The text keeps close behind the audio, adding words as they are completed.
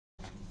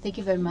Thank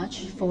you very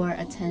much for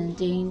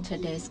attending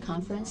today's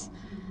conference.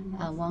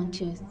 I want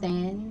to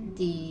thank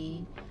the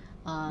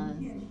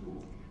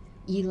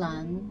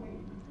Yilan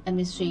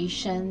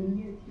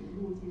Administration,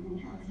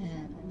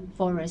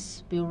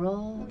 Forest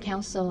Bureau,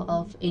 Council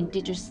of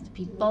Indigenous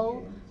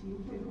People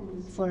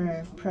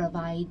for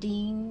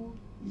providing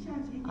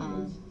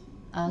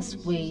us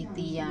with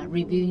the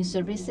reviewing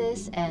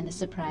services and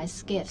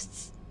surprise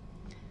gifts.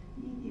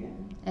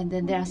 And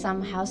then there are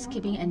some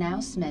housekeeping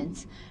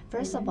announcements.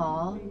 First of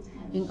all,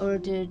 in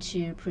order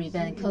to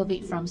prevent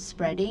COVID from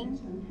spreading,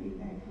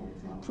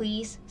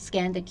 please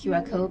scan the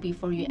QR code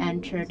before you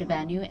enter the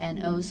venue,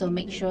 and also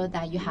make sure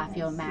that you have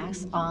your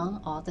mask on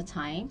all the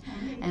time.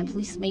 And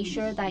please make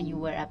sure that you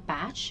wear a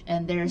badge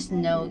and there's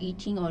no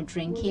eating or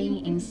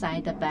drinking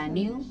inside the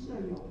venue.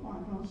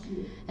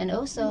 And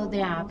also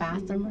there are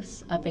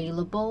bathrooms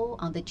available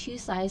on the two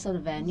sides of the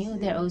venue.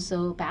 There are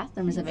also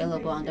bathrooms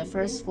available on the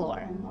first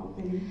floor.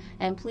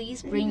 And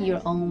please bring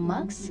your own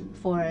mugs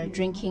for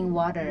drinking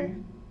water.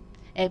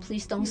 And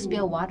please don't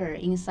spill water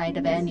inside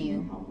the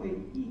venue.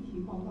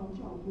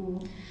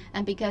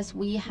 And because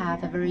we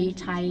have a very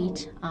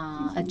tight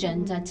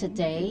agenda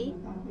today,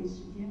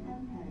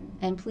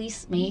 and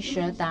please make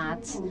sure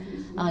that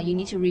you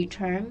need to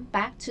return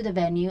back to the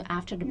venue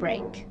after the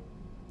break.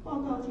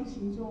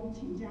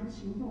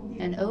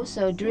 And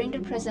also during the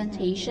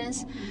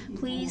presentations,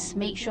 please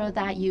make sure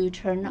that you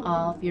turn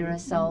off your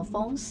cell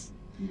phones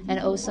and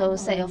also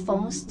set your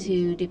phones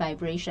to the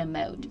vibration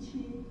mode.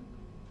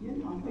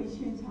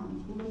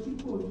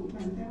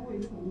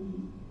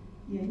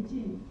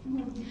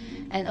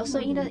 And also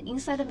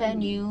inside the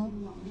venue,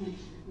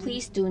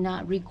 please do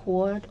not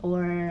record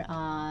or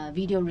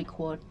video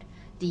record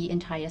the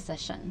entire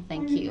session.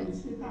 Thank you.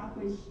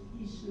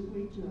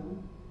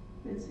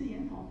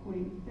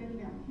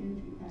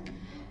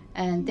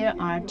 And there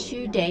are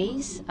 2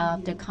 days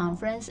of the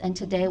conference, and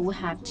today we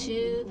have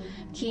 2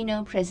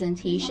 keynote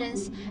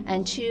presentations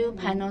and 2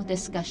 panel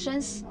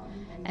discussions.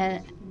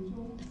 And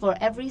for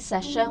every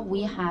session,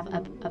 we have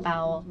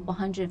about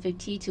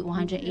 150 to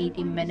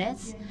 180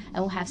 minutes,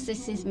 and we have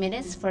 60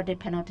 minutes for the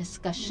panel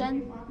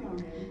discussion.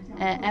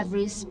 And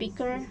every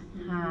speaker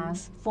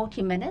has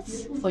 40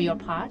 minutes for your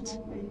part,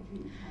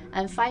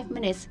 and 5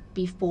 minutes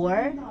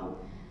before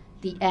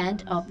the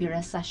end of your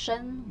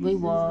session, we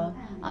will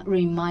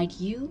remind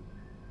you.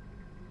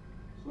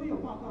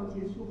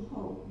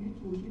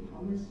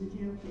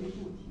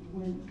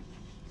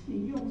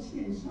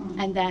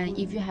 And then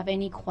if you have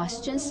any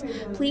questions,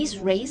 please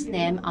raise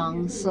them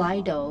on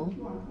Slido.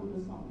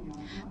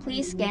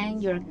 Please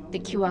scan the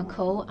QR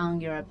code on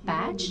your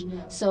badge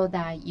so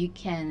that you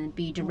can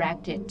be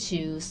directed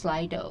to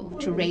Slido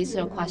to raise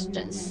your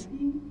questions.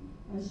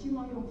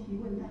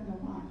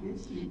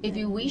 If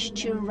you wish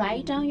to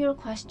write down your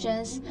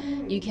questions,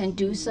 you can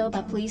do so,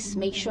 but please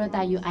make sure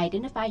that you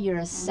identify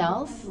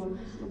yourself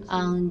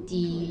on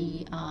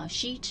the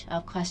sheet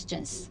of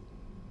questions.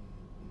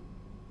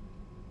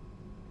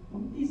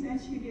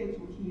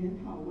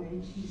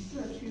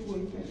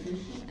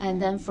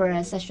 And then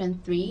for session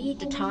 3,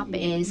 the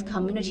topic is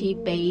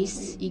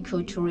community-based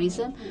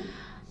ecotourism.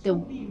 The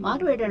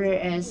moderator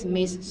is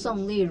Ms.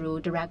 Song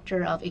Liru,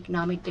 Director of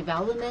Economic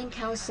Development,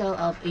 Council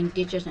of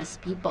Indigenous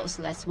Peoples.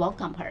 Let's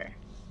welcome her.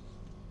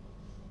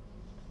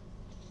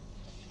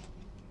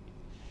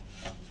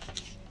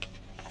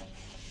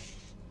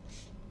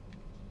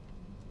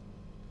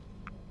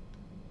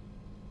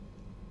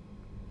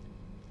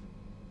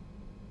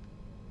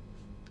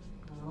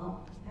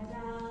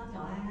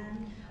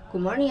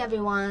 Good morning,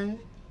 everyone.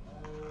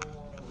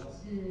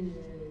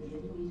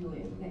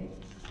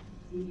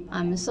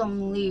 I'm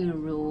Song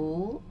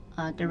Liru,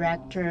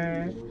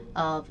 Director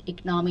of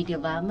Economic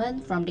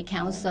Development from the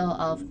Council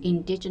of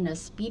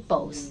Indigenous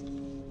Peoples.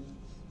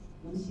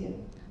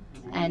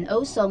 And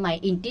also my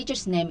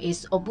indigenous name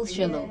is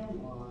Obushilo.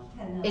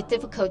 It's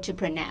difficult to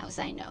pronounce,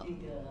 I know.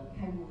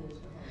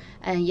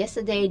 And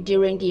yesterday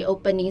during the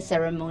opening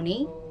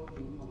ceremony,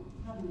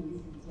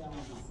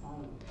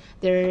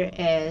 there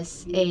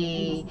is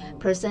a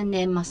person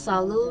named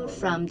Masalu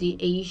from the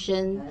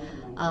Asian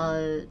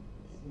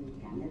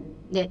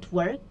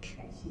network.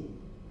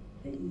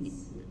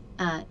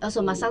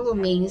 Also, Masalu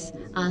means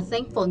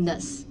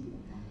thankfulness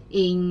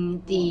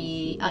in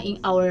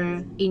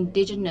our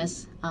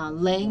indigenous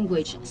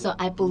language. So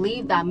I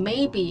believe that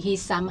maybe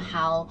he's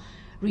somehow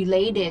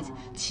related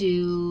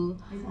to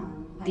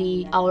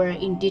our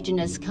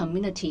indigenous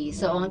community.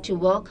 So I want to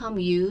welcome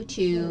you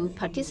to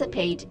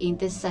participate in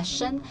this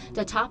session.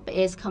 The topic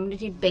is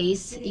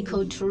community-based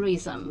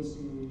ecotourism.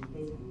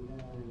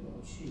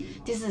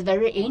 This is a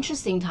very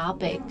interesting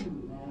topic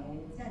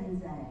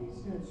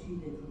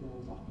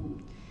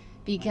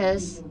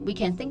because we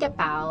can think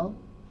about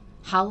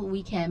how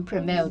we can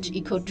promote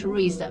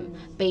ecotourism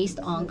based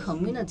on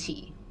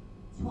community.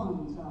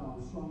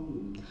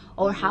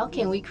 Or how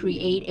can we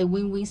create a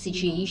win-win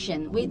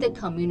situation with the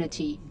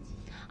community?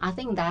 I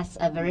think that's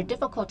a very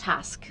difficult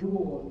task.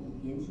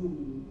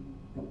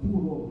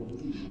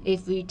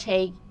 If we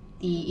take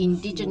the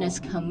indigenous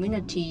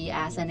community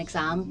as an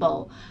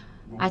example,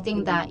 I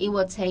think that it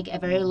will take a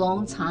very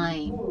long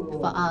time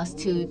for us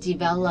to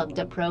develop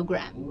the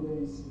program.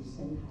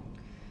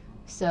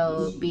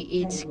 So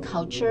be it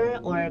culture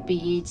or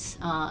be it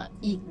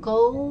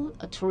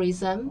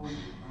eco-tourism,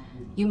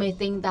 you may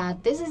think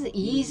that this is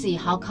easy.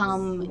 How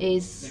come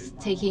it's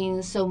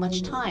taking so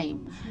much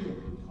time?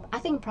 I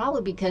think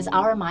probably because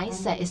our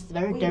mindset is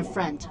very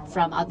different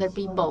from other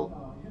people.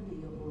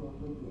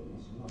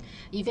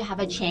 If you have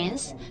a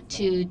chance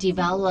to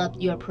develop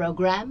your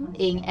program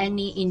in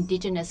any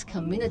indigenous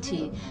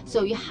community,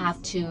 so you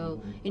have to,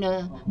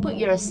 put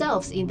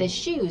yourselves in the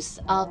shoes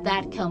of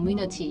that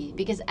community,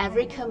 because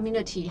every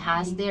community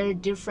has their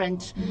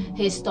different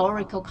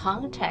historical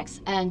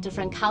context and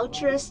different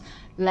cultures,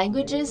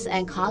 languages,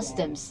 and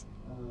customs.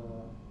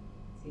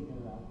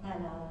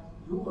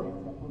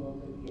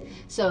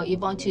 So you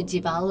want to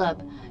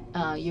develop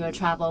your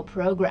travel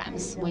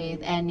programs with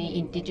any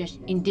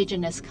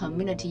indigenous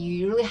community,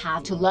 you really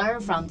have to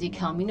learn from the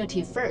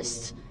community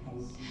first.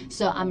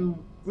 So I'm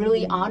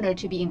really honored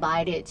to be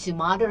invited to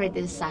moderate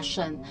this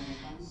session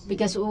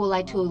because we would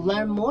like to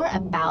learn more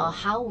about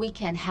how we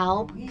can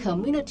help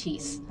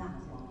communities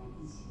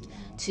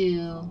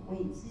to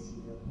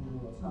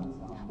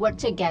work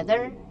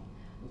together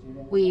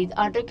with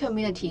other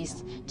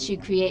communities to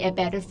create a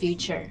better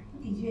future.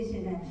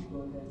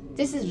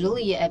 This is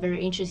really a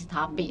very interesting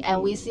topic,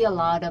 and we see a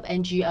lot of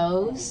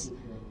NGOs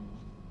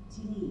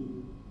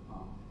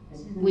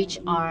which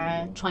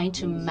are trying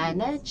to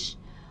manage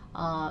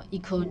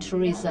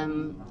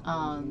ecotourism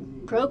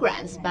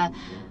programs, but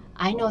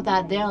I know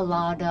that there are a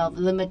lot of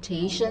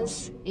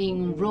limitations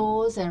in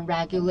rules and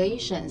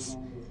regulations,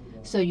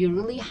 so you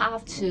really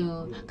have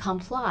to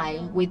comply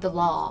with the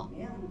law.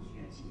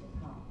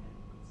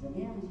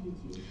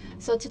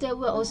 So today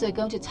we're also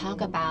going to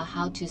talk about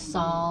how to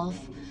solve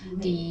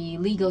the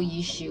legal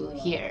issue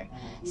here.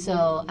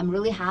 So I'm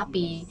really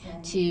happy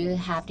to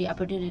have the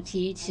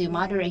opportunity to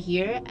moderate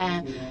here.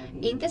 And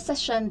in this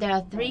session, there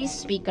are 3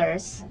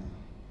 speakers,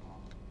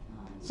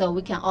 so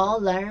we can all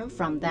learn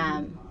from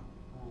them.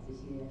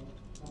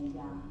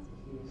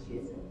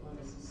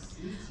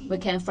 We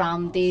can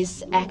from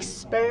these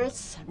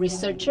experts,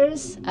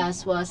 researchers,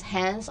 as well as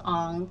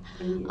hands-on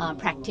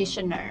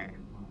practitioner.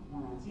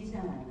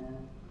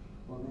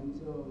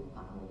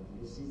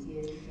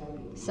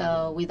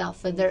 So without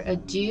further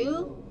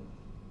ado,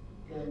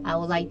 I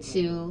would like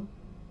to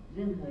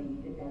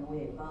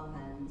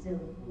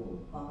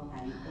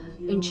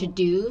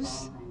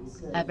introduce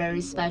a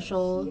very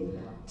special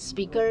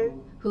speaker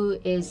who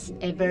is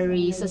a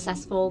very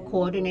successful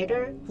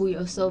coordinator, who is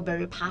also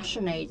very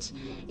passionate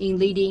in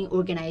leading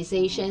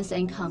organizations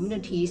and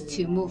communities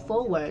to move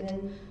forward.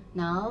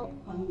 Now,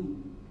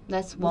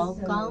 let's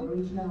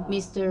welcome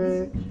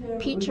Mr.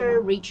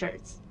 Peter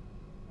Richards.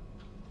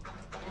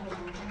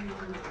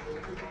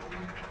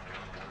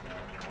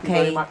 Thank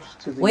you very much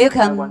to the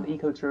Taiwan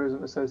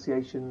Ecotourism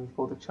Association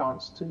for the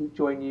chance to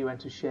join you and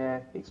to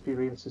share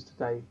experiences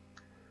today.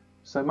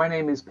 So my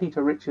name is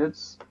Peter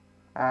Richards,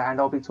 and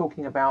I'll be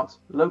talking about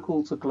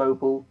local to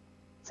global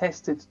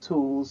tested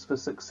tools for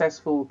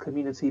successful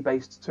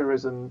community-based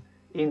tourism,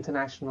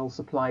 international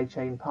supply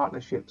chain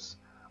partnerships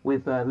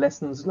with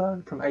lessons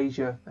learned from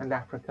Asia and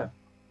Africa.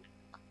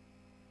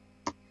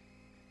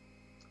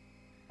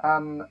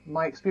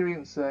 My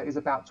experience is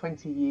about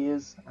 20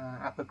 years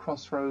at the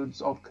crossroads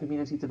of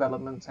community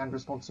development and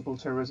responsible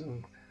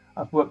tourism.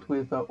 I've worked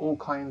with all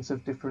kinds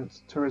of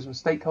different tourism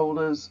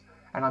stakeholders,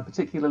 and I'm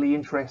particularly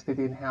interested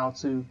in how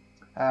to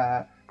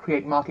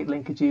create market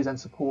linkages and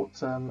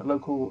support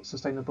local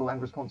sustainable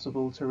and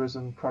responsible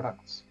tourism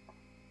products.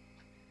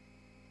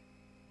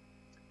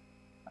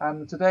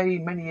 Today,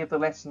 many of the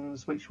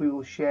lessons which we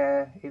will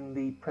share in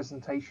the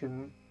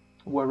presentation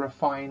were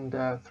refined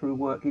through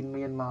work in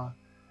Myanmar.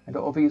 And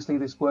obviously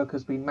this work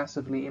has been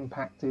massively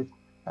impacted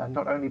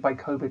not only by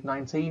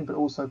COVID-19 but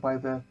also by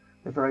the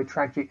very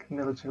tragic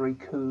military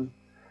coup.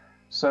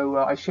 So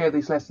I share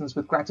these lessons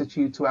with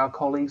gratitude to our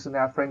colleagues and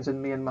our friends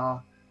in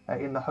Myanmar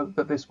in the hope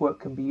that this work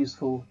can be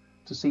useful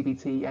to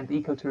CBT and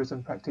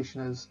ecotourism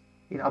practitioners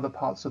in other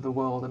parts of the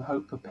world, and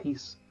hope for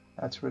peace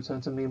to return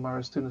to Myanmar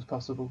as soon as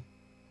possible.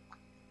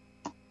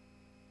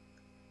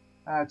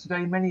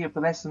 Today many of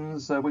the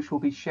lessons which will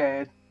be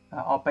shared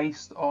are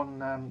based on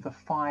the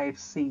 5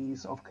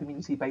 C's of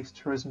community-based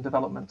tourism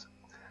development.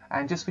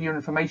 And just for your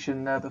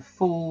information, the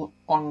full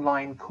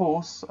online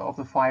course of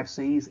the 5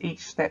 C's,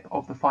 each step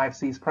of the 5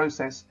 C's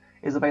process,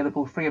 is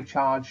available free of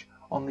charge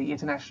on the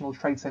International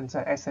Trade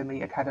Center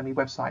SME Academy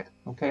website.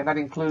 Okay, and that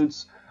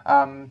includes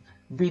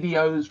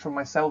videos from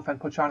myself and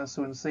Pochana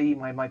Suansi,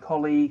 my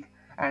colleague,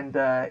 and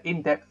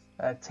in-depth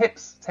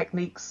tips,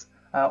 techniques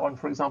on,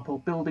 for example,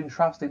 building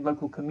trust in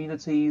local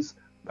communities,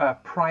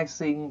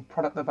 pricing,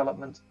 product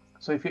development.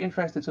 So if you're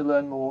interested to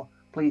learn more,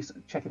 please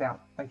check it out.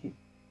 Thank you.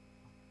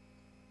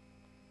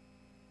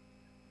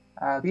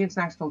 The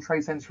International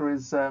Trade Center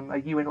is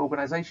a UN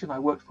organization. I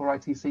worked for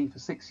ITC for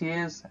 6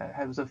 years.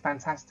 It was a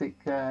fantastic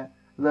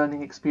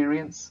learning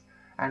experience.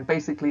 And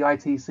basically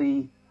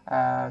ITC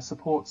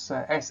supports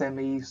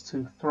SMEs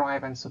to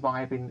thrive and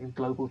survive in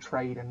global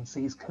trade, and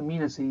sees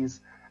communities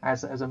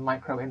as a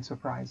micro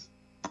enterprise.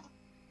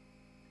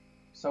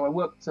 So I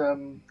worked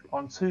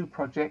on two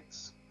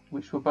projects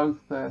which were both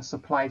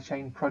supply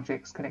chain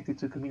projects connected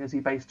to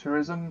community-based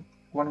tourism.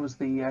 One was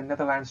the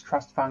Netherlands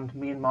Trust Fund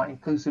Myanmar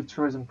Inclusive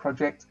Tourism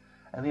Project,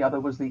 and the other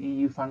was the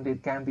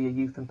EU-funded Gambia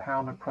Youth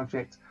Empowerment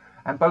Project.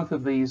 And both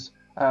of these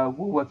were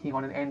working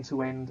on an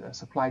end-to-end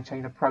supply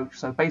chain approach.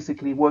 So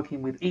basically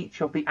working with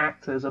each of the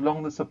actors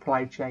along the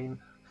supply chain,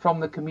 from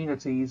the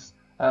communities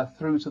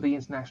through to the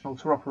international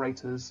tour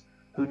operators,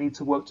 who need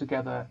to work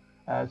together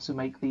to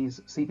make these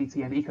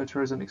CBT and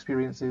ecotourism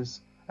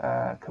experiences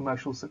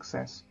commercial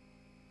success.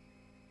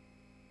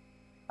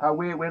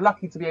 We're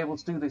lucky to be able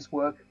to do this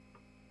work,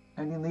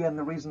 and in the end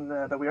the reason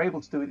that we're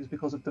able to do it is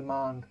because of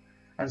demand.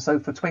 And so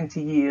for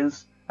 20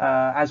 years,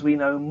 as we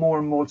know, more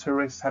and more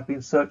tourists have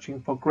been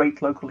searching for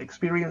great local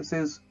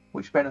experiences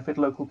which benefit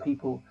local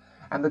people.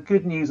 And the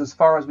good news, as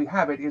far as we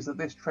have it, is that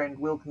this trend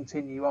will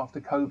continue after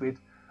COVID,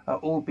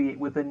 albeit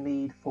with the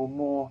need for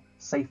more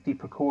safety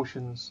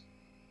precautions.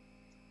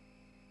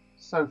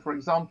 So, for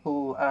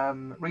example,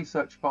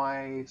 research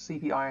by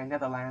CBI in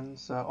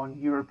Netherlands on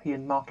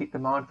European market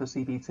demand for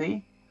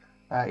CBT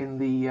in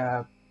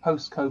the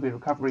post-COVID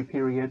recovery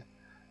period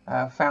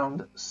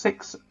found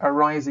 6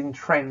 arising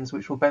trends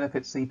which will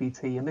benefit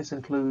CBT, and this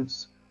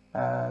includes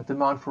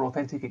demand for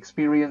authentic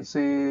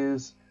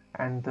experiences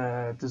and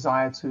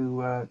desire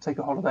to take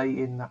a holiday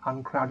in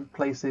uncrowded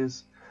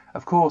places.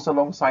 Of course,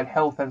 alongside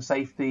health and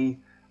safety,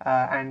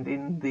 and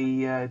in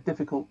the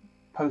difficult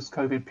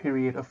post-COVID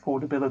period,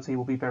 affordability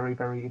will be very,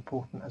 very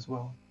important as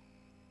well.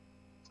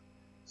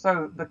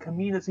 So the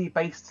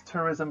community-based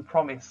tourism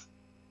promise.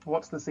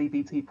 What's the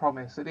CBT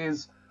promise? It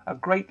is a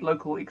great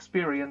local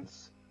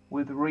experience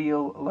with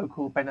real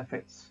local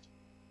benefits.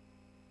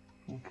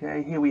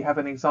 Okay, here we have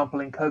an example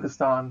in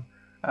Kyrgyzstan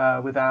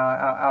with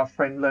our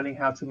friend learning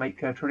how to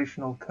make a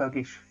traditional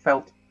Kyrgyz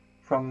felt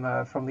from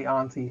the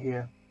auntie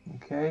here.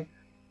 Okay.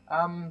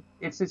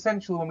 It's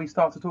essential when we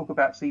start to talk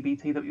about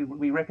CBT that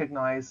we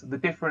recognize the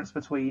difference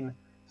between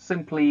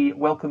simply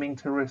welcoming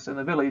tourists in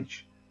a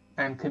village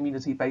and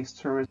community-based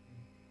tourism.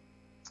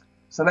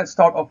 So let's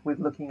start off with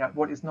looking at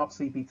what is not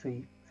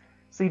CBT.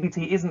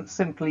 CBT isn't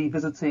simply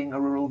visiting a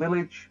rural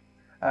village.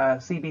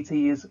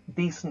 CBT is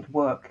decent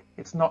work.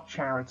 It's not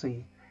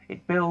charity.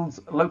 It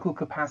builds local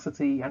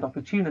capacity and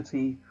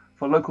opportunity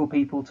for local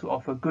people to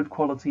offer good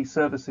quality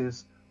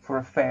services for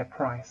a fair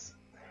price.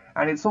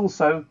 And it's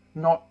also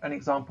not an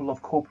example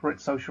of corporate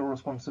social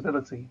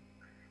responsibility.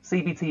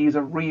 CBT is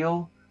a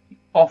real,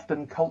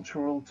 often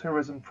cultural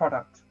tourism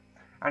product,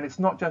 and it's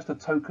not just a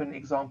token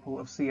example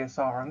of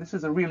CSR. And this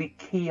is a really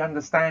key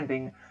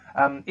understanding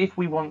if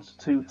we want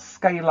to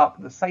scale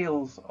up the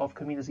sales of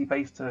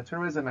community-based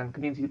tourism and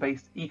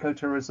community-based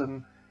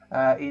ecotourism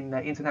in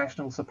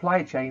international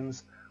supply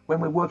chains. When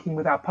we're working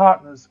with our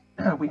partners,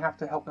 we have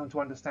to help them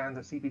to understand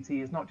that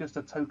CBT is not just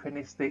a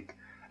tokenistic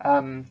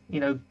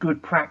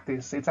good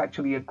practice. It's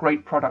actually a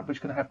great product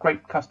which can have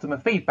great customer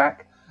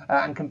feedback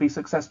and can be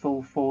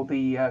successful for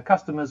the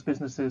customers,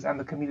 businesses, and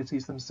the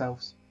communities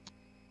themselves.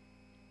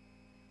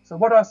 So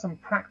what are some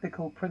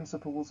practical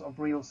principles of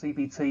real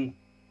CBT?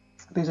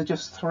 These are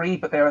just 3,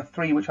 but there are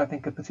 3 which I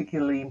think are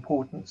particularly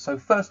important. So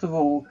first of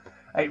all,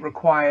 it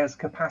requires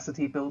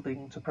capacity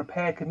building to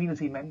prepare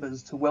community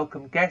members to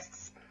welcome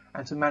guests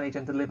and to manage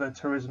and deliver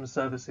tourism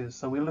services.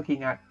 So we're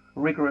looking at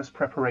rigorous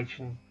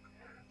preparation.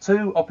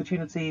 2,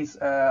 opportunities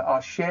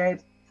are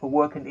shared for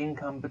work and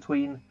income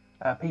between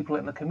people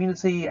in the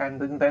community,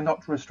 and they're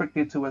not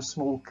restricted to a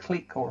small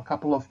clique or a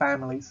couple of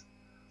families.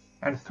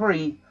 And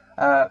 3,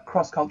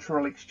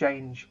 cross-cultural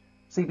exchange.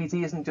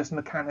 CBT isn't just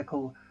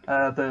mechanical.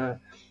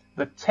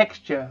 The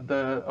texture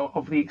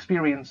of the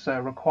experience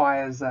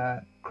requires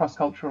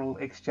cross-cultural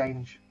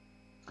exchange.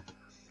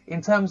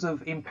 In terms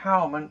of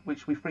empowerment,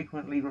 which we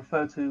frequently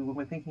refer to when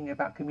we're thinking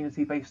about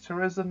community-based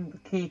tourism,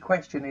 the key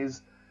question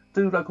is,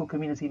 do local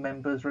community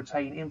members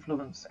retain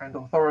influence and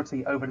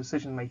authority over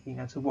decision-making,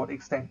 and to what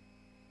extent?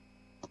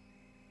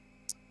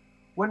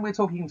 When we're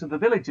talking to the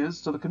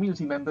villagers, to the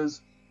community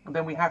members,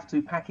 then we have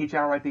to package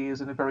our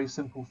ideas in a very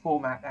simple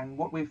format. And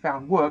what we've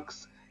found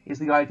works is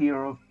the idea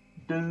of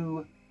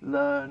do,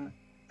 learn,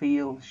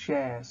 feel,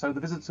 share. So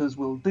the visitors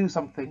will do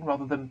something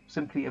rather than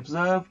simply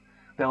observe.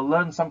 They'll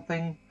learn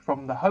something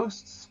from the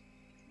hosts.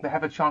 They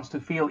have a chance to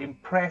feel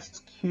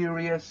impressed,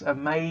 curious,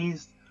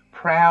 amazed,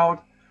 proud,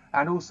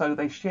 and also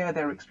they share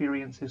their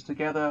experiences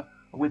together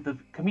with the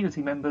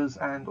community members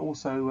and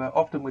also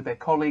often with their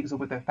colleagues or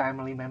with their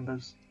family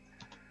members.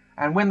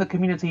 And when the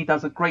community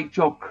does a great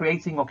job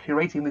creating or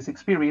curating this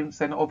experience,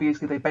 then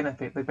obviously they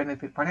benefit. They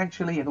benefit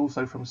financially and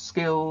also from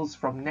skills,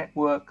 from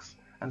networks,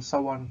 and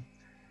so on.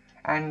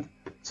 And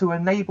to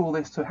enable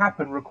this to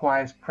happen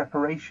requires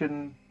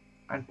preparation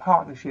and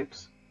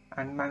partnerships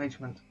and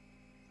management.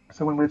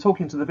 So when we're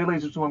talking to the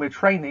villagers, when we're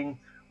training,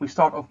 we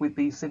start off with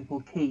these simple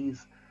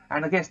keys.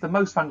 And I guess the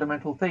most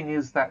fundamental thing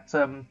is that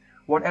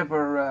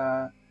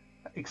whatever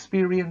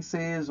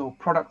experiences or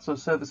products or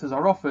services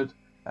are offered,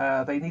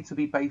 They need to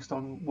be based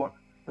on what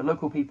the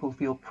local people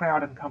feel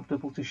proud and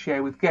comfortable to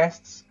share with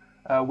guests,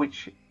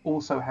 which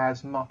also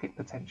has market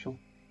potential.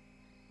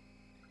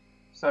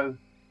 So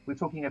we're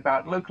talking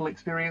about local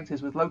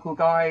experiences with local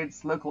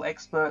guides, local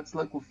experts,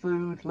 local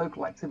food,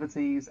 local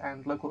activities,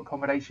 and local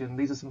accommodation.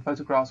 These are some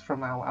photographs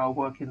from our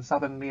work in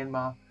southern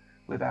Myanmar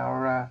with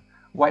our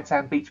white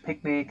sand beach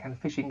picnic and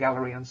fishing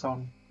gallery and so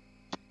on.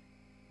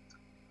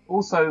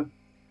 Also,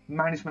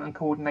 management and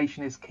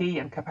coordination is key,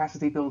 and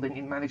capacity building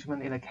in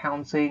management, in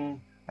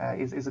accounting,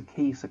 is a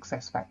key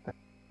success factor.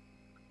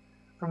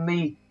 From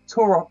the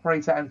tour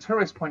operator and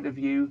tourist point of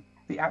view,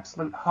 the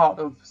absolute heart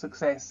of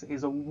success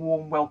is a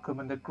warm welcome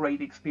and a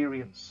great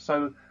experience.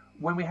 So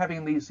when we're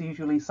having these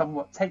usually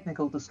somewhat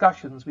technical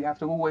discussions, we have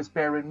to always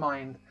bear in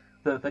mind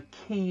the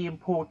key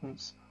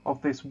importance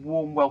of this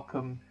warm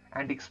welcome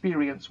and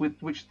experience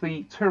which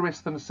the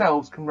tourists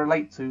themselves can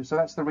relate to. So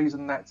that's the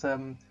reason that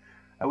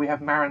we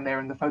have Marin there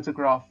in the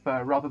photograph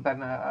rather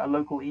than a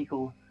local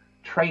eagle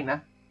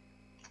trainer,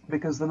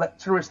 because the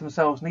tourists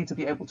themselves need to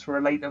be able to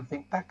relate and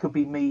think, that could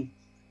be me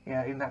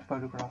in that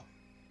photograph.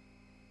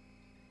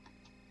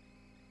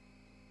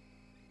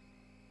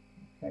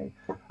 Okay.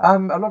 A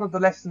lot of the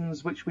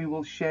lessons which we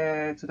will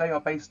share today are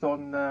based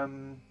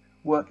on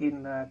work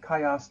in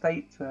Kaya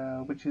State,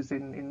 which is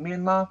in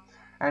Myanmar,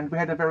 and we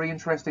had a very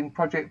interesting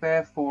project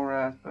there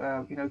for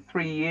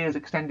 3 years,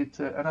 extended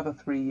to another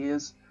 3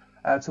 years,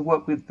 to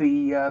work with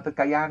the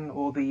Gayan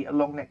or the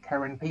long-neck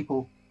Karen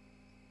people.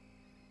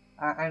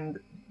 And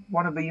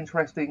one of the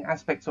interesting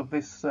aspects of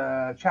this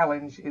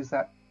challenge is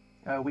that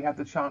we had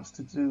the chance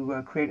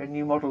to create a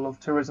new model of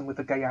tourism with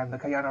the Gayan. The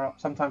Gayan are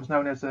sometimes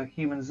known as a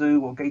human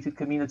zoo or gated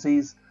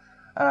communities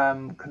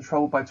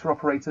controlled by tour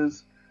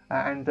operators.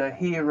 And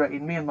here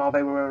in Myanmar,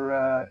 they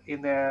were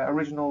in their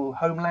original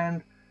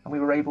homeland, and we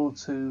were able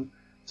to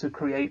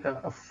create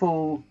a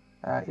full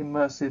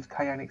immersive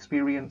Gayan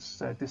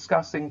experience,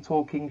 discussing,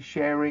 talking,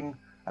 sharing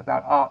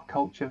about art,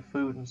 culture,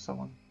 food, and so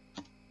on.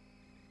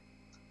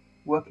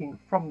 Working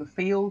from the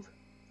field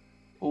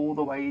all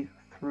the way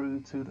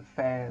through to the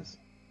fairs.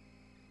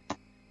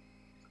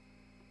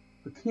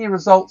 The key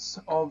results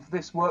of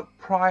this work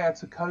prior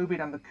to COVID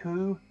and the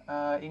coup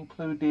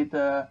included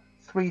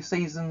 3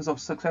 seasons of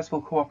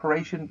successful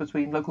cooperation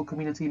between local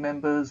community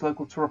members,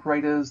 local tour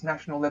operators,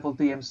 national level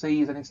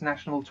DMCs and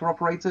international tour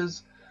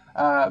operators,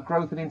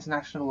 growth in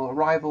international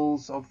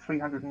arrivals of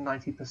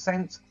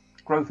 390%,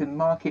 growth in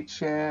market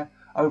share,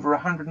 over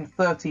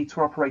 130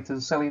 tour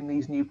operators selling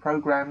these new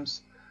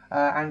programs,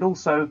 and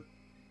also,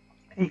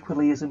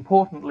 equally as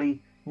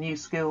importantly, new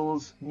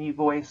skills, new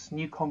voice,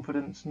 new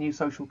confidence, new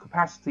social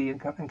capacity and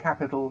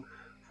capital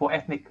for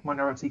ethnic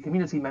minority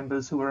community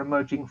members who are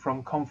emerging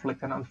from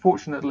conflict. And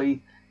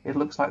unfortunately, it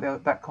looks like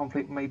that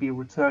conflict may be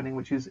returning,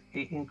 which is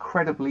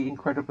incredibly,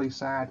 incredibly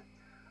sad.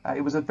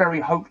 It was a very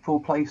hopeful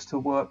place to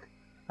work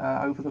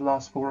over the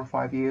last 4 or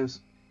 5 years,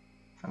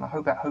 and I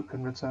hope that hope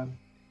can return.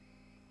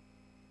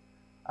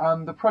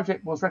 The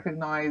project was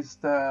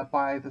recognised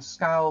by the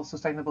SCAL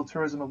Sustainable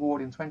Tourism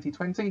Award in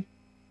 2020.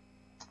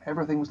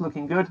 Everything was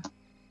looking good.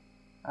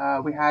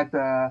 We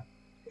had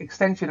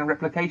extension and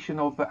replication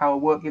of our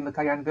work in the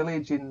Kayan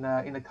village in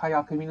the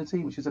Kaya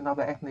community, which is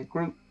another ethnic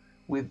group,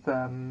 with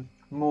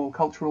more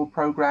cultural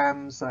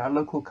programs, a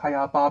local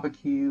Kaya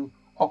barbecue,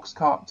 ox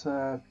cart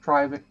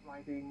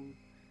riding,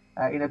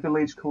 in a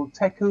village called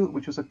Teku,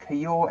 which was a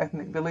Kayor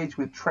ethnic village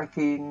with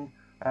trekking,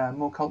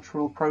 more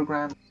cultural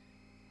programs.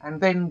 And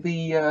then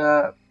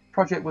the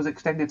project was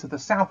extended to the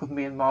south of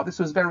Myanmar. This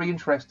was very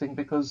interesting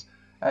because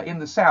in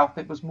the south,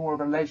 it was more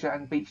of a leisure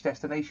and beach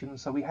destination,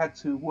 so we had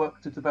to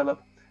work to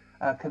develop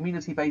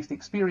community-based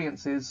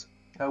experiences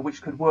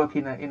which could work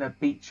in a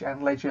beach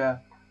and leisure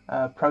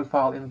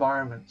profile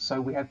environment.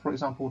 So we had, for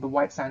example, the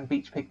white sand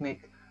beach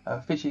picnic,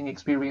 fishing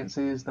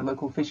experiences, the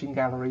local fishing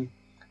gallery,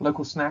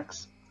 local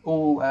snacks,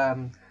 all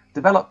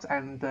developed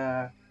and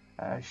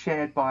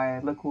shared by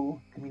local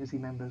community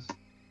members.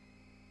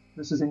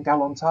 This is in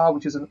Galontar,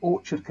 which is an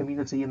orchard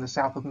community in the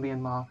south of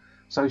Myanmar,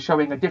 so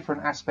showing a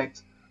different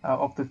aspect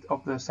of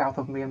the south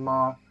of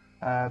Myanmar,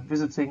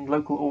 visiting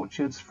local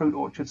orchards, fruit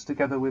orchards,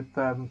 together with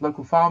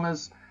local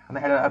farmers, and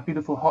they had a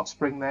beautiful hot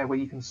spring there where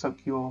you can soak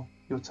your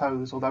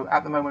toes, although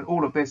at the moment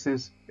all of this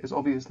is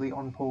obviously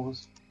on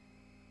pause.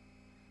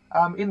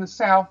 In the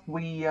south,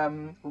 we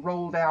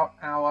rolled out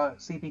our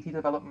CBT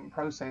development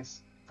process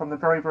from the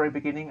very, very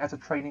beginning as a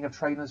training of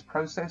trainers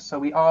process. So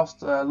we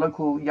asked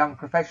local young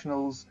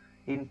professionals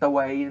in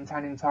Dawei and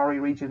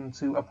Tanintari region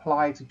to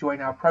apply to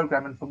join our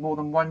program, and for more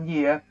than 1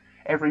 year,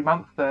 every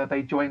month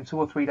they joined 2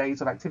 or 3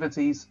 days of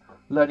activities,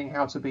 learning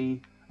how to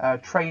be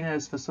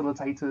trainers,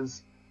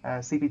 facilitators,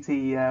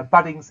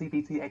 budding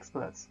CBT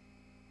experts.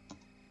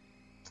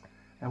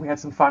 And we had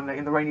some fun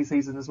in the rainy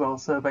season as well,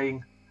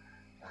 surveying.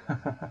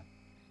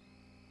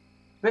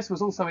 This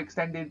was also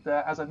extended,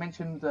 as I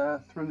mentioned,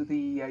 through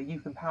the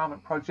Youth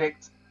Empowerment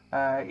Project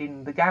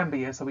in the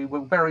Gambia. So we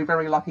were very,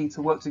 very lucky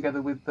to work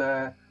together with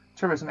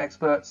tourism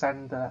experts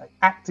and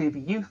active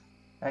youth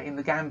in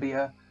the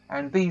Gambia.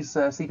 And these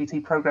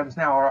CBT programs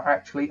now are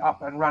actually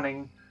up and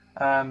running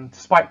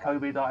Despite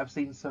COVID, I've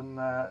seen some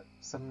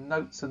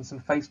notes and some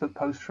Facebook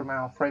posts from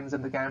our friends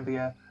in the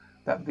Gambia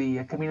that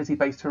the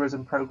community-based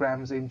tourism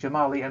programs in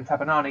Jamali and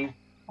Tabanani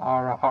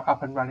are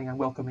up and running and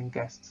welcoming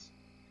guests.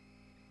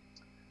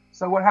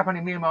 So what happened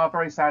in Myanmar,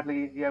 very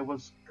sadly,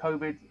 was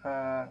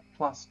COVID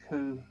plus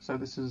coup. So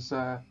this is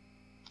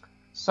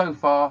so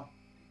far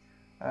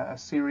a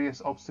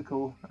serious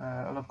obstacle,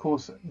 and of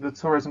course the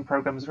tourism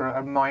programs are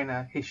a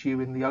minor issue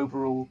in the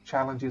overall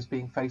challenges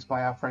being faced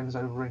by our friends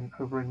over in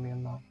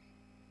Myanmar.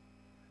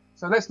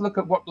 So let's look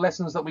at what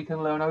lessons that we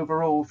can learn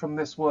overall from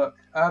this work.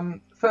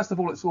 First of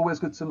all, it's always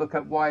good to look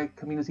at why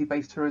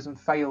community-based tourism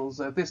fails.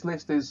 This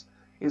list is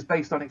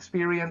based on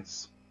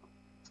experience,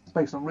 it's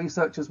based on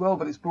research as well,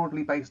 but it's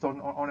broadly based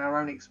on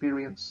our own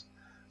experience.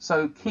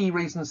 So key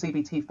reasons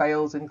CBT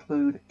fails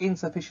include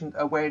insufficient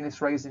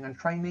awareness raising and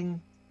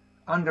training,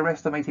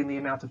 underestimating the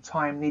amount of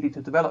time needed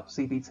to develop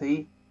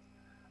CBT,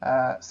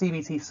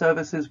 CBT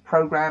services,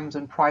 programs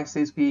and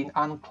prices being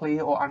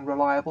unclear or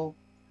unreliable,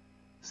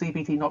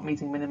 CBT not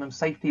meeting minimum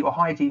safety or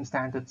hygiene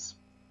standards,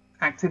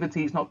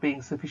 activities not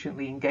being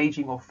sufficiently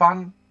engaging or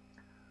fun,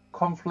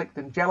 conflict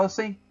and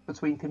jealousy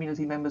between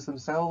community members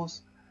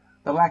themselves,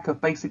 the lack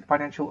of basic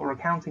financial or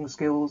accounting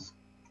skills,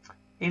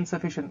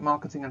 insufficient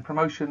marketing and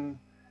promotion,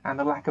 and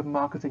the lack of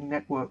marketing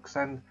networks.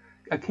 And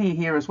a key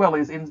here as well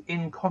is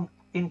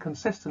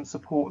inconsistent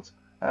support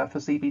for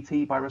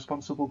CBT by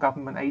responsible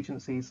government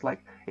agencies.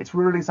 Like, it's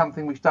really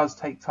something which does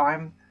take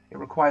time. It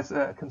requires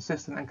a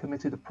consistent and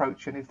committed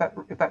approach, and if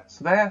that's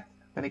there,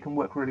 then it can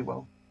work really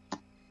well.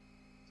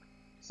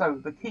 So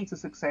the key to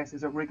success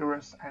is a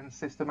rigorous and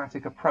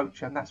systematic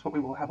approach, and that's what we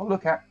will have a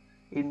look at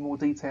in more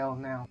detail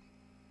now.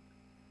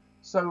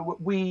 So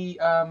we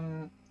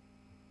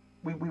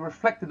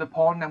reflected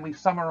upon and we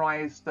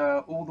summarized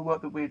all the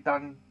work that we had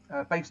done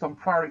based on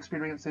prior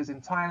experiences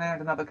in Thailand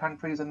and other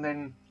countries, and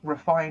then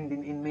refined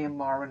in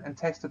Myanmar and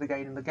tested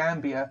again in the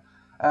Gambia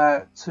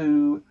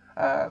to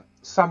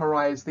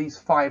summarize these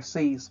 5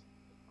 C's.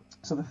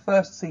 So the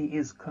first C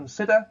is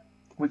consider,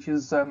 which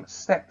is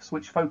steps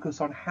which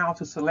focus on how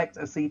to select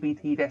a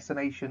CBT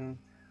destination,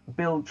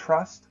 build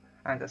trust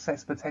and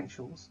assess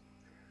potentials.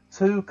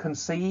 2,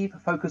 conceive,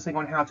 focusing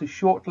on how to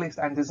shortlist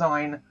and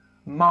design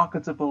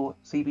marketable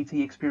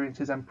CBT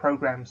experiences and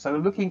programs. So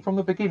looking from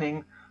the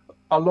beginning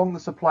along the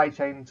supply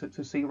chain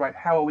to see, right,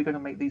 how are we going to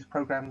make these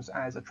programs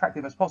as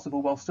attractive as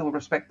possible while still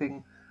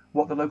respecting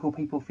what the local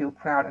people feel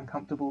proud and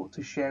comfortable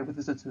to share with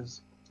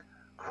visitors.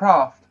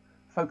 Craft,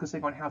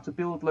 focusing on how to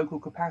build local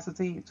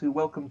capacity to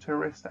welcome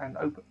tourists and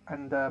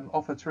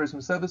offer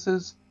tourism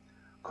services.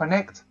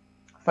 Connect,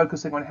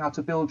 focusing on how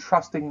to build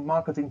trusting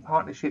marketing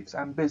partnerships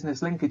and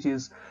business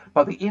linkages,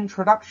 but the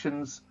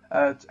introductions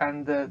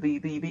and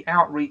the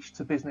outreach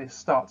to business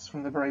starts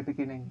from the very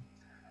beginning.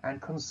 And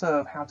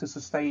conserve, how to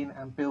sustain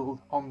and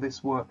build on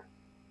this work.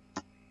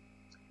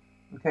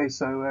 Okay,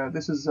 so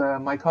this is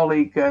my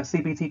colleague,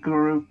 CBT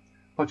guru,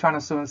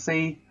 Pochana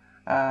Suansi,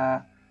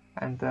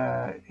 and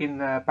in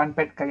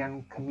Banpet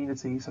Kayan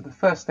community. So the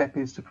first step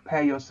is to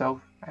prepare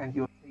yourself and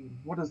your team.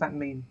 What does that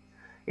mean?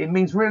 It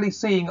means really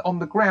seeing on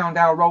the ground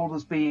our role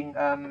as being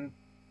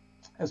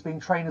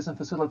trainers and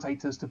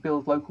facilitators to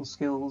build local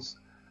skills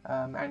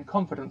and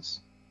confidence.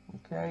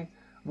 Okay,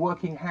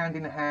 working hand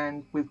in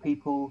hand with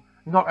people,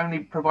 not only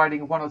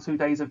providing 1 or 2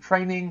 days of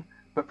training,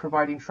 but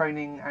providing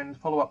training and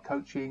follow-up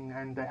coaching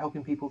and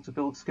helping people to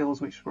build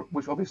skills, which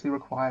obviously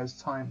requires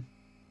time.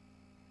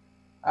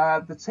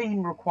 The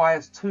team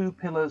requires 2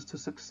 pillars to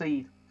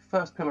succeed.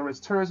 First pillar is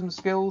tourism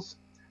skills,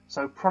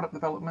 so product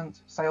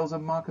development, sales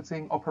and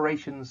marketing,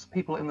 operations.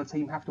 People in the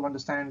team have to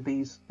understand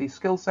these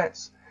skill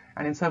sets.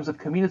 And in terms of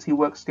community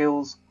work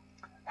skills,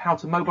 how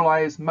to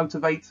mobilize,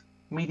 motivate,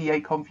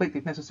 mediate conflict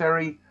if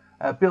necessary,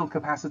 build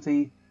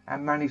capacity,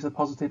 and manage the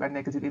positive and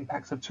negative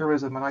impacts of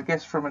tourism. And I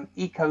guess from an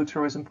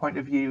ecotourism point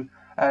of view,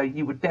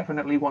 you would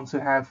definitely want to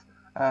have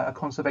a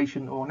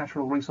conservation or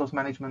natural resource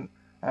management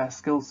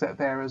skill set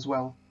there as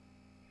well.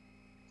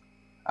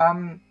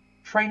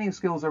 Training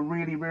skills are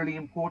really, really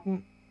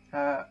important.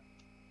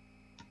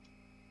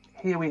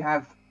 Here we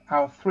have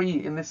our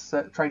 3, in this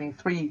training,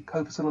 3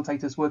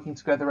 co-facilitators working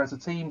together as a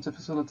team to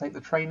facilitate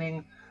the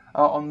training.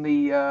 On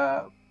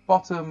the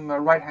bottom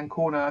right-hand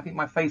corner, I think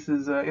my face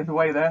is in the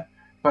way there,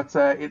 but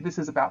this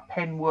is about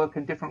pen work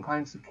and different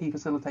kinds of key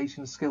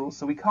facilitation skills.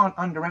 So we can't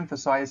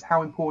underemphasize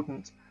how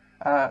important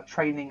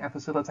training and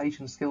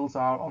facilitation skills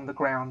are on the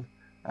ground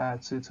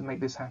to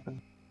make this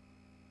happen.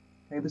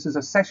 Okay, this is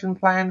a session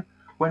plan.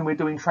 When we're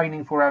doing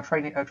training for our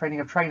training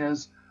of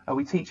trainers,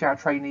 we teach our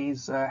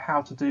trainees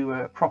how to do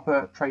a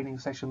proper training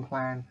session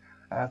plan,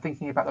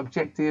 thinking about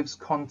objectives,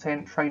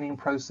 content, training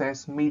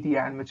process,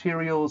 media and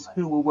materials,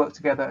 who will work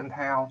together and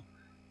how.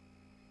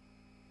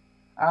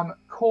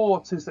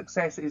 Core to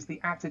success is the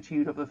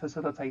attitude of the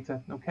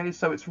facilitator. Okay,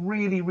 so it's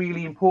really,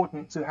 really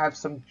important to have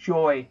some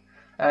joy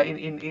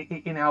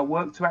in our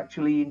work, to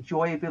actually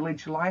enjoy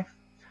village life,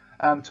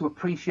 to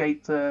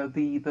appreciate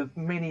the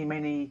many,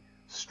 many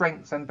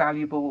strengths and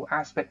valuable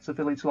aspects of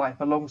village life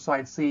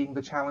alongside seeing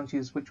the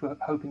challenges which we're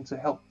hoping to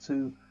help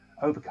to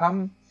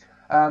overcome.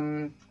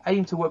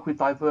 Aim to work with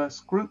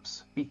diverse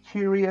groups, be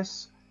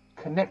curious,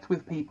 connect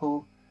with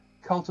people,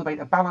 cultivate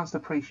a balanced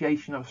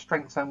appreciation of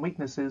strengths and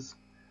weaknesses,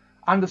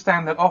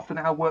 understand that often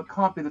our work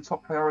can't be the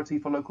top priority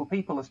for local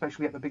people,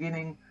 especially at the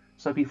beginning,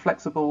 so be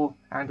flexible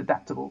and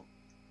adaptable.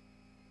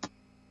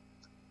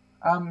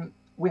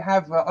 We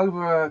have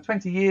over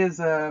 20 years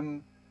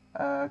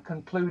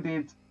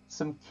concluded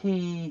some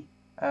key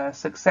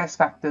success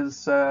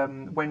factors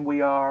when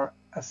we are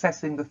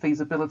assessing the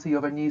feasibility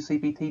of a new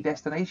CBT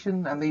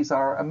destination, and these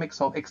are a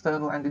mix of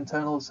external and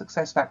internal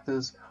success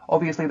factors.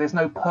 Obviously there's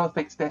no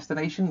perfect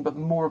destination, but the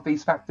more of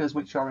these factors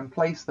which are in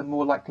place, the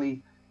more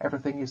likely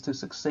everything is to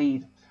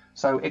succeed.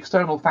 So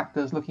external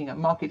factors looking at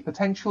market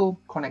potential,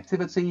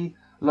 connectivity,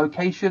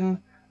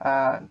 location,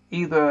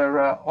 either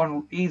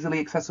on easily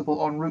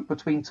accessible en route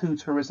between two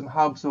tourism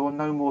hubs or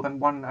no more than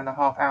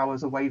 1.5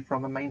 hours away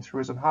from a main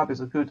tourism hub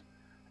is a good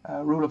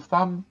rule of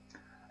thumb.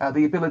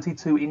 The ability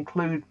to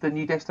include the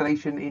new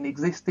destination in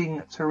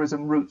existing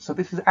tourism routes. So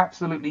this is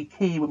absolutely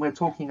key when we're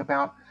talking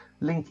about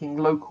linking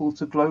local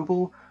to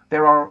global.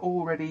 There are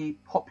already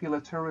popular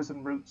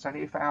tourism routes, and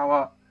if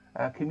our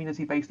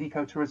community-based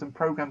ecotourism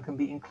program can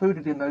be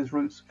included in those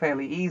routes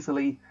fairly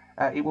easily,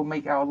 it will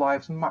make our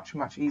lives much,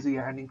 much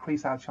easier and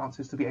increase our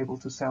chances to be able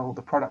to sell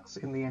the products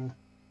in the end.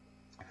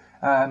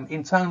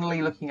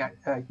 Internally, looking at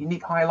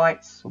unique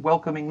highlights,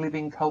 welcoming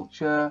living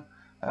culture,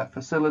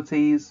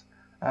 facilities,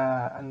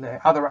 and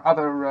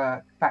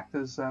other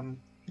factors,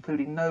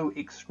 including no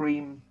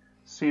extreme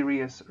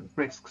serious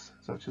risks,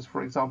 such as,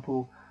 for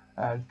example,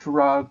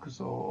 drugs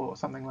or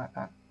something like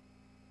that.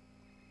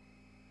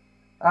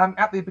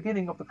 At the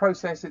beginning of the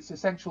process, it's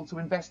essential to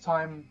invest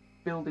time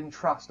building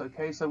trust,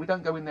 okay? So we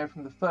don't go in there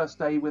from the first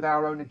day with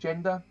our own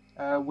agenda.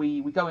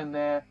 We go in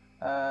there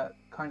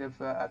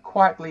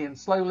quietly and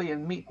slowly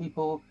and meet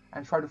people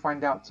and try to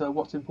find out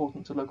what's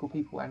important to local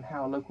people and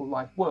how local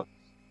life works.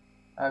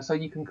 So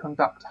you can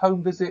conduct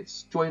home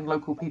visits, join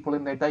local people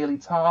in their daily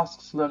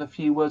tasks, learn a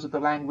few words of the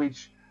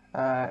language,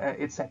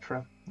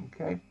 etc.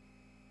 Okay.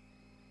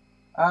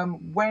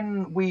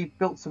 When we've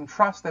built some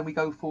trust, then we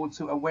go forward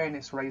to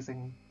awareness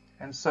raising.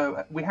 And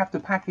so we have to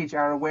package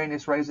our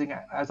awareness raising,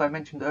 as I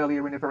mentioned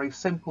earlier, in a very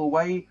simple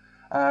way.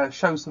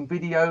 Show some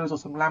videos or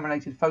some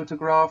laminated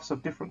photographs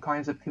of different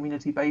kinds of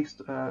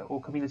community-based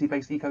or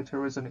community-based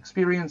ecotourism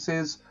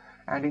experiences,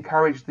 and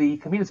encourage the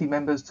community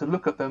members to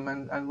look at them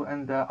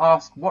and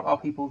ask what are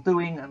people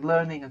doing and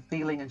learning and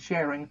feeling and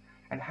sharing,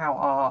 and how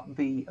are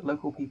the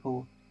local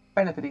people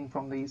benefiting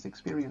from these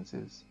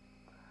experiences.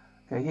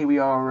 Okay, here we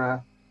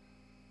are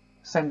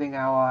sending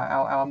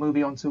our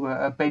movie onto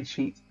a bed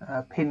sheet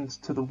pinned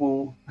to the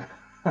wall.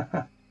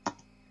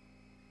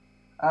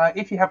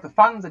 If you have the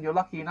funds and you're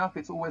lucky enough,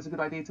 it's always a good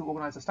idea to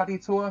organize a study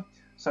tour.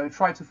 So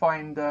try to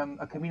find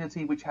a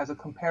community which has a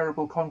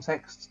comparable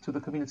context to the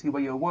community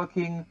where you're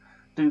working.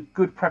 Do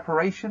good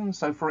preparation.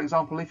 So for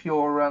example, if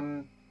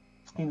you're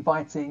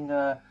inviting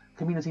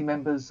community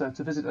members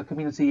to visit a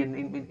community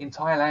in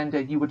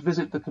Thailand, you would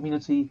visit the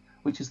community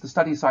which is the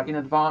study site in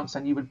advance,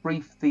 and you would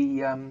brief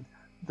the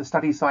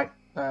study site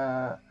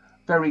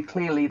very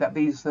clearly that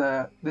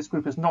this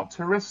group is not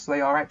tourists.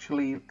 They are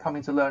actually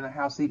coming to learn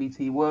how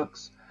CBT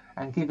works,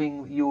 and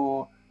giving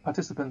your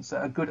participants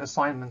a good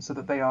assignment so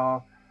that they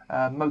are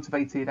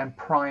motivated and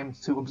primed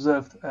to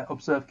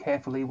observe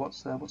carefully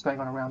what's going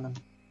on around them.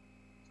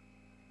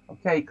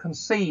 Okay,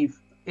 conceive.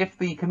 If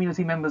the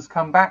community members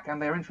come back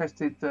and they're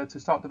interested to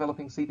start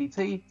developing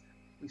CBT,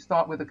 we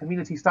start with a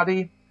community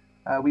study.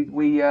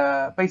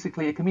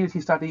 Basically, a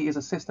community study is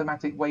a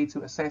systematic way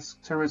to assess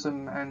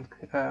tourism and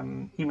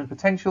human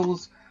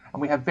potentials, and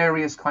we have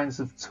various kinds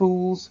of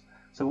tools.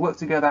 So we work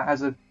together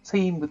as a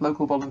team with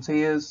local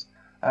volunteers,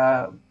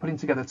 putting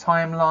together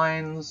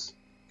timelines,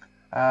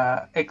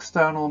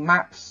 external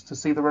maps to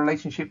see the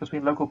relationship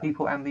between local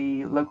people and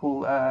the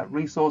local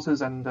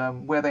resources,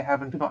 and where they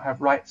have and do not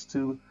have rights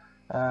to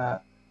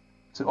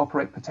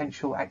operate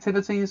potential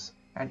activities,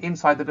 and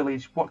inside the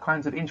village, what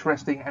kinds of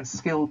interesting and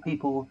skilled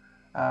people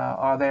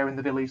are there in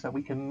the village that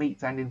we can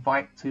meet and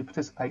invite to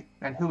participate,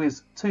 and who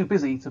is too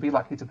busy to be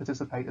likely to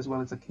participate as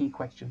well, is a key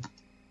question.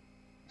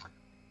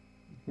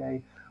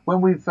 Okay.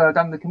 When we've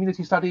done the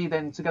community study,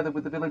 then together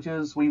with the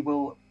villagers, we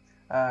will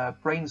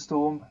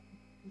brainstorm,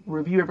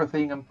 review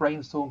everything and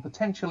brainstorm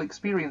potential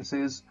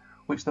experiences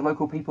which the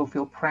local people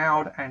feel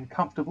proud and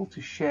comfortable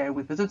to share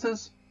with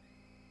visitors.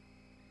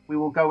 We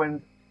will go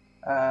and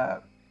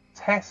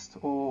test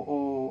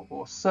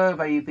or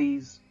survey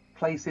these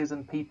places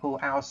and people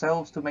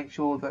ourselves to make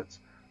sure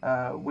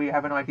that we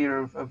have an idea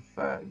of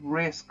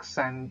risks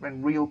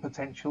and real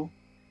potential.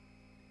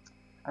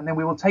 And then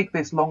we will take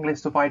this long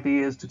list of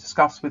ideas to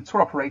discuss with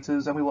tour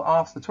operators, and we will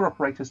ask the tour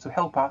operators to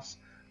help us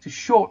to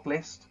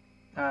shortlist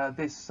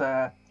this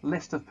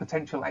list of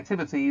potential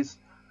activities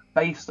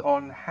based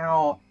on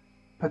how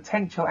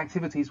potential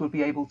activities would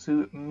be able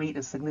to meet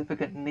a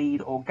significant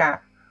need or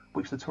gap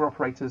which the tour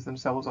operators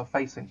themselves are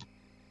facing.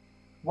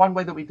 One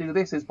way that we do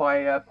this is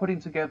by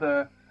putting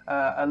together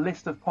a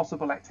list of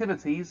possible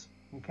activities.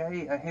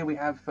 Okay, here we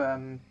have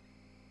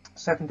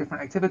 7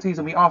 different activities,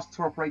 and we ask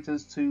tour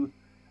operators to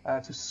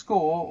to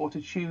score or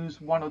to choose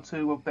one or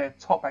two of their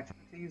top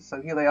activities.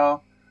 So here they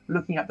are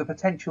looking at the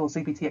potential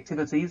CBT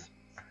activities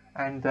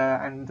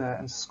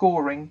and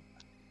scoring,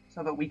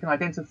 so that we can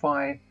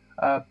identify,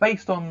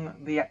 based on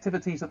the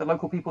activities that the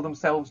local people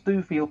themselves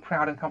do feel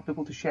proud and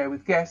comfortable to share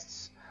with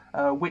guests,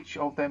 which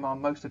of them are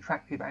most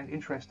attractive and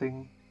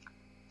interesting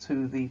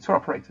to the tour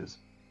operators.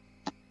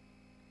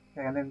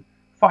 Okay, and then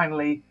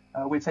finally,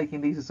 we're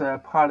taking these as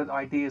pilot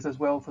ideas as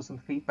well for some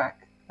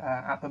feedback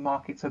at the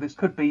market. So this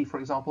could be, for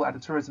example, at a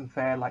tourism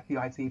fair like the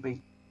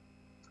ITB.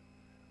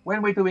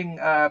 When we're doing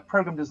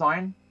program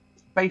design,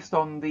 based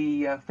on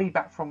the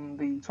feedback from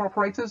the tour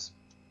operators,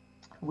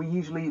 we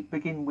usually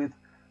begin with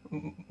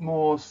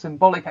more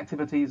symbolic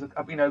activities,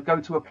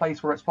 go to a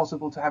place where it's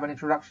possible to have an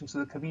introduction to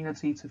the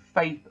community, to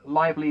faith,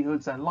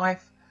 livelihoods and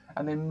life,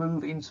 and then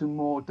move into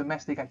more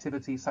domestic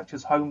activities such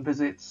as home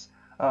visits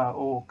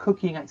or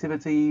cooking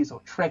activities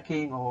or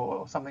trekking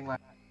or something like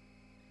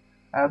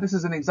that. This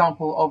is an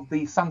example of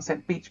the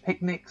Sunset Beach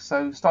picnic.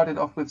 So started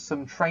off with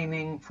some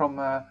training from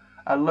a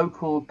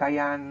local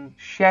Guyane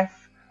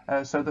chef.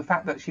 So the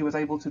fact that she was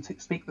able to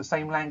speak the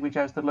same language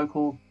as the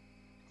local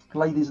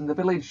ladies in the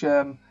village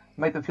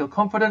made them feel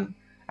confident,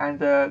 and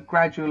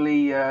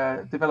gradually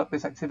developed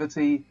this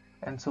activity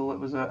until it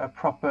was a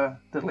proper,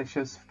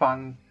 delicious,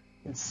 fun,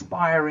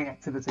 inspiring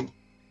activity.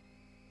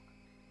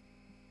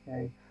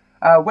 Okay.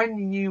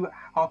 When you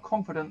are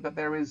confident that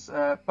there is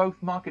both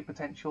market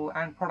potential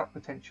and product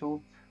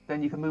potential,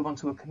 then you can move on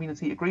to a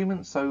community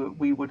agreement. So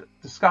we would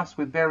discuss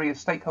with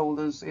various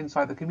stakeholders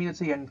inside the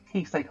community and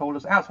key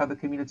stakeholders outside the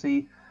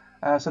community,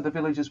 so the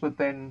villagers would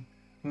then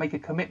make a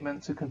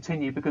commitment to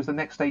continue, because the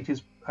next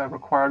stages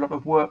require a lot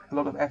of work, a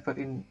lot of effort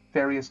in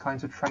various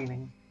kinds of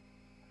training.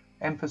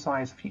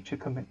 Emphasize future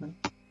commitment.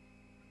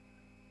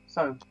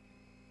 So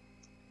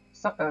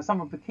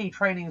some of the key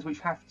trainings which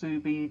have to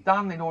be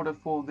done in order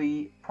for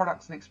the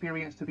products and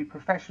experience to be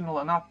professional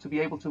enough to be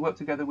able to work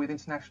together with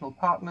international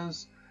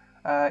partners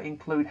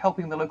include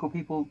helping the local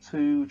people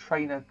to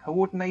train a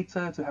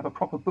coordinator, to have a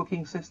proper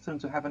booking system,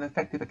 to have an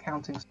effective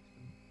accounting system.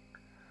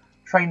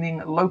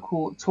 Training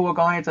local tour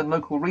guides and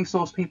local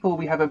resource people.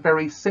 We have a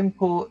very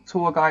simple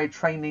tour guide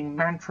training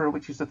mantra,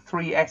 which is the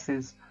 3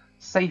 S's: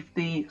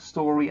 safety,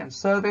 story and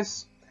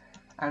service.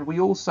 And we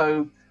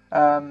also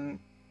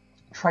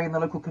train the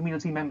local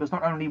community members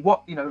not only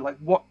what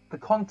the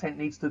content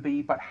needs to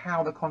be, but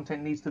how the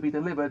content needs to be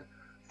delivered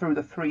through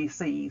the 3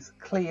 C's: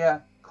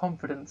 clear,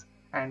 confident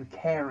and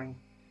caring.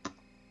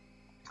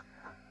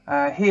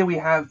 Here we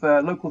have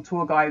local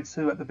tour guides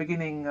who at the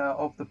beginning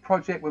of the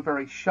project were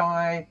very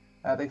shy.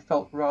 They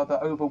felt rather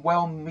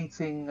overwhelmed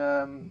meeting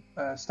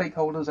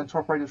stakeholders and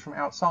tour operators from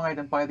outside,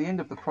 and by the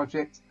end of the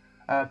project,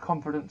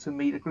 confident to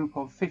meet a group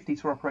of 50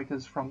 tour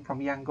operators from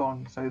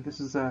Yangon. So this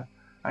is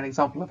an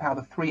example of how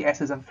the 3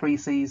 S's and 3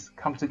 C's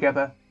come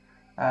together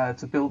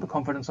to build the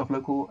confidence of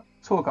local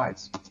tour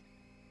guides.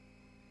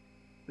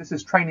 This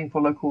is training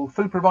for local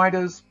food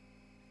providers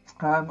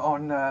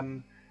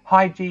on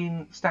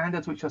hygiene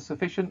standards which are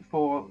sufficient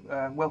for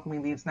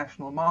welcoming the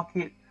international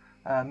market,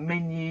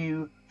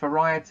 menu,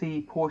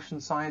 variety,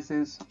 portion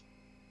sizes.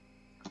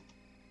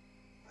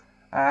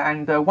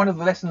 And one of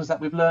the lessons that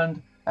we've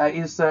learned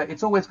is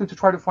it's always good to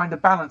try to find a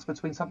balance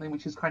between something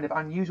which is kind of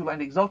unusual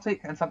and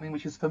exotic and something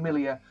which is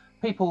familiar.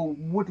 People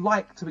would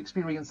like to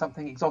experience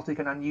something exotic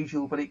and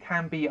unusual, but it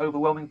can be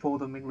overwhelming for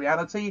them in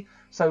reality.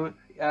 So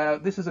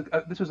this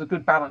was a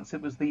good balance.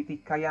 It was the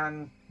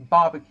Cayenne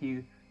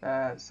barbecue.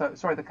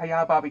 The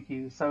Kaya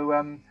barbecue.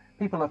 So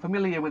people are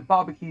familiar with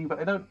barbecue, but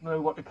they don't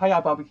know what the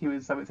Kaya barbecue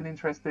is. So it's an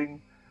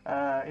interesting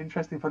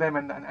for them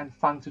and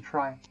fun to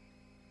try.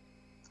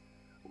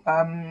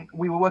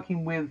 We were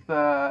working with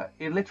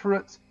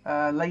illiterate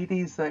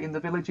ladies in the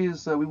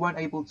villages. We weren't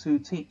able to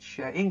teach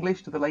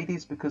English to the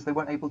ladies because they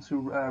weren't able to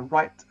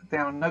write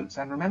down notes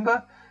and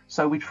remember.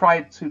 So we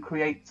tried to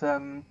create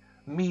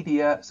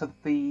media so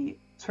that the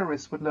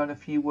tourists would learn a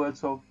few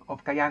words of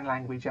Guyane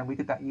language, and we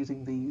did that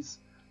using these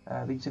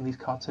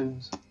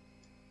cartoons.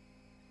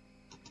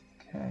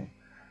 Okay.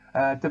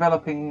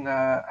 Developing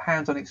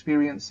hands-on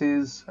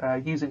experiences,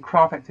 using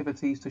craft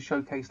activities to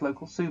showcase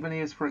local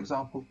souvenirs, for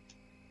example.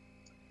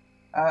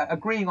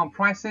 Agreeing on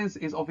prices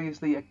is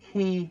obviously a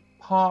key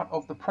part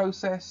of the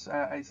process.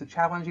 It's a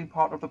challenging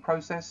part of the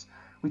process.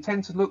 We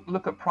tend to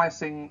look at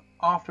pricing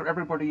after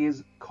everybody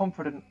is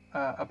confident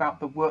about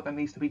the work that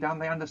needs to be done.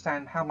 They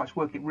understand how much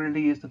work it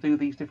really is to do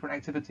these different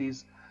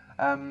activities.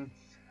 And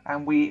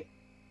we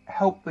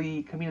help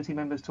the community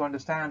members to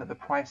understand that the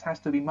price has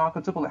to be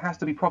marketable, it has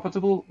to be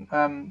profitable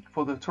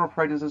for the tour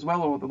operators as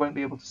well, or they won't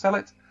be able to sell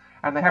it.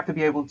 And they have to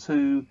be able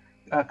to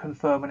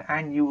confirm an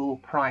annual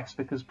price,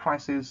 because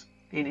prices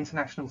in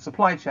international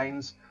supply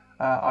chains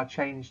are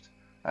changed,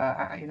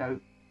 no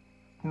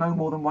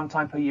more than one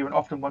time per year, and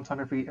often one time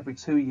every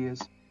 2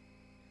 years.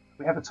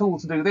 We have a tool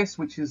to do this,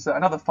 which is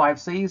another 5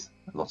 C's,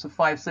 lots of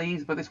 5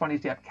 C's, but this one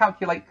is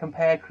calculate,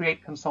 compare,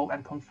 create, consult,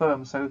 and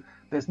confirm. So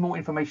there's more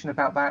information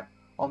about that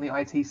on the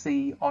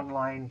ITC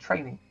online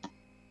training.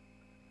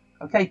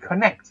 Okay,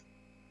 connect.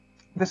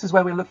 This is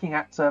where we're looking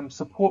at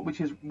support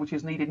which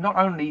is needed not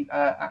only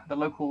at the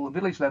local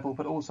village level,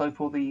 but also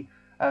for the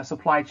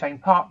supply chain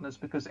partners,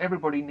 because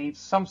everybody needs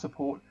some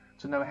support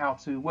to know how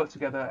to work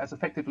together as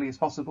effectively as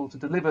possible to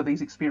deliver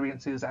these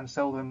experiences and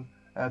sell them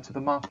to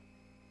the market.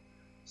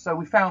 So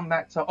we found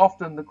that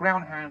often the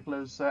ground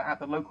handlers at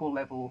the local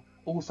level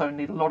also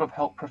need a lot of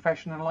help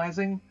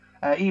professionalizing,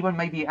 even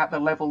maybe at the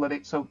level that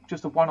it's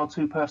just a 1 or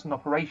 2 person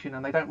operation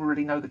and they don't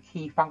really know the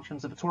key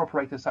functions of a tour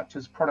operator, such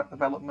as product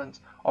development,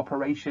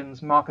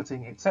 operations,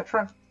 marketing,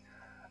 etc.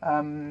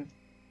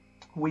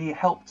 We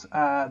helped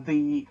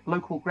the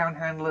local ground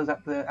handlers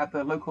at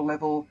the local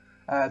level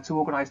to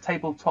organize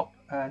tabletop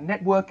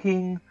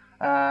networking.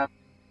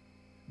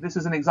 This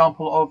is an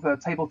example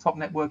of tabletop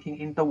networking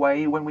in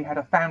Day when we had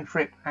a fan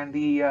trip and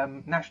the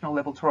national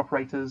level tour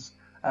operators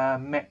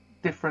met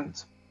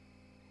different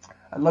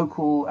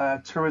local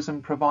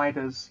tourism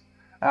providers.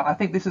 I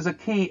think this is a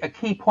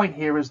key point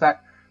here, is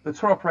that the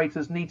tour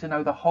operators need to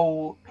know the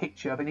whole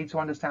picture. They need to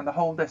understand the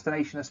whole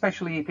destination,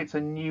 especially if it's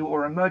a new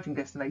or emerging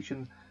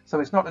destination.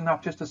 So it's not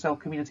enough just to sell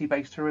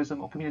community-based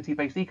tourism or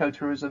community-based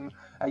ecotourism.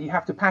 You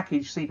have to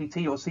package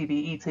CBT or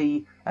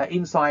CBET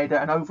inside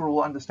an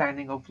overall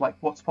understanding of like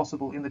what's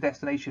possible in the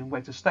destination,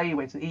 where to stay,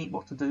 where to eat,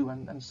 what to do,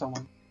 and so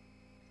on.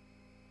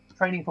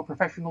 Training for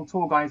professional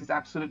tour guides is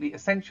absolutely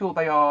essential.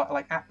 They are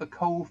like at the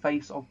coal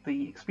face of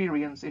the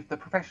experience. If the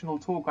professional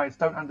tour guides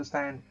don't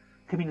understand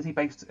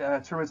community-based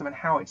tourism and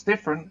how it's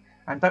different,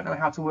 and don't know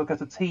how to work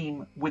as a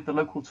team with the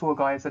local tour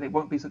guides, then it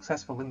won't be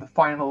successful in the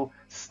final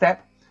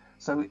step.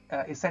 So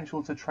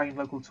essential to train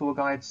local tour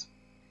guides.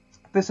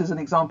 This is an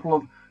example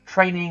of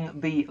training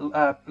the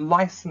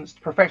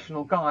licensed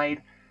professional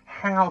guide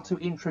how to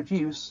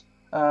introduce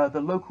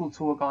the local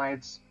tour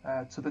guides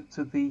to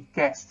the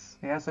guests.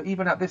 Yeah, so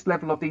even at this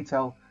level of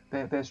detail,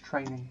 there's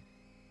training.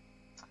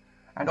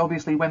 And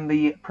obviously, when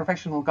the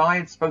professional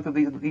guides, both of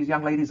these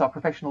young ladies are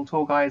professional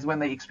tour guides, when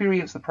they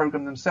experience the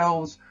program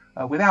themselves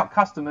without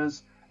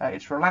customers,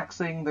 it's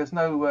relaxing. There's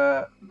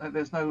no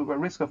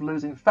risk of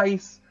losing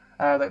face.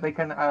 That they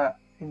can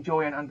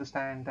enjoy and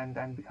understand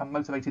and become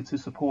motivated to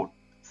support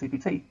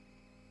CBT.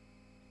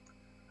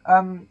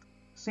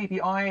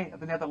 CBI,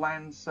 the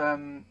Netherlands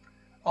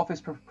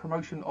Office for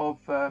Promotion of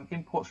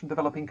Imports from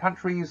Developing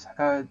Countries,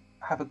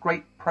 have a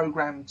great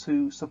program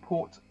to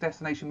support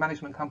destination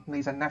management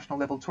companies and national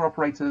level tour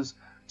operators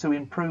to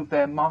improve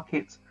their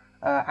market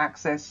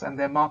access and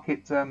their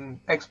market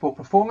export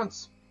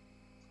performance.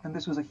 And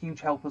this was a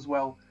huge help as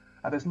well.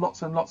 There's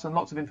lots and lots and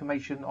lots of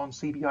information on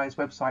CBI's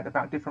website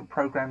about different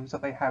programs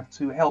that they have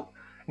to help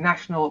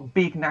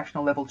big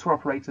national level tour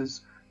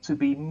operators to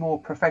be more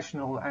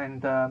professional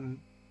and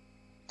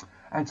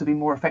to be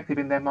more effective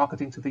in their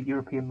marketing to the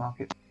European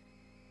market.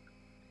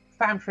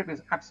 Fam trip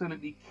is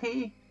absolutely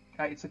key.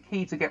 It's a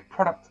key to get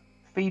product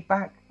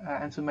feedback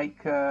and to make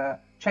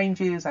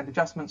changes and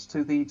adjustments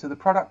to the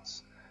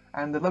products.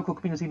 And the local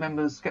community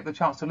members get the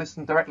chance to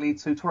listen directly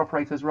to tour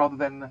operators rather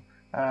than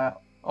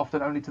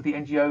often only to the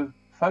NGO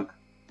folk.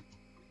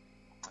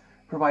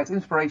 Provides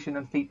inspiration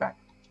and feedback.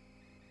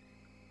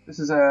 This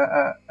is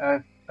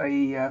a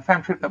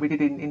fam trip that we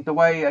did in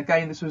Day.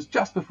 Again, this was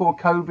just before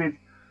COVID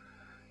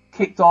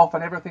kicked off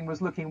and everything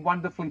was looking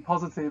wonderfully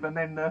positive, and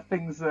then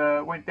things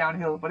went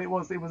downhill. But it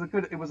was a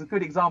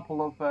good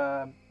example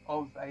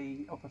of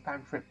a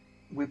fam trip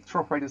with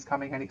tour operators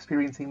coming and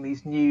experiencing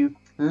these new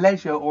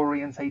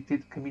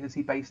leisure-orientated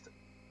community-based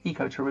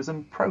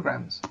ecotourism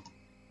programs.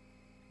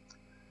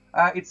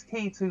 It's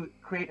key to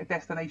create a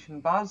destination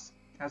buzz,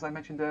 as I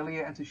mentioned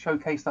earlier, and to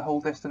showcase the whole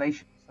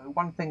destination. So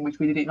one thing which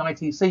we did in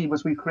ITC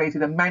was we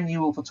created a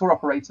manual for tour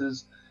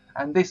operators,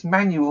 and this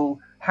manual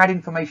had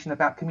information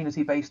about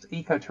community-based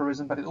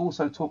ecotourism, but it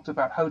also talked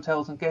about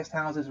hotels and guest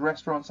houses,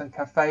 restaurants and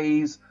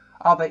cafes,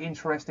 other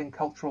interesting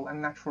cultural and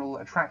natural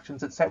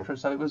attractions, etc.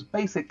 So it was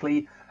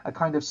basically a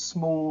kind of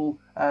small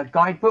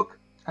guidebook,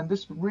 and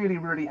this really,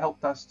 really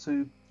helped us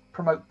to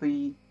promote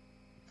the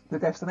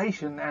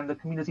destination and the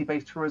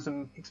community-based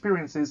tourism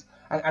experiences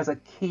as a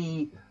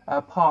key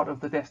part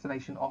of the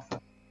destination offer.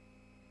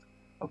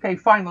 Okay,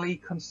 finally,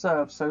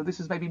 conserve. So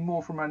this is maybe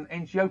more from an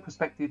NGO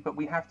perspective, but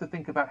we have to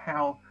think about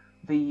how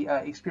the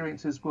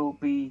experiences will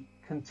be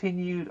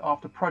continued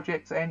after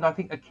projects end. I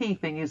think a key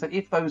thing is that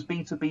if those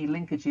B2B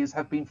linkages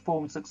have been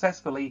formed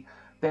successfully,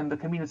 then the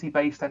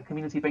community-based and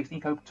community-based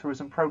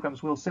ecotourism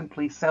programs will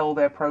simply sell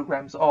their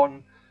programs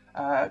on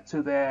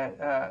to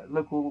their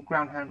local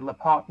ground handler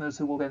partners,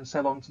 who will then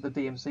sell on to the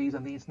DMCs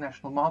and the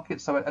international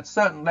markets. So at a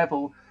certain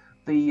level,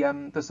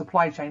 the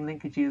supply chain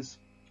linkages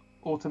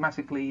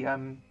automatically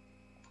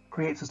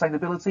create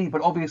sustainability,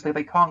 but obviously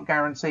they can't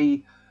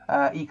guarantee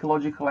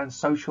ecological and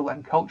social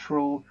and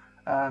cultural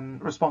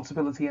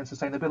responsibility and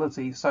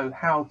sustainability. So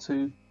how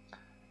to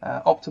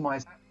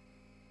optimize that?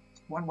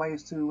 One way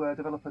is to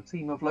develop a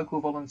team of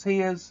local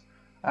volunteers.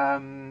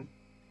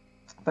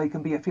 They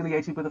can be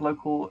affiliated with a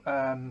local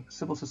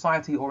civil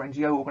society or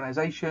NGO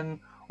organization,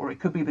 or it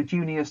could be the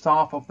junior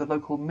staff of the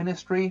local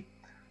ministry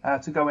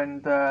to go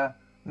and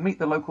meet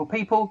the local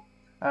people,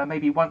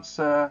 maybe once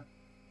a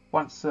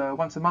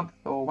month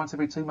or once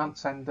every 2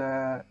 months, and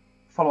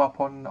follow up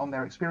on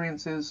their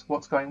experiences,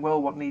 what's going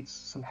well, what needs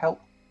some help.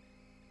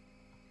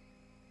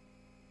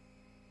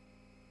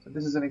 So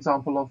this is an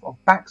example of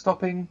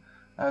backstopping.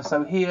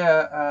 So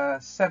here,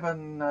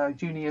 7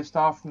 junior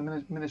staff from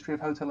the Ministry of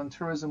Hotel and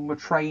Tourism were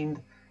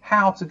trained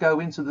how to go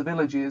into the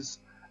villages,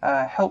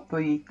 help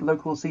the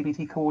local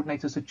CBT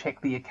coordinators to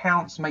check the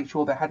accounts, make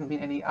sure there hadn't been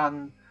any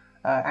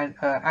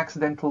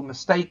accidental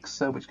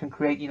mistakes, which can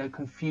create,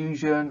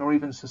 confusion or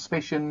even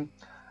suspicion,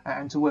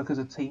 and to work as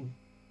a team.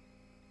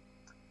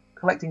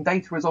 Collecting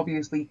data is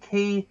obviously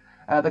key.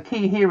 The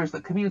key here is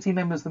that community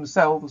members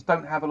themselves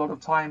don't have a lot of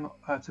time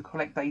to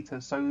collect data,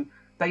 so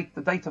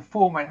the data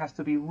format has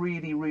to be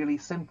really, really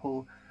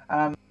simple.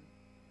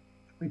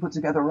 We put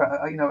together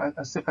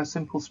a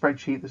simple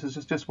spreadsheet. This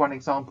is just one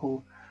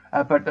example,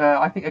 but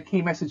I think a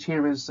key message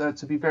here is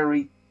to be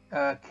very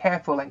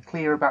careful and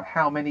clear about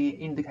how many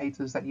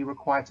indicators that you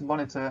require to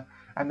monitor,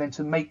 and then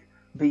to make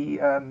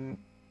the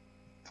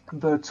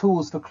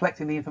tools for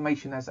collecting the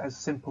information as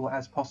simple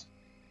as possible.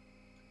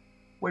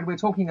 When we're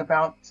talking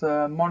about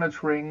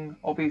monitoring,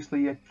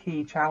 obviously a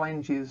key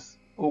challenge is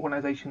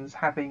organisations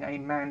having a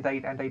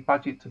mandate and a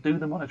budget to do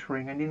the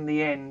monitoring, and in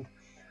the end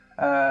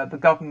the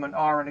government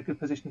are in a good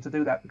position to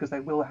do that because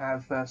they will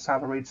have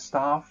salaried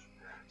staff.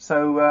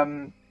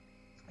 So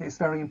it's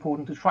very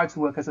important to try to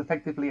work as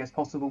effectively as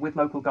possible with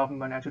local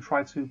government and to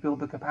try to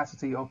build the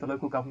capacity of the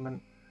local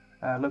government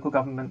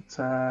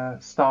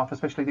staff,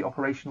 especially the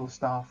operational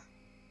staff.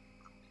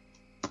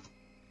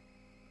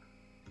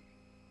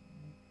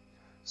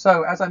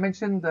 So, as I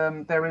mentioned,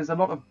 there is a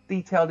lot of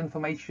detailed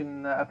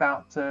information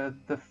about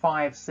the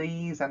 5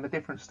 Cs and the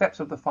different steps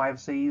of the 5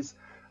 Cs,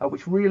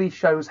 which really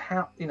shows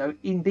how,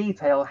 in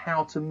detail,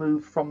 how to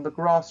move from the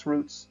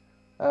grassroots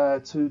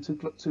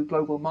to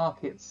global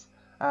markets,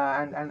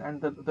 and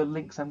the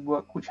links and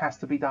work which has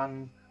to be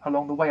done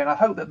along the way. And I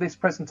hope that this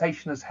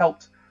presentation has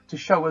helped to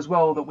show as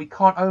well that we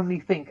can't only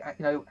think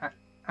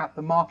at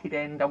the market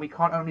end, and we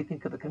can't only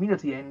think at the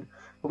community end,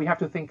 but we have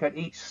to think at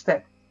each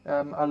step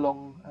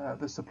along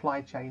the supply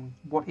chain,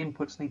 what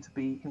inputs need to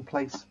be in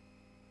place.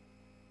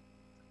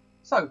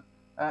 So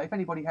if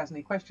anybody has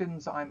any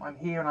questions, I'm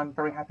here and I'm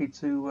very happy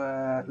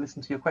to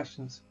listen to your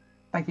questions.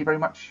 Thank you very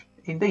much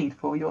indeed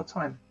for your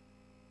time.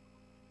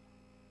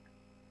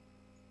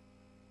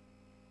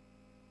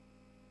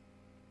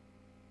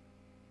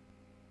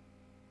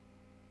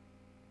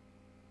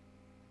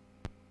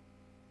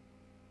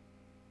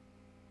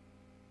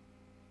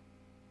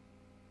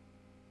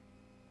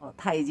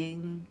 Thank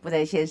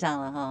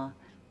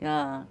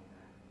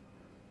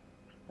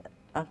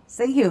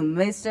you,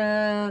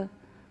 Mr.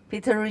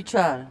 Peter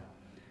Richard,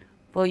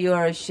 for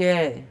your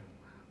share,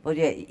 for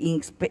your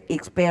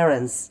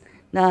experience.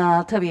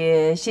 那特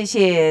别谢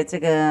谢这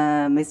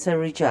个 Mr.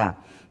 Richard。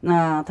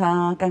那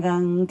他刚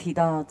刚提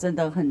到真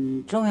的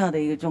很重要的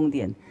一个重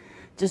点，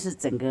就是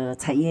整个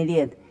产业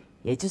链，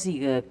也就是一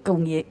个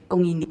供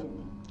应链。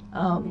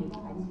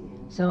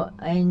So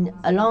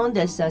along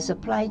this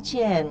supply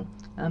chain,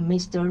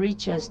 Mr.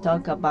 Richards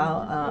talk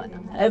about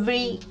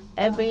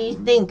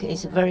everything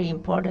is very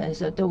important.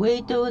 So do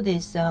we do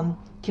this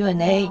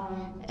Q&A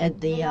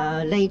at the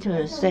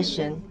later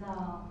session?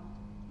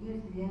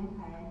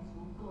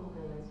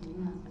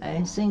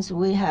 And since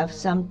we have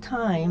some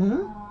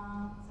time,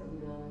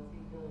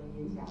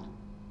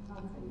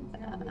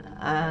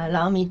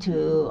 allow me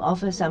to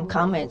offer some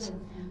comments.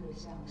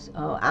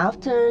 So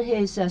after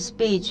his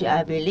speech,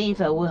 I believe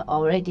we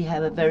already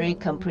have a very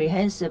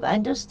comprehensive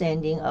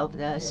understanding of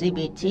the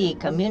CBT,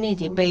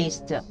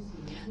 community-based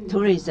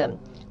tourism.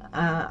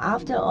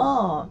 After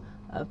all,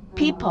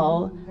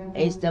 people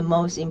is the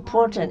most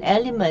important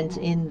element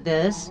in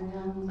this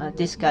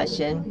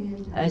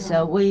discussion. As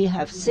we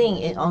have seen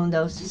it on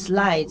those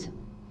slides,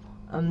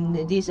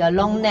 these are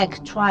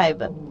long-necked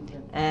tribe.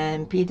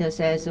 And Peter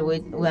says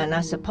we are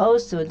not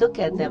supposed to look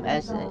at them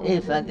as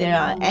if there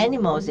are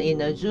animals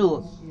in a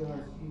zoo.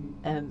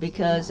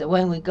 Because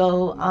when we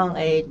go on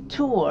a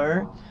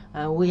tour,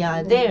 we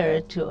are there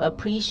to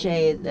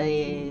appreciate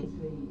the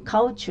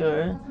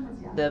culture,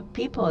 the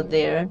people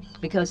there.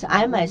 Because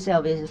I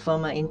myself is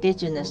from an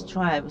indigenous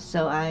tribe,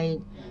 so I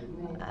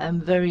am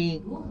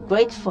very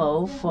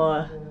grateful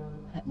for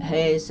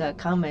his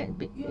comment,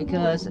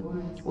 because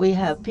we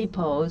have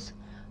peoples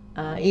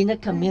in the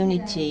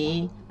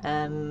community.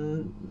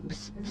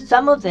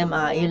 Some of them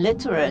are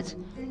illiterate,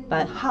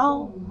 but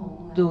how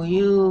do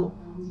you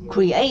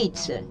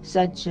create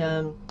such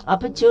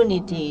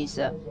opportunities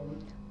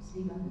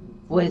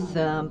with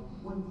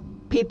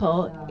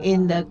people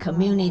in the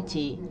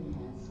community?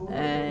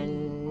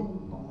 And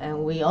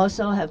we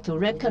also have to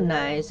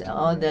recognize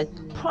all the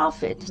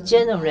profit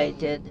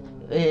generated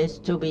is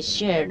to be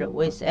shared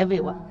with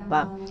everyone.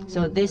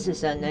 So this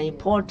is an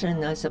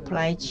important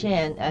supply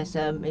chain, as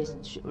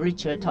Mr.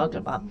 Richard talked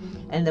about.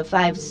 And the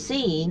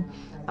 5C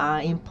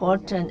are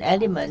important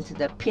elements,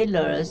 the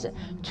pillars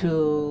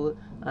to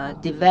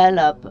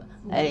develop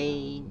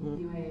a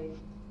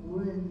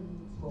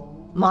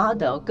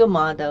model, good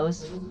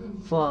models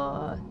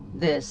for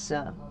this.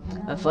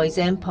 For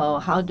example,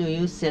 how do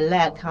you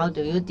select, how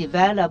do you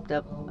develop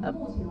the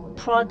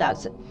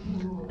products.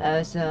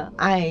 As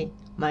I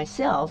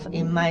myself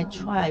in my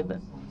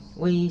tribe,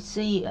 we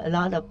see a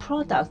lot of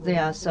products. They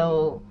are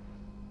so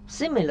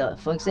similar.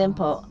 For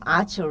example,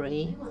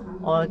 archery,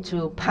 or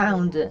to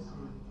pound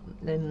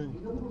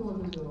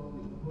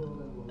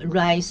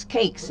rice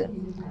cakes,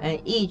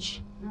 and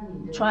each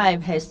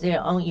tribe has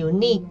their own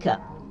unique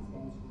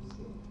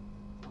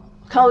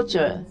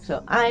culture.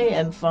 So I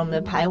am from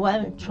the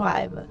Taiwan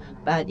tribe,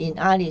 but in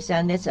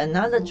Alishan that's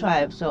another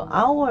tribe. So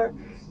our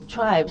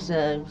tribe's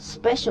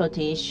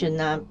specialty should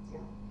not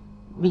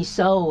be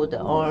sold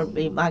or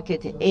be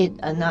marketed in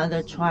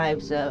another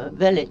tribe's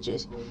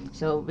villages.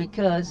 So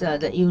because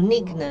the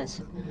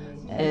uniqueness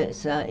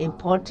is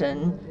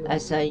important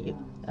as a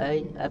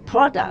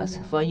product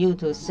for you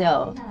to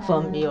sell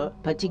from your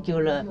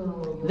particular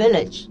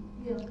village.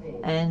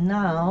 And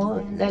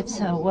now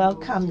let's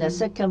welcome the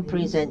second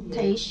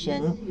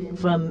presentation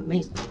from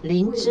Ms.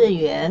 Lin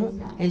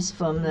Zhiyuan. He's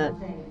from the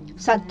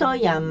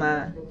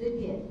Satoyama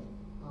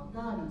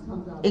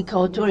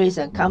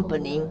Ecotourism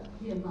Company,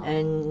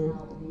 and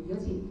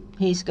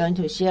he's going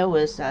to share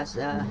with us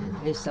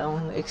his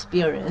own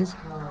experience.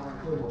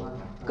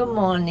 Good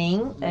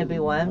morning,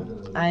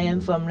 everyone. I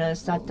am from the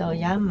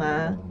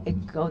Satoyama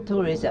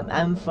Ecotourism.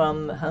 I'm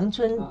from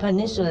Hengchun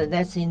Peninsula,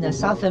 that's in the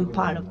southern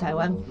part of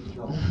Taiwan.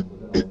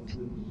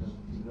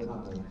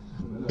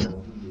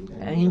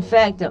 And in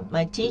fact,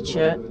 my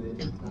teacher,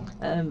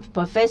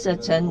 Professor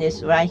Chen,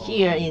 is right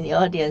here in the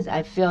audience.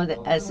 I feel that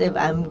as if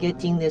I'm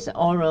getting this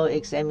oral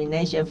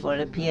examination for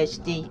the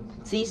PhD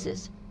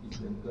thesis.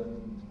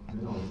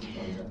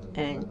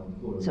 And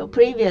so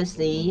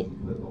previously,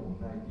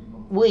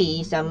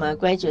 we, some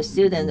graduate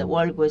students,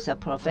 worked with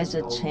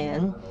Professor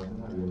Chen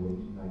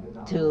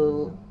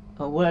to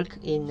work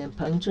in the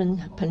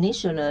Hengchun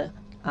Peninsula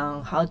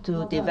on how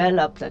to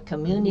develop the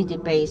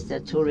community-based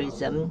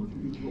tourism.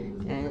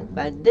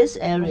 But this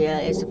area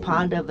is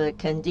part of the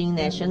Kending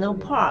National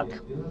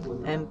Park.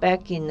 And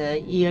back in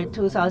the year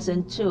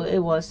 2002, it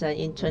was an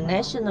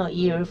international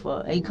year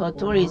for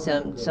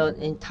ecotourism. So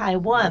in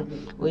Taiwan,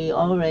 we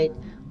already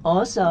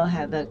also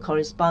have a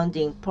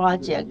corresponding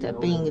project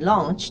being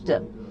launched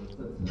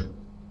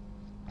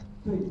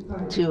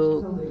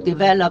to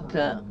develop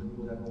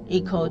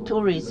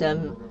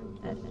ecotourism.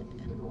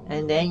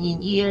 And then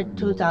in year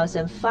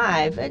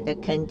 2005, at the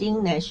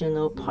Kending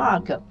National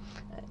Park,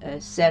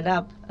 set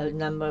up a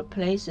number of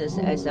places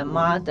as a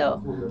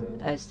model,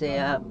 as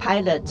a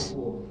pilot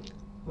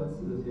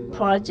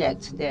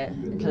project there.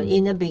 So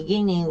in the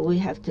beginning, we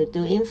have to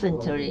do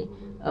inventory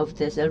of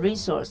these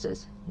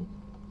resources.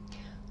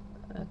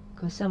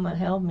 Could someone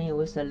help me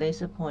with the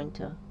laser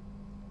pointer?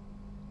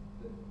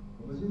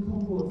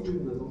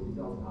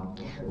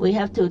 We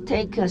have to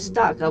take a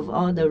stock of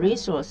all the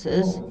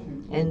resources,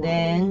 and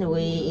then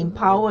we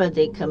empower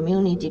the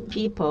community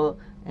people,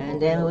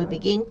 and then we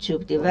begin to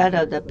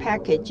develop the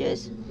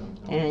packages.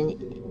 And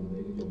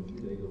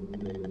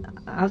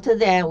after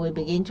that, we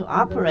begin to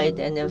operate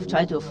and then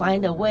try to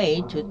find a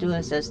way to do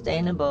a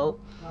sustainable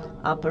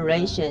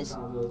operations.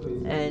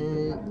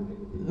 And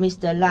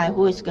Mr. Lai,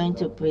 who is going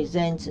to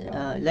present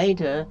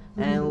later,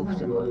 and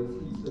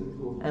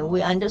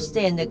we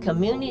understand the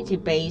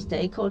community-based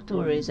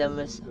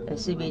ecotourism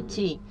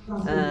CBT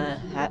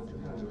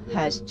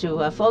has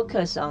to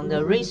focus on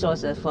the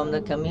resources from the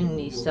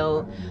community.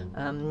 So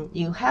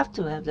you have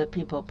to have the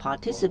people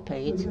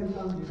participate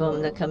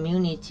from the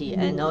community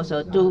and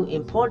also do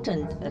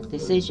important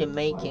decision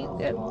making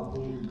there.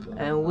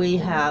 And we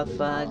have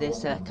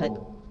this a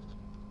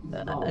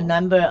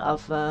number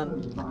of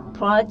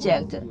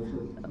projects.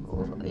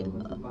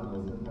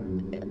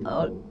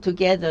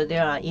 Together,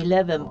 there are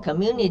 11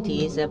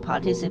 communities that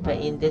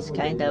participate in this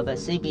kind of a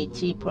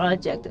CBT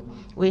project.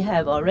 We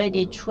have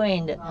already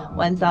trained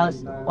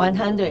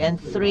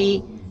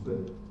 1,103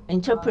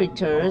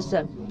 interpreters,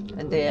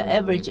 and their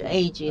average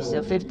age is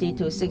 50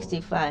 to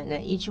 65,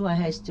 and each one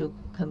has to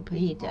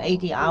complete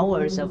 80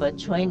 hours of a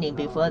training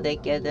before they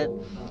get a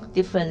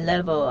different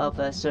level of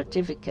a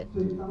certificate.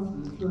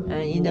 And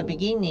in the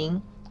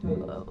beginning,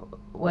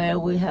 where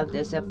we have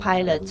this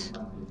pilot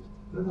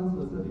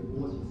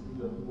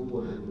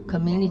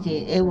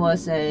community, it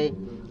was a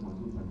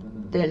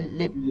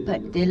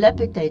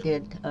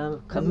dilapidated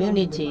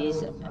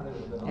communities,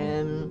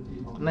 and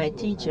my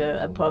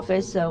teacher,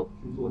 Professor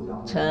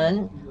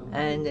Chen,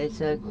 and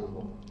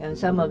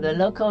some of the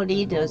local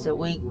leaders,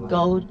 we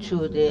go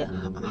to the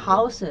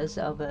houses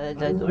of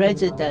the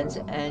residents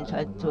and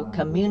try to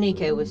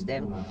communicate with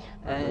them.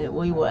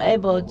 We were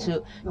able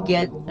to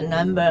get a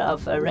number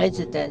of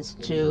residents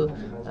to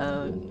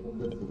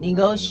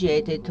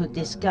negotiate, to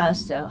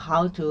discuss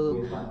how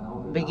to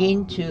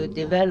begin to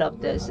develop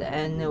this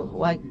and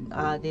what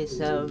are these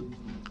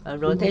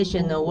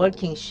rotational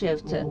working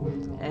shift.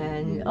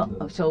 And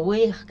so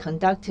we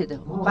conducted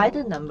quite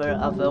a number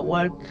of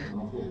work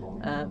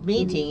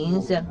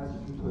meetings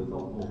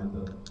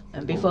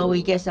before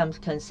we get some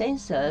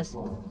consensus.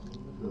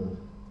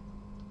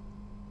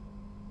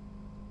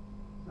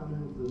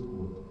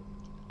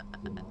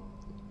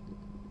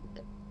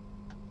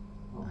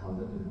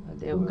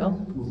 There we go.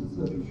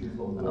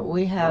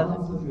 We have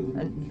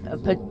a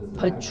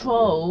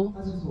patrol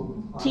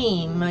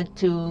team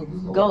to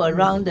go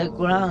around the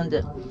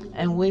ground,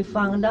 and we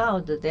found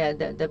out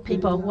that the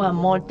people who are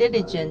more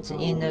diligent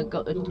in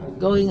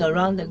going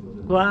around the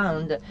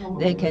ground,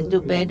 they can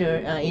do better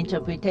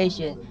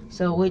interpretation.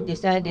 So we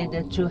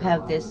decided to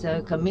have this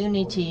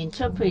community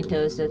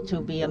interpreters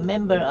to be a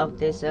member of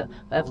this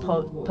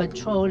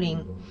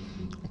patrolling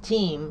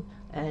team,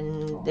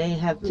 and they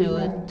have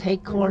to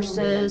take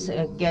courses,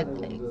 get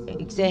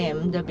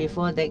examined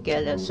before they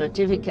get a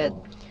certificate.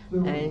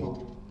 And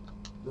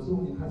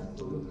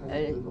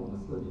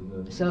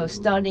so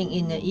starting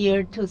in the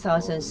year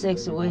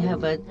 2006, we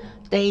have a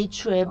day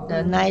trip,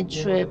 the night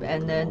trip,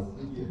 and then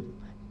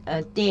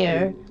a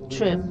dare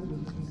trip.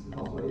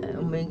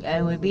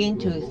 And we begin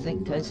to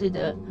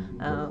consider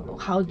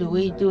how do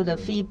we do the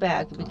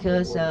feedback,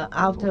 because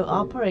after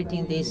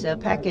operating these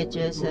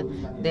packages,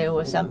 there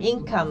was some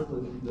income.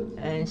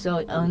 And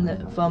so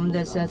from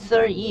this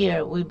third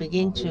year, we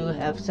begin to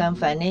have some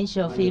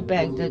financial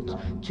feedback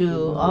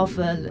to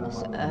offer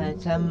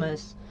some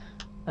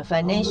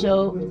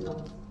financial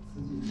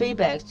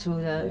feedback to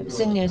the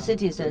senior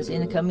citizens in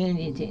the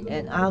community.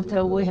 And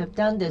after we have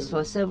done this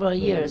for several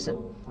years,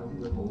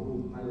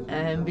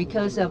 and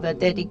because of the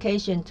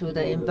dedication to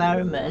the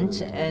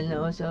environment, and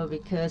also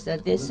because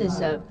this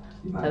is a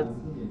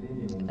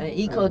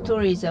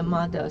ecotourism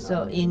model,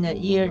 so in the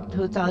year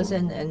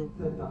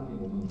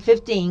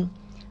 2015,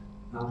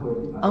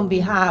 on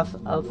behalf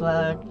of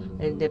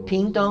the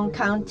Pingdong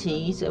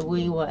counties,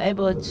 we were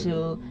able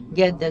to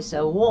get this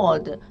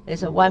award.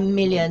 It's a $1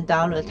 million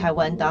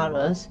Taiwan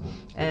dollars,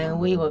 and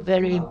we were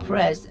very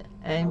impressed.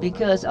 And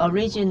because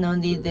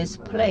originally this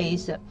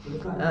place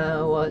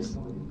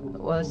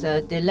was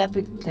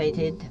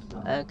dilapidated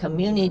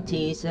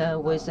communities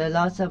with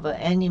lots of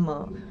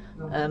animal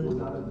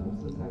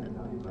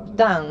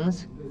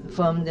dungs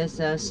from this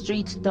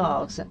street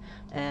dogs,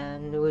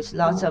 and with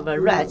lots of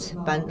rats,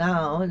 but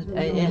now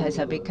it has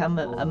become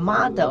a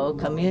model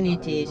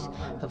communities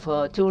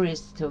for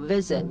tourists to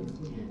visit.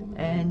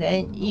 And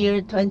in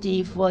year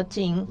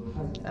 2014,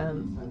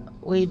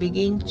 we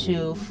begin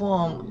to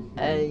form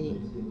a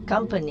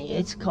company.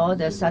 It's called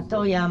the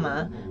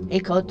Satoyama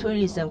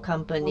Ecotourism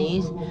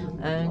Companies,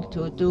 and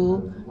to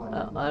do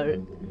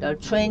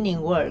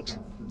training work.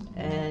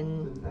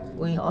 And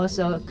we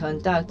also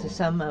conduct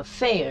some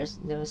fairs,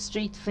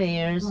 street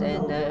fairs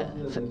and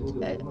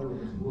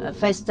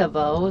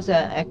festivals,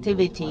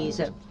 activities.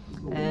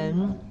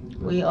 And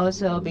we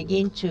also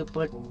begin to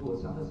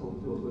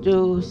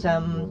do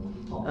some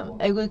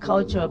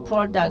agricultural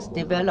products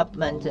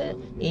development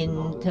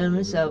in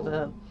terms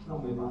of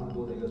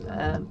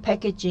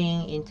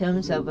packaging, in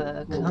terms of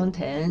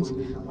content,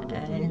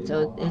 and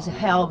so it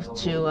helps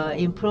to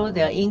improve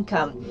their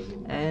income.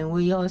 And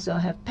we also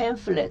have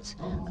pamphlets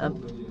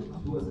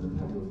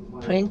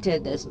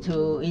printed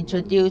to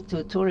introduce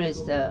to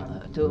tourists,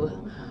 to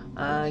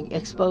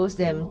expose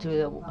them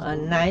to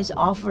nice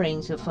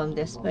offerings from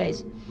the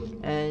space.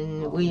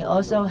 And we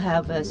also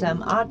have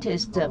some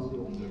artists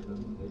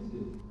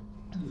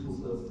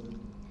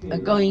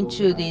going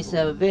to these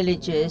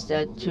villages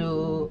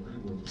to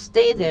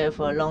stay there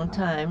for a long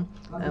time.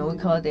 We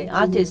call the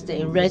artist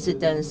in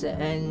residence,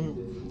 and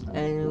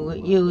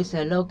we use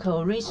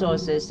local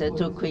resources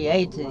to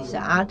create these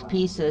art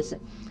pieces.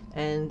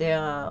 And there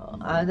are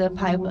other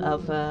type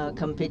of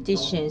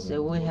competitions.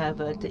 We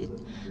have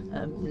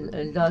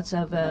lots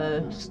of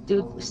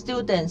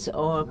students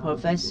or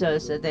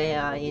professors. They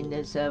are in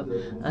this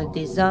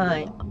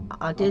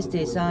artist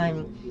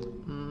design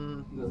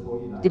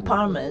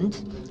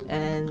department,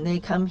 and they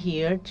come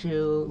here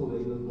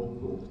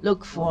to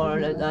look for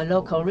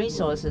local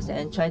resources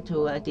and try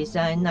to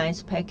design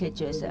nice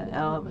packages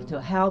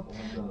to help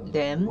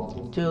them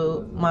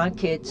to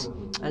market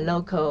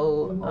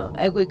local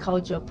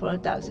agricultural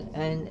products.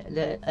 And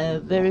the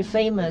very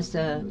famous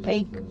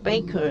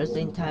bakers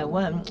in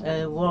Taiwan,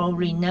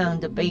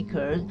 world-renowned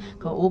baker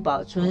called Wu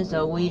Baochun.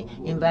 So we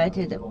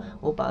invited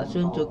Wu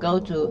Baochun to go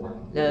to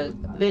the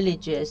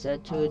villages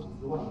to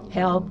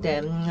help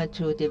them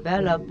to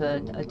develop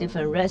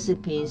different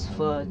recipes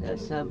for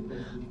some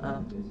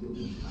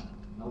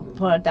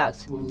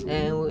products.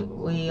 And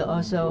we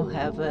also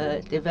have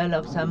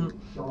developed some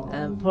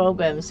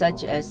programs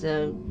such as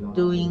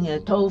doing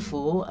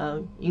tofu,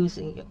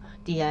 using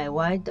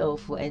DIY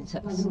tofu and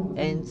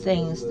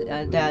things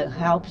that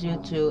help you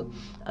to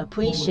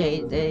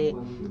appreciate the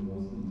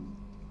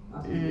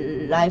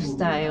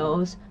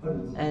lifestyles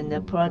and the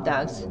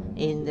products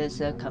in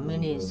this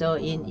community. So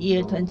in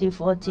year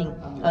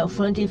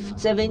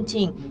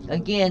 2017,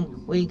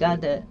 again, we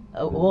got the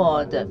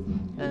award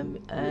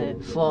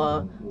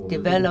for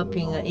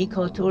developing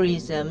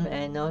ecotourism,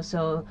 and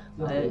also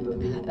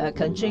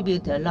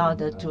contribute a lot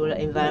to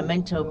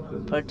environmental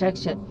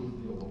protection.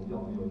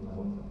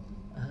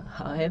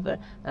 However,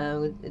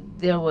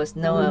 there was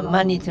no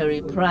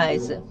monetary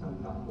prize.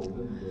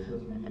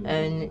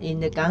 and in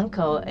the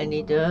Gankou and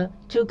in the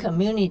two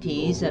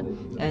communities,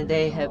 and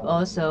they have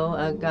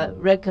also got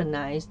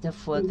recognized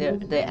for their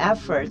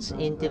efforts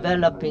in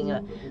developing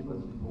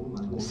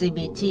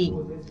CBT.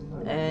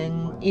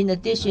 And in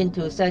addition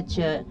to such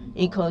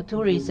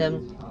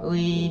ecotourism,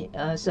 we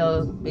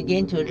also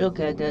begin to look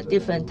at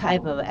different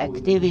type of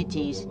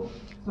activities.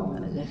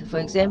 For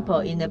example,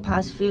 in the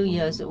past few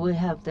years, we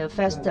have the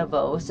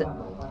festivals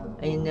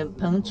in the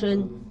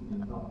Pengchun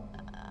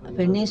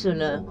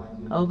Peninsula.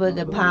 Over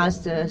the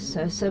past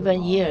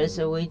 7 years,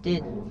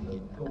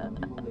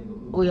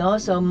 we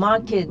also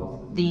market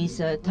these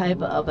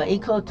type of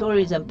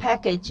ecotourism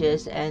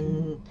packages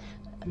and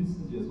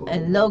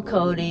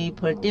locally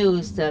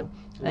produced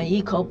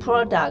eco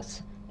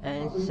products.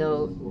 And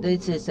so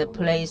this is a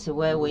place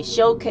where we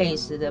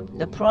showcase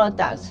the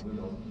products.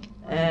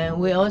 And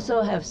we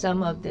also have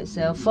some of these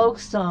folk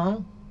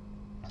song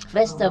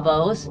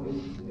festivals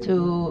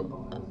to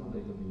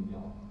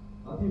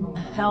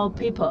help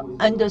people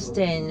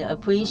understand,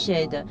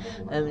 appreciate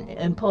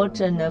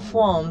important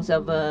forms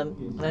of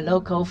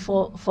local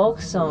folk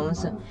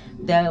songs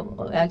that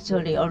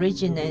actually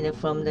originated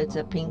from the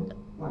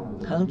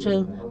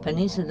Pengchun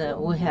Peninsula.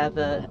 We have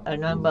a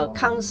number of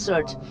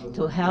concerts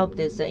to help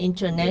these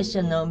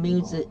international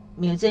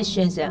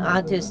musicians and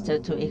artists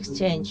to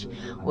exchange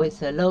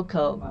with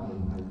local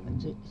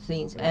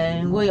things.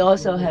 And we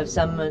also have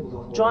some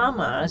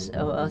dramas,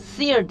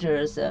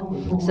 theaters.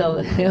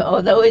 So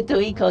although we do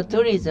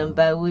ecotourism,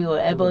 but we were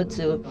able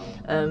to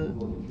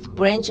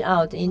branch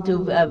out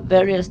into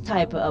various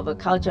type of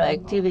cultural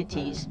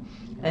activities.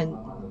 And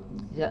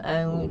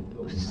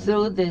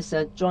through this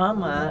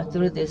drama,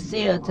 through this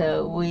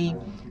theater,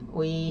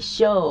 we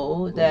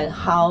show that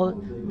how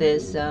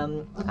this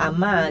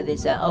ama,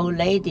 these old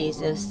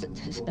ladies,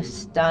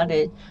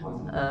 started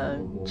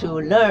to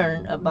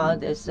learn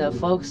about this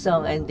folk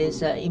song and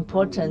this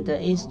important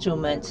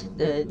instrument,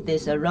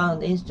 this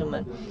round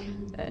instrument,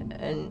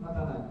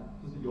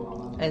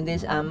 and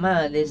this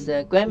ama, this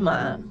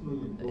grandma,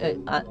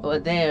 were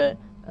there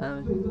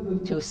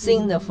to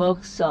sing the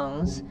folk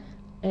songs.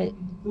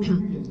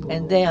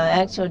 And they are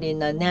actually in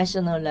the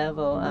national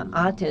level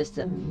artists,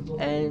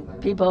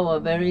 and people were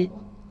very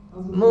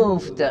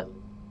moved.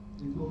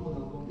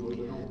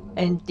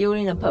 And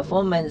during the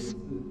performance,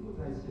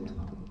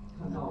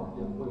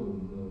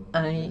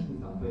 I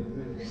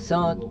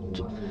saw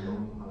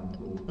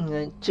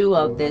two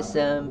of these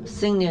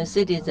senior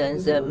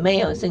citizens,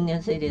 male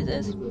senior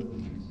citizens.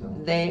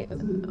 They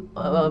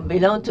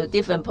belong to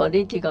different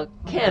political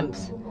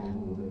camps,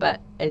 but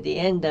at the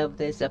end of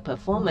this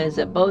performance,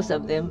 both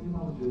of them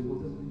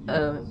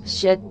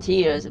shed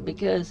tears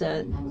because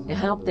it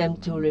helped them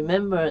to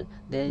remember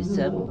these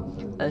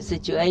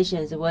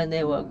situations when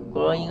they were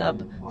growing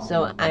up.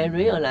 So I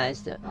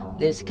realized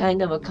this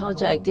kind of a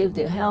cultural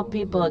activity help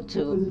people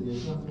to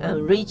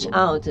reach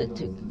out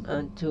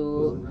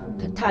to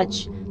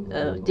touch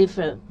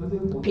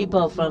different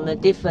people from a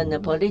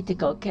different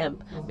political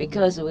camp,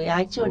 because we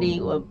actually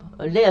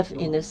live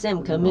in the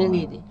same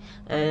community.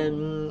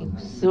 And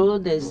through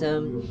this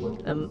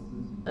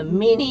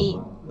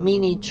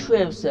mini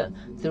trips,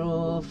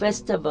 through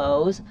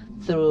festivals,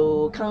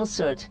 through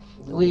concerts,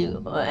 we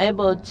were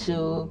able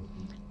to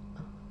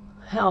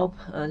help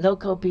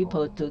local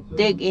people to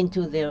dig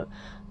into their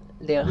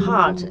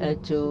heart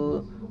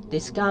to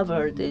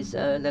discover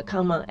the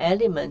common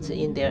elements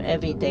in their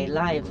everyday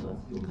life.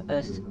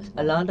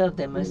 A lot of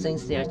them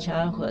since their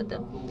childhood.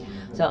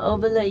 So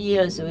over the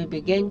years, we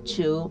began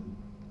to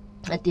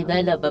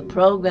develop a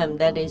program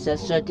that is a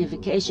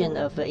certification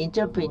of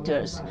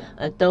interpreters,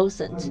 a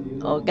docent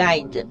or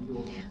guide.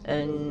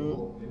 And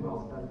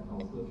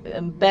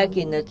back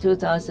in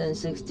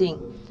 2016,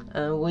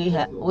 we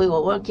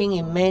were working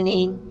in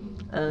many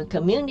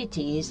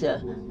communities, but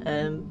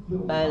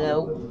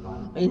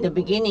in the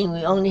beginning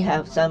we only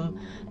have some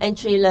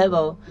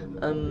entry-level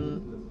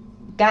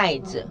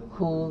guides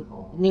who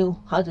knew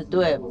how to do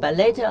it. But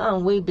later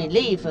on, we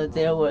believe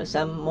there were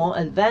some more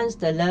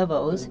advanced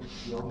levels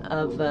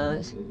of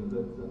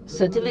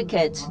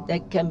certificates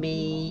that can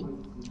be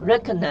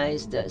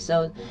recognized.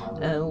 So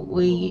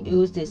we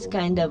use this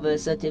kind of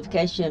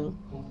certification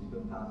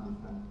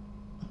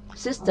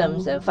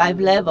systems, 5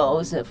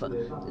 levels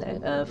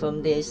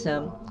from this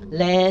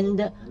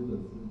land,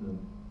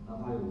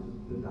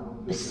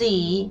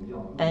 sea,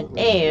 and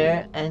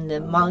air, and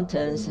the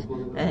mountains,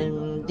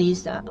 and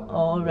these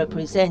all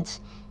represent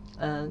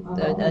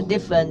the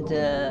different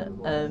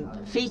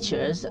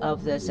features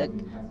of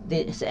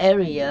these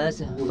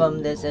areas,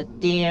 from this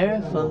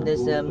deer, from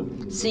this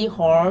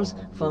seahorse,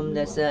 from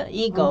this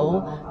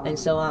eagle, and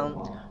so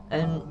on.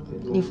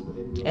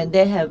 And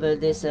they have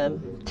this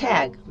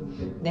tag.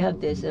 They have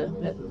this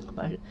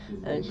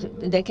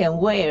they can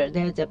wear.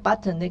 There's a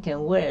button they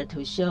can wear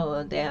to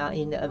show they are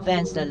in the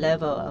advanced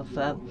level of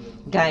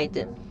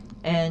guide.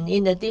 And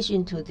in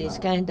addition to this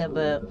kind of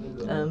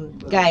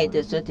guide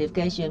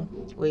certification,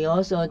 we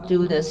also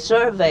do the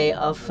survey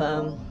of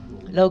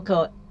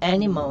local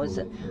animals,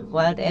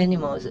 wild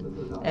animals,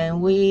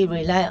 and we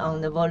rely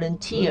on the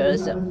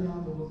volunteers.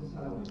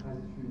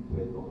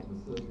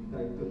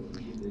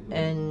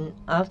 And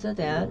after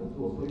that,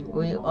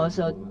 we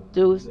also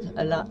do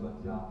a lot.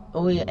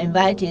 We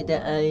invited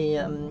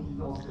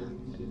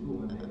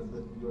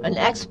an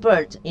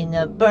expert in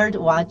bird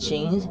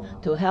watching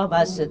to help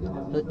us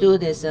to do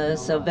this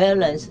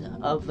surveillance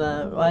of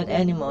wild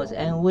animals,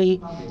 and we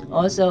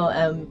also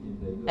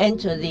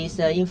enter this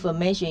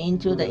information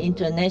into the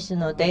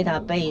international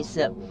database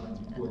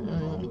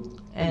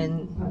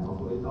and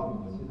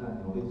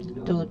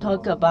to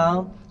talk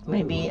about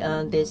maybe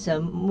this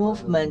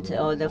movement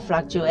or the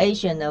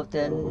fluctuation of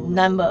the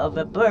number of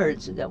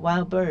birds, the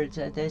wild birds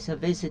that's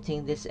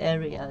visiting these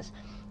areas.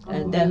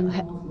 And that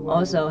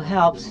also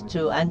helps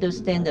to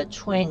understand the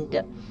trend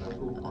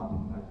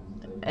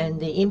and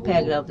the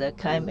impact of the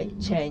climate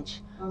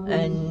change.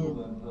 And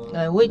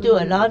we do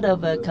a lot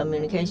of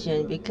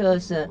communication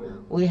because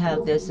we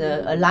have this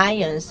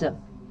alliance,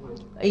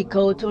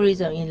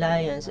 Ecotourism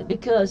Alliance,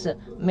 because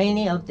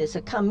many of these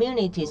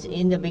communities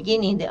in the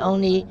beginning, they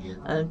only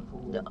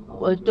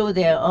will do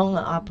their own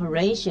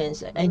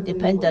operations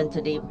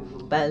independently.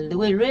 But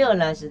we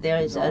realize there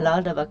is a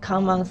lot of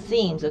common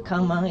themes, a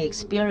common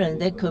experience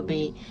that could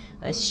be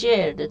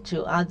shared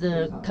to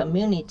other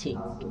community.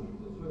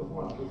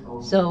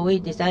 So we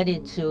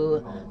decided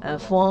to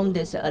form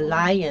this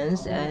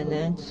alliance, and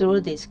then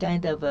through this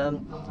kind of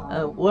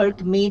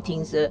work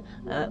meetings,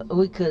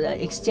 we could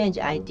exchange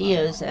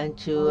ideas and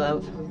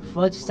to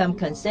forge some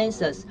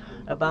consensus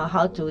about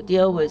how to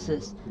deal with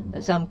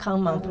some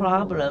common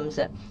problems.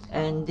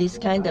 And this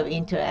kind of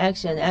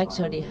interaction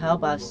actually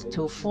help us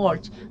to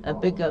forge a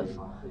bigger,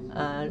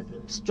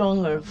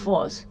 stronger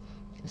force.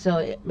 So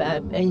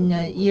in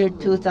the year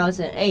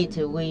 2008,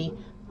 we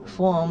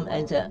form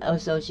an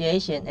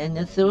association,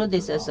 and through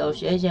this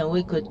association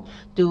we could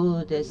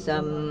do this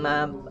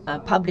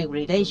public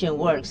relation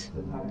works.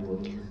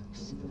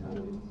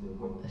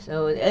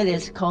 So it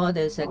is called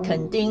as a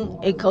Kending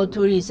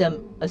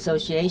Ecotourism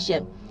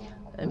Association.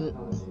 And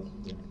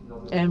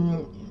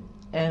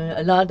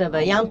a lot of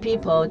young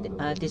people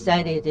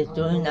decided to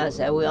join us.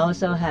 We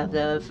also have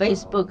the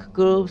Facebook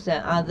groups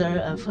and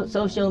other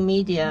social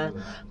media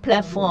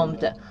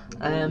platforms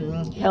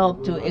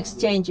help to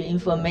exchange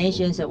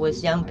information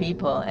with young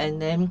people. And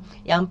then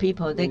young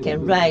people, they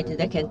can write,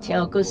 they can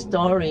tell good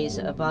stories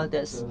about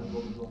this.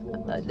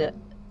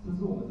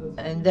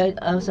 And that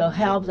also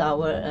helps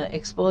our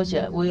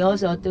exposure. We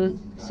also do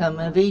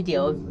some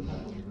video.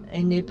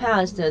 In the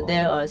past,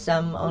 there are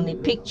some only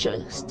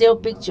pictures, still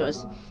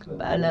pictures,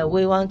 but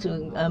we want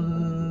to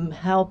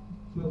help.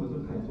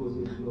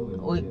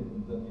 We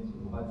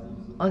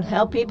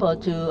help people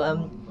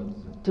to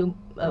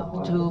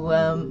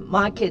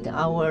market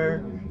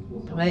our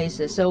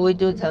places. So we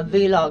do the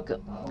vlog,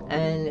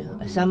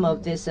 and some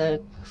of this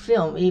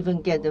film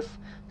even get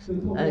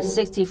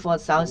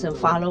 64,000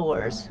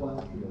 followers.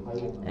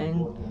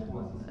 And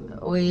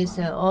with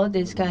all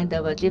this kind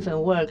of different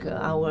work,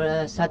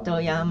 our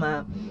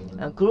Satoyama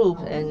group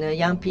and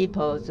young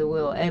people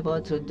will able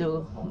to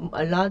do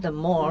a lot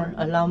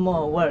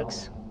more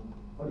works.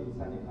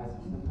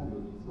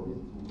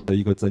 的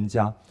一个增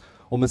加，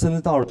我们甚至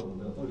到了。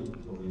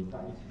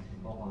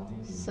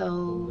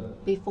 So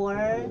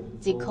before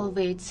the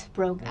COVID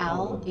broke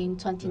out in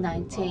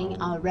 2019,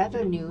 our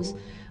revenues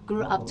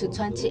grew up to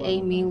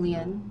 28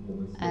 million,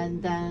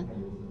 and then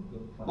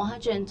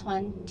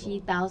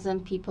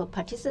 120,000 people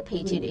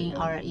participated in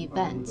our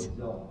event.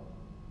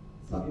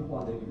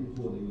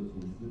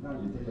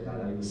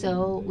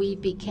 So we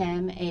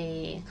became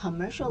a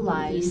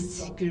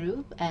commercialized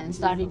group and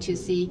started to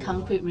see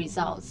concrete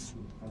results.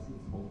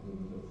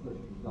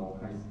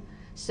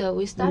 So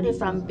we started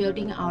from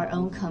building our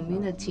own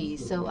community.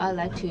 So I'd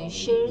like to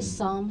share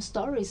some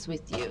stories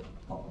with you.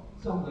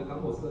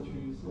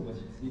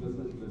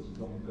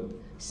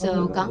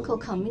 So Gangko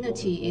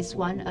community is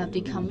one of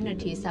the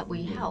communities that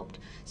we helped.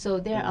 So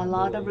there are a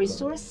lot of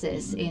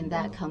resources in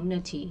that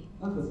community.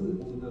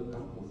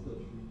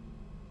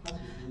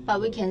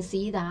 But we can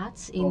see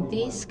that in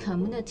this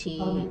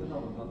community,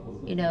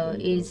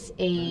 is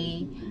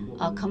a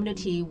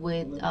community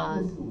with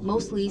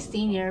mostly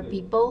senior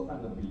people.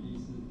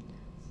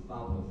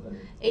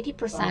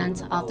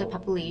 80% of the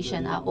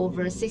population are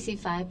over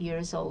 65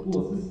 years old.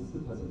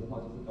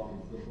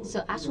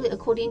 So actually,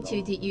 according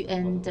to the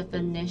UN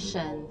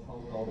definition,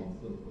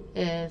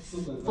 if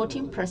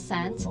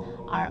 14%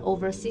 are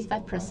over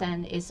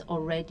 65% is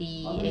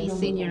already a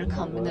senior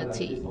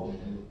community.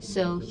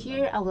 So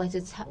here I would like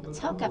to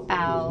talk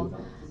about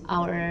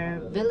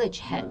our village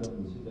head.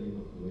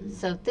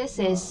 So this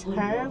is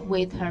her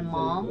with her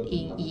mom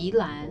in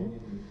Yilan.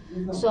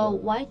 So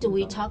why do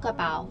we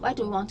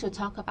want to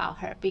talk about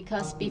her?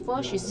 Because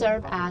before she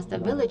served as the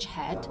village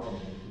head,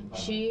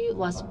 she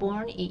was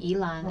born in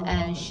Yilan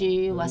and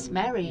she was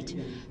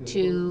married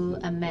to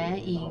a man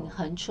in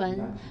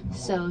Hengchun.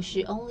 So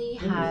she only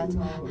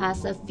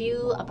has a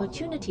few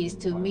opportunities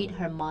to meet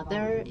her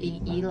mother in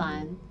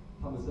Yilan.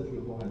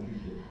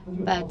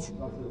 But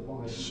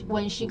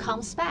when she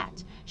comes back,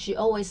 she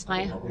always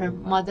finds her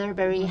mother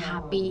very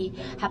happily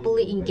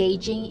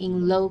engaging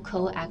in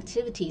local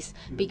activities,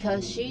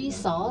 because she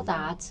saw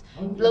that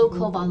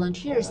local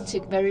volunteers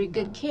took very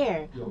good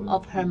care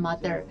of her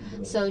mother.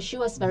 So she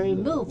was very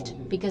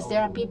moved, because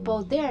there are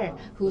people there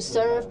who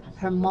serve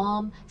her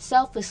mom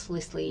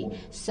selflessly.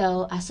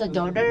 So as a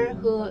daughter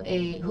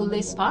who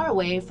lives far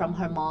away from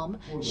her mom,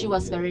 she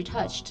was very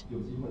touched.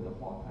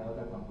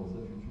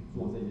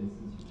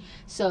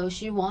 So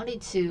she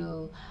wanted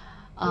to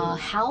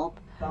help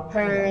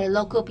her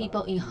local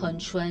people in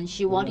Hengchuan.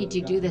 She wanted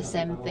to do the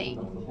same thing.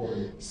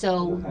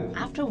 So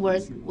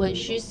afterwards, when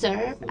she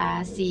served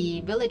as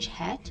the village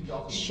head,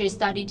 she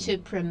started to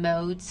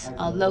promote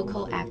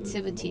local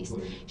activities.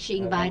 She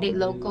invited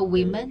local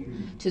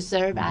women to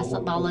serve as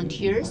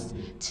volunteers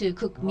to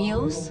cook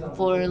meals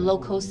for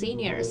local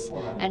seniors.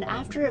 And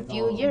after a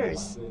few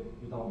years,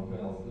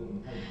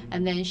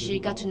 and then she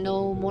got to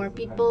know more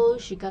people.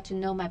 She got to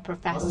know my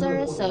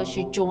professor, so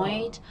she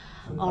joined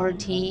our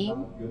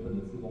team.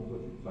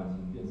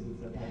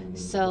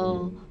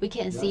 So we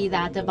can see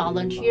that the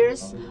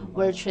volunteers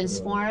were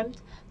transformed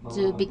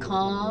to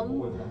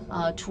become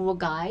tour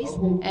guides,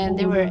 and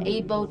they were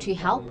able to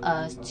help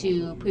us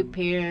to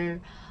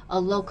prepare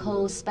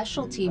local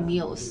specialty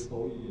meals.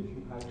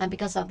 And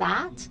because of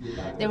that,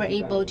 they were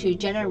able to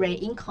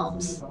generate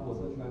incomes.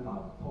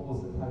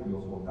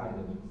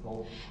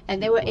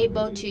 And they were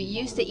able to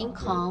use the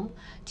income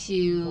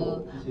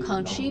to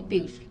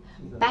contribute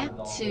back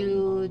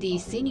to the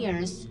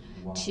seniors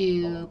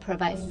to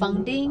provide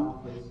funding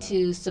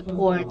to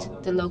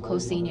support the local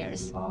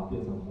seniors.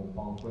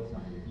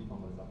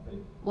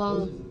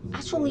 Well,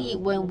 actually,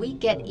 when we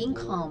get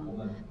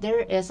income, there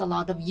is a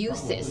lot of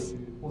uses.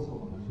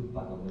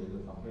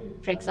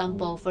 For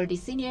example, for the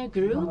senior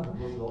group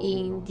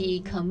in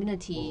the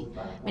community,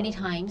 many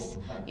times,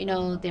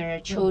 their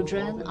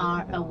children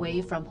are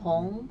away from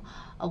home,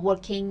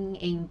 working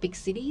in big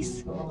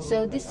cities.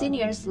 So the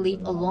seniors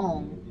live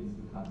alone.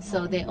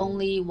 So they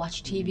only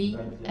watch TV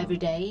every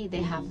day.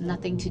 They have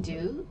nothing to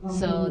do.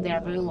 So they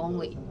are very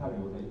lonely.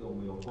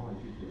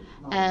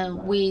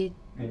 And with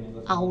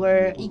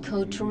our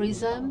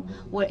ecotourism,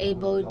 we're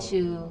able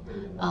to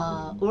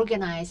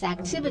organize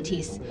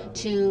activities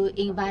to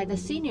invite the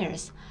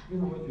seniors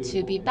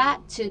to be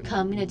back to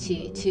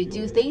community, to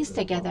do things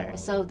together.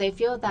 So they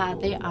feel that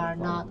they are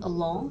not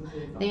alone.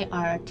 They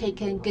are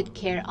taken good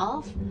care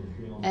of,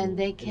 and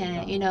they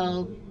can,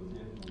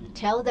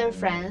 tell their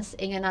friends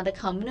in another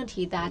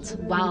community that,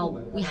 wow,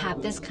 we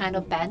have this kind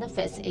of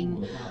benefits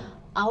in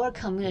our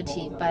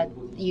community, but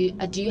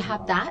do you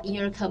have that in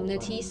your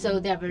community? So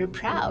they're very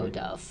proud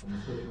of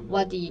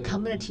what the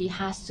community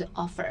has to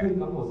offer.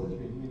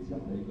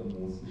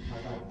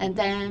 And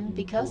then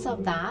because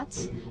of that,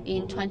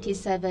 in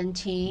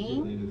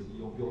 2017,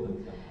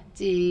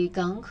 the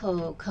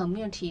Gangkou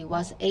community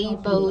was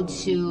able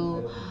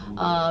to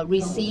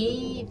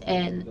receive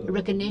a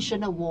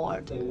recognition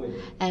award.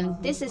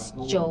 And this is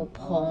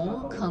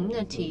Jiupeng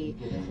community.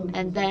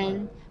 And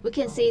then we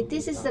can see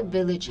this is the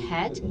village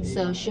head.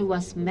 So she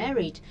was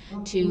married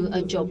to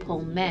a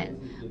Jiupeng man.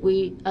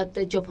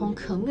 The Jiupeng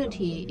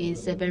community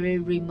is a very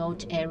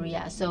remote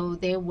area. So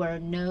there were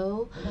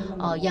no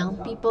young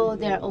people.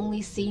 There are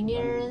only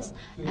seniors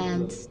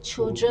and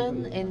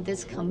children in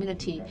this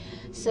community.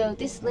 So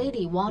this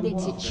lady wanted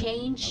to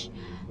change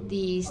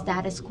the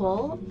status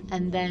quo,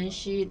 and then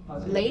she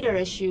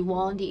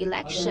won the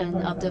election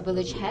of the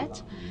village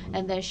head,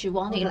 and then she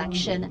won the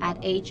election at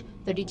age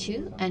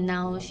 32, and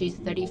now she's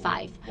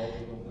 35.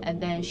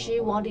 And then she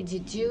wanted to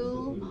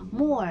do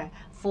more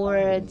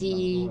for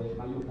the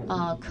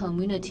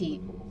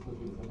community.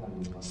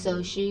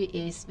 So she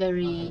is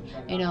very,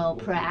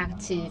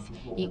 proactive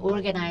in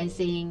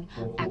organizing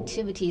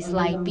activities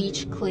like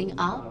beach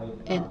cleanup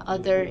and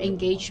other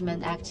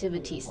engagement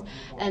activities.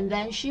 And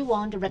then she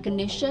won the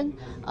recognition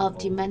of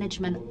the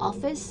management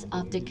office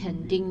of the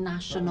Kending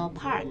National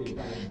Park.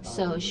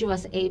 So she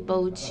was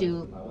able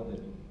to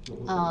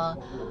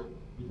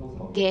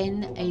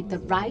gain the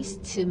rights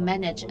to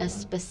manage a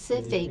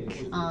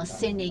specific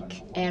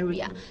scenic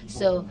area.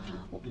 So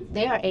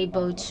they are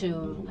able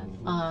to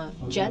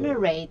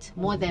generate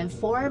more than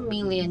 4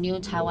 million new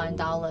Taiwan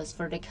dollars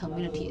for the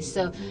community.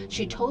 So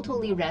she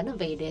totally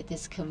renovated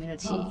this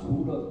community.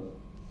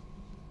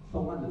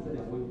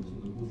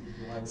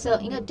 So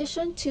in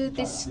addition to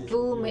these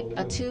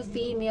two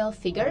female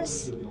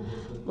figures,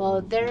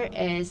 well, there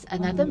is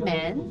another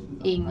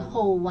man in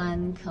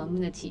Howan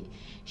community.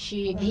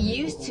 He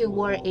used to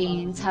work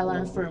in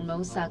Taiwan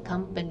Formosa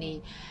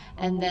company,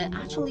 and then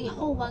actually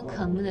Howan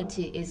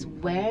community is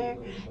where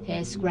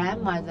his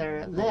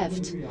grandmother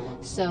lived.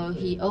 So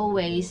he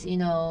always,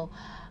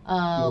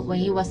 when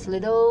he was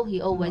little,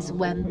 he always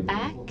went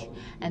back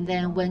and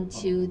then went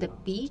to the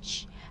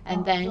beach.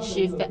 And then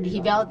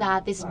he felt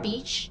that this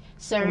beach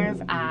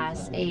served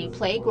as a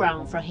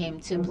playground for him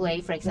to play,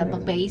 for example,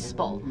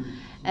 baseball.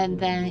 And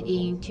then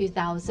in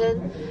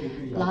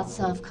 2000, lots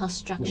of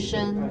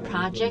construction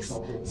projects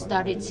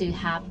started to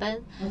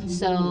happen.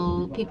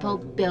 So people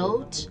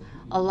built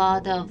a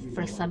lot of,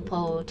 for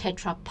example,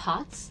 tetra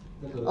pots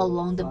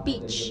along the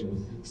beach.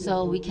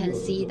 So we can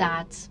see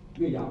that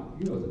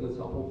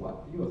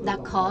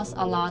caused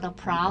a lot of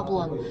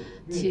problem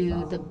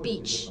to the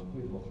beach,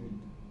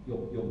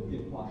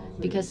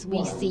 because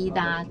we see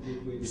that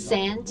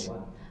sand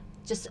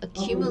just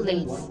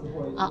accumulates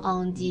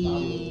on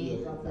the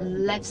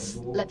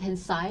left hand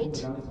side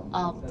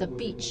of the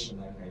beach.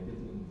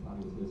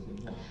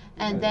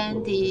 And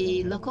then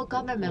the local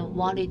government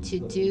wanted to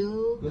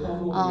do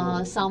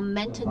some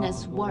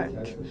maintenance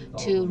work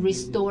to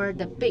restore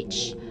the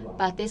beach,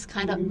 but this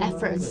kind of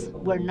efforts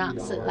were not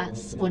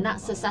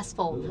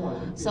successful.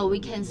 So we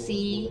can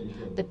see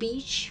the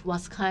beach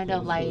was kind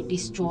of like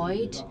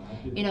destroyed.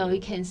 We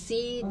can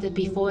see the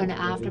before and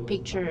after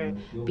picture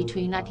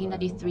between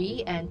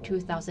 1993 and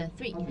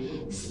 2003.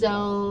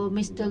 So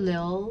Mr.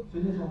 Liu,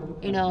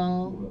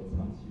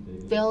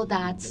 feel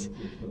that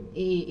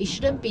it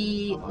shouldn't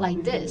be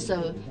like this.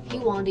 So he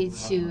wanted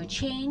to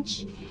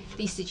change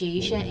the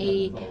situation.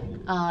 He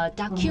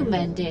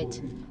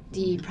documented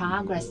the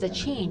progress, the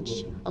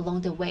change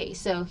along the way.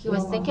 So he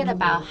was thinking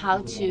about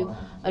how to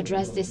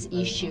address this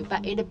issue.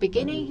 But in the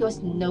beginning, he was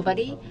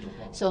nobody,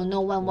 so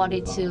no one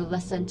wanted to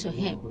listen to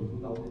him.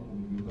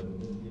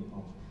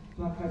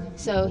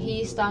 So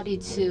he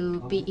started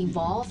to be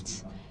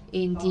involved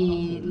in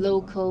the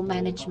local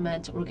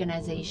management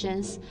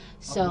organizations.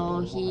 So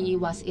he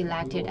was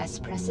elected as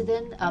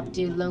president of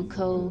the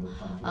local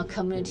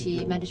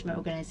community management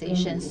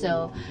organization.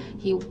 So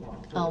he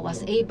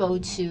was able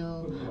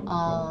to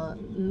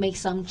make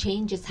some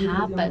changes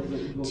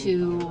happen,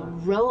 to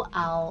roll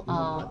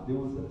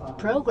out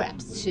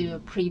programs to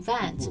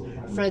prevent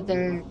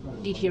further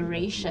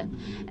deterioration.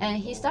 And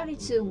he started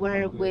to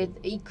work with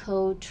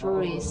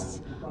ecotourism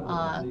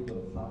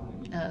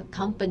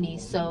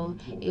companies, so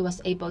it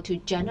was able to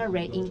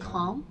generate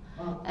income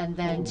and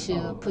then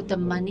to put the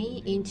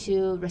money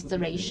into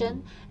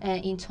restoration.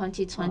 And in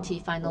 2020,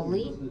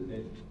 finally,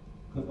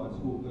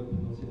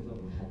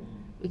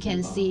 we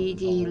can see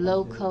the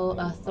local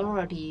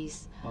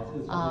authorities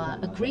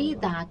agreed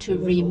that to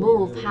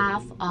remove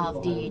half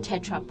of the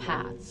tetra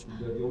pads.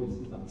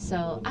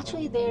 So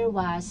actually there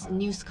was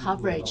news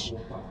coverage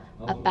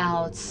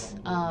about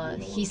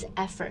his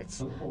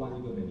efforts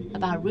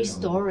about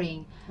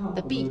restoring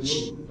the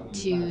beach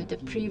to the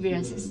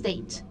previous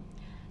state.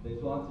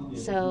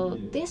 So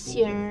this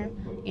year,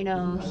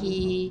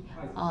 he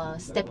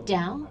stepped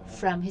down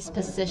from his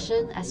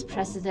position as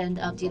president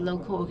of the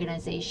local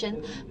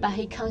organization, but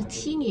he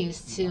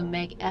continues to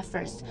make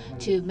efforts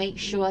to make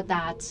sure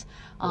that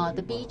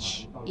the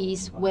beach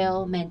is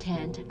well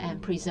maintained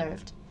and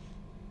preserved.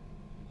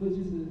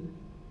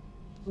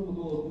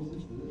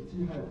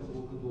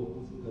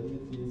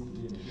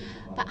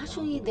 But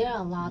actually, there are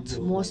a lot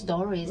more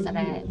stories that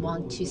I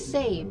want to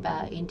say,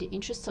 but in the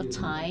interest of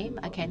time,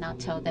 I cannot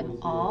tell them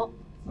all.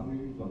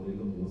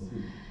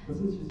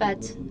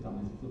 But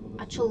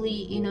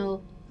actually,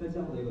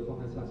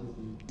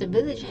 the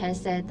village has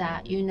said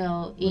that, in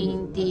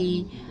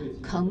the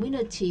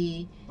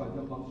community,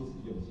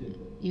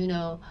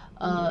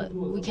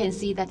 we can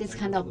see that this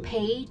kind of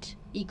paid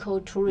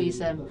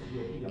ecotourism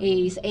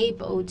is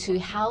able to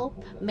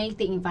help make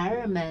the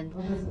environment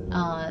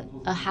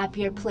a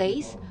happier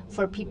place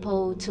for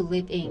people to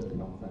live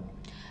in.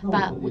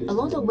 But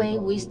along the way,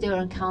 we still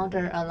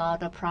encounter a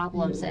lot of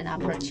problems and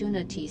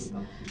opportunities.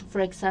 For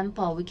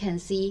example, we can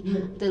see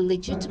the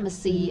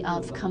legitimacy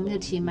of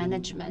community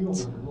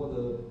management,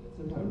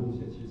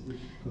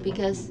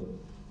 because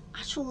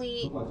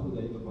actually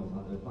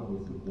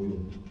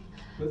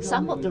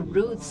some of the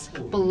routes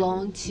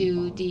belong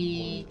to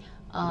the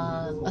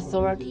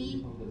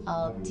authority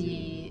of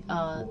the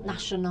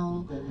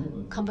National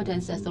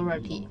Competence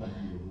Authority.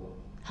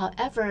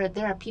 However,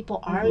 there are people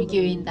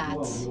arguing that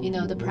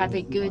the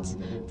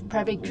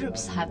private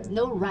groups have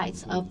no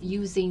rights of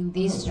using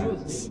these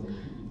routes.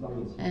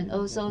 And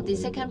also the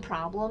second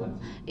problem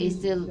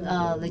is the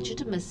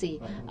legitimacy,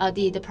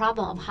 the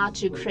problem of how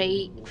to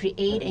create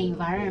an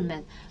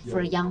environment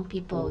for young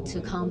people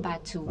to come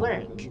back to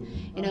work.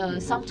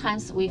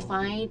 Sometimes we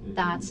find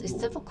that it's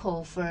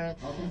difficult for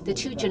the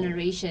two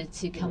generations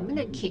to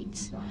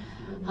communicate.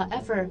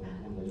 However,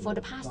 for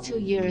the past 2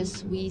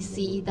 years, we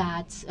see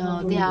that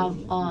there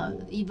are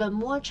even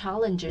more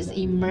challenges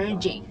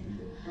emerging.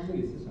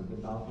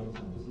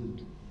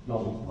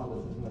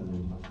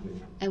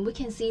 And we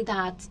can see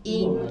that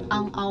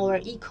on our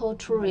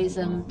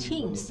ecotourism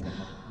teams,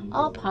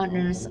 our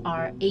partners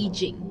are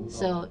aging.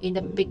 So in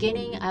the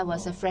beginning, I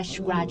was a fresh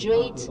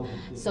graduate,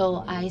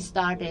 so I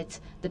started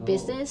the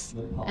business,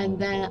 and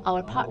then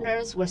our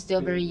partners were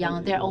still very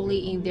young. They're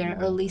only in their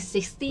early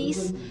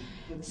 60s.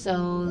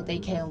 So they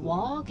can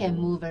walk and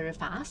move very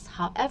fast.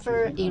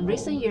 However, in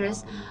recent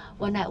years,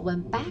 when I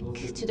went back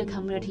to the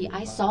community,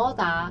 I saw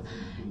that,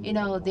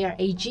 they're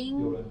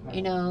aging.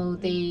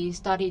 They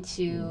started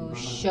to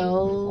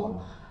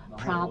show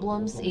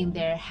problems in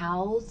their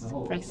health.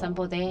 For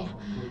example, they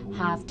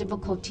have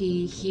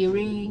difficulty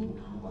hearing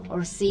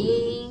or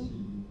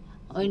seeing.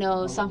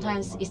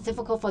 sometimes it's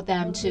difficult for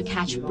them to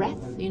catch breath,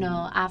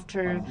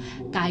 after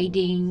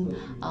guiding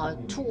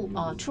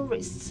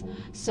tourists.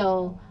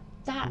 So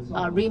that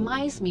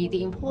reminds me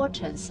the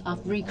importance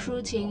of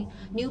recruiting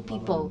new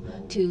people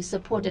to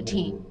support the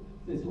team.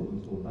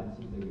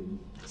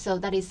 So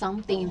that is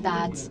something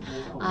that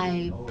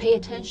I pay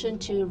attention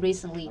to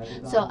recently.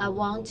 So I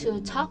want to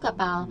talk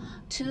about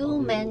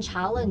two main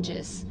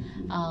challenges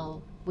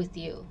with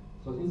you.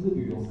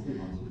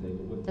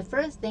 The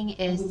first thing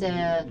is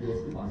the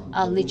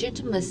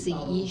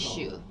legitimacy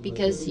issue,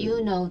 because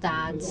you know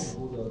that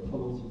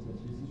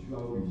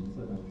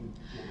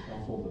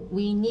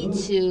we need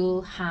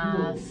to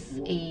have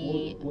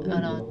a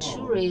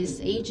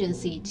tourist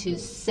agency to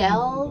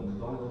sell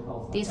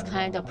these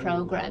kind of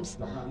programs.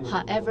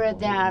 However,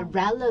 there are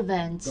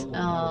relevant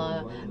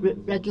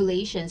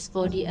regulations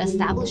for the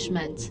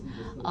establishment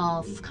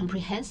of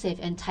comprehensive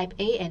and type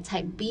A and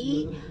type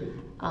B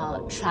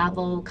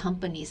travel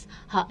companies.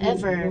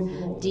 However,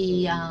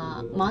 the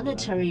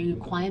monetary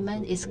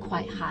requirement is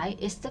quite high.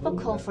 It's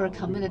difficult for a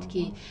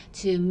community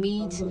to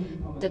meet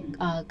the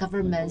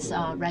government's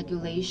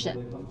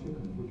regulation.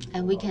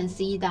 And we can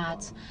see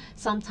that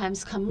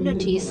sometimes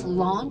communities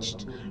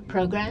launched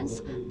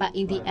programs, but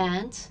in the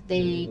end,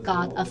 they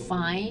got a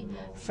fine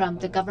from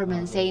the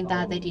government saying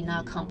that they did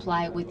not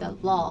comply with the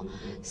law.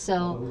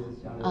 So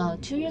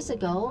 2 years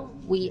ago,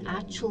 we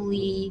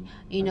actually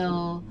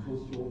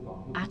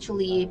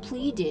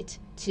pleaded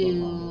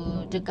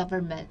to the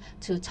government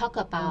to talk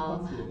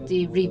about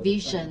the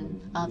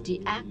revision of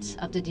the Act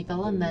of the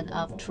Development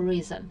of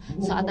Tourism.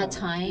 So at that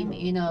time,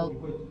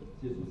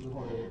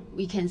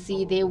 we can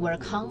see there were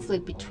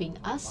conflict between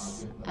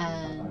us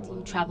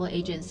and travel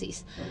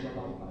agencies.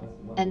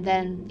 And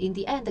then in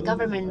the end, the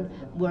government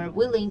were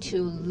willing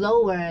to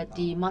lower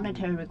the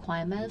monetary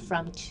requirement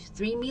from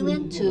 3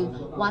 million to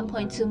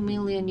 1.2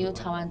 million new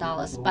Taiwan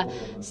dollars. But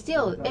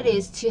still, it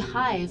is too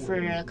high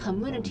for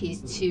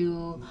communities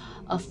to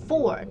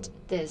afford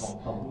this.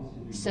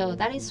 So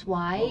that is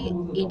why,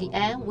 in the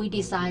end, we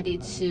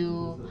decided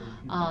to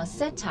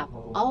set up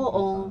our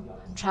own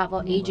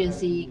travel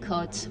agency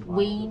called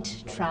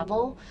Wind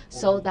Travel,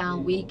 so that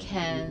we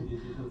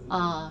can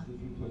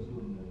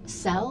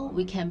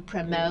we can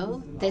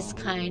promote this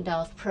kind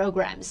of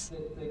programs.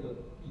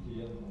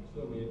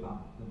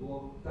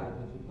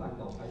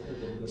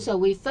 So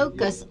we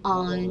focus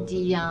on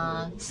the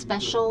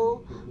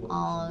special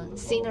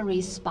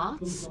scenery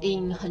spots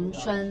in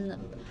Hengchun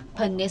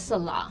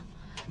Peninsula.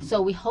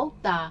 So we hope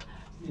that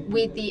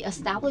with the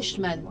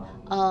establishment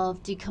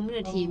of the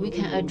community, we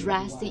can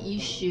address the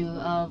issue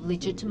of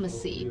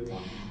legitimacy.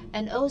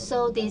 And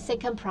also, the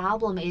second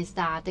problem is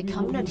that the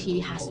community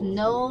has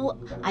no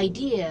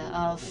idea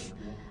of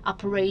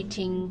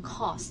operating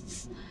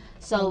costs.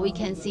 So we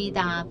can see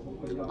that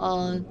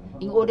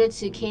in order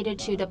to cater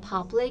to the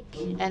public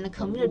and the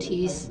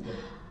communities,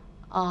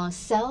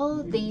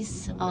 sell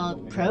these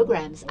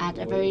programs at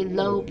a very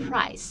low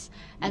price,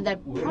 and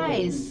that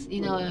price,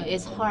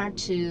 is hard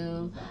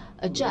to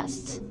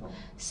adjust.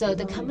 So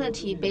the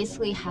community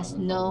basically has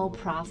no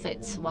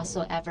profits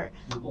whatsoever.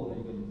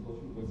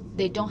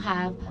 They do not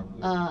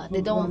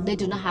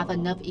have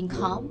enough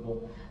income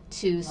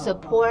to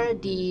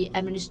support the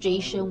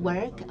administration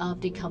work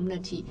of the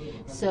community.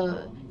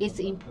 So it's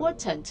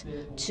important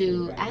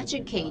to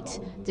educate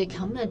the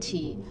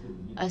community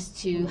as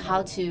to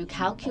how to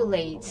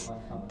calculate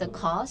the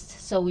cost.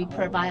 So we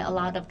provide a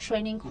lot of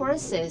training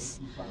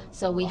courses.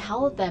 So we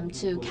help them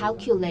to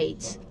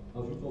calculate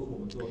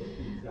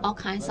all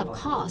kinds of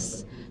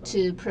costs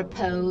to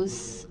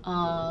propose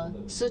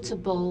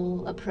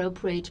suitable,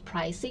 appropriate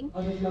pricing,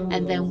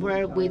 and then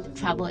work with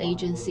travel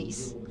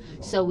agencies.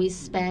 So we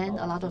spend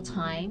a lot of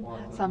time.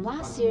 From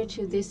last year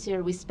to this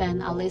year, we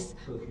spent at least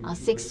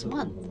 6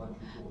 months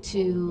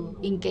to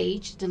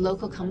engage the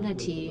local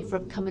community for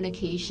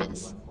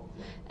communications.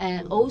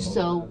 And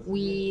also,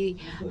 we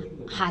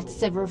had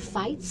several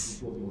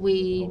fights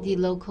with the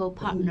local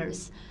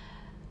partners.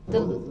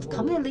 The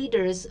community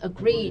leaders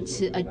agreed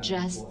to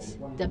adjust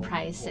the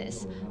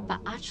prices, but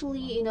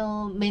actually,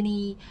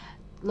 many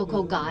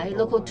local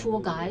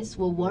tour guides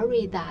were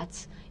worried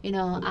that,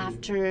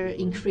 after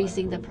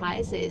increasing the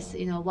prices,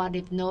 what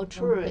if no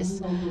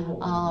tourists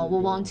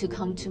will want to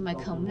come to my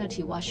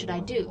community? What should I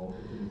do?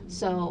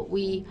 So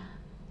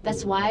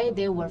that's why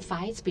there were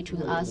fights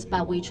between us,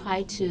 but we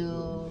tried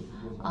to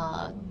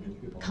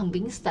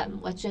convince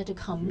them. We try to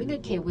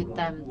communicate with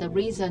them the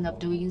reason of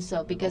doing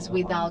so, because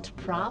without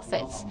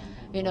profits,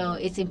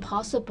 it's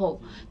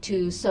impossible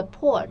to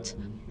support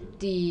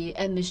the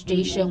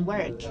administration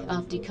work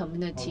of the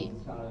community.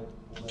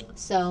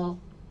 So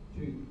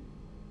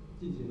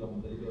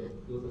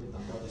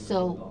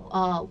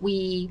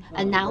we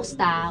announced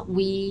that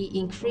we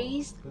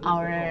increased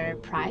our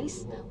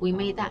price. We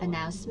made that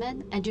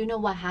announcement, and do you know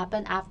what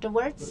happened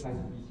afterwards?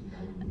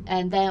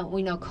 And then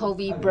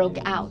COVID broke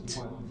out.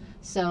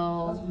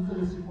 So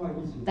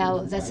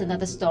that's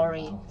another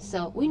story.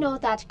 So we know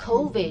that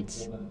COVID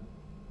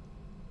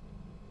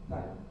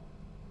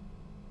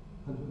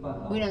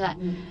We know that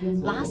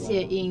last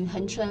year in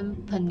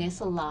Hengchun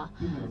Peninsula,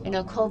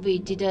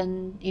 COVID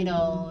didn't,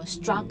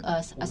 struck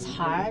us as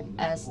hard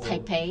as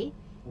Taipei.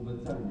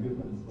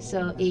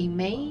 So in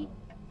May,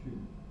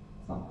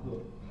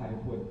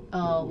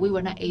 we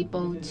were not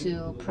able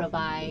to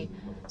provide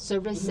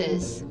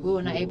services. We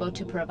were not able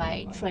to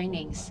provide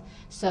trainings.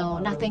 So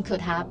nothing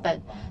could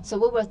happen. So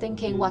we were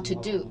thinking what to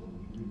do.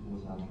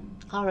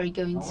 How are we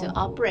going to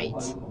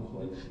operate?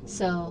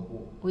 So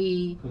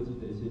we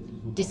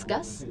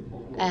discussed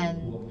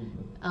and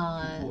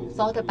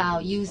thought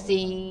about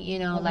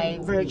using,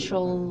 like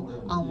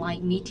virtual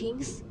online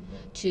meetings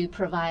to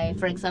provide,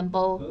 for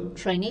example,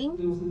 training.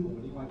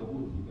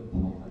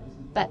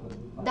 But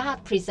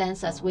that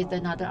presents us with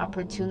another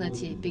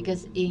opportunity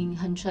because in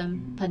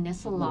Hengchun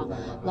Peninsula,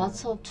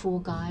 lots of tour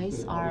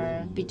guides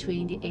are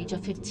between the age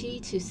of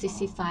 50 to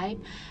 65,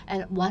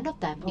 and one of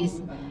them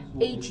is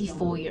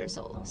 84 years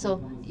old.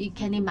 So you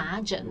can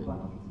imagine,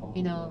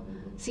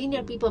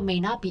 senior people may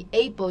not be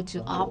able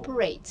to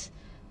operate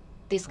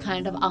this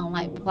kind of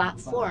online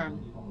platform.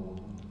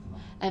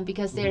 And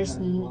because there's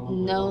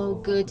no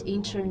good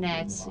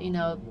internet,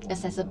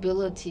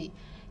 accessibility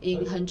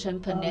in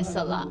Hengchun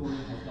Peninsula.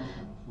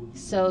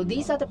 So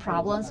these are the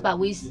problems, but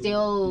we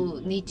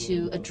still need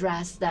to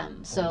address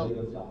them. So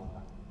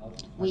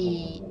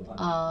we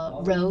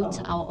wrote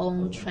our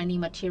own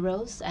training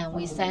materials and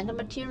we sent the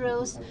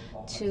materials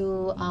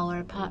to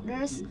our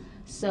partners.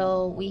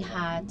 So we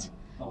had,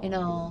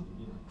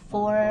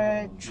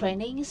 4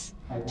 trainings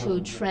to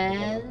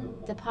train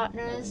the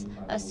partners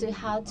as to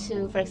how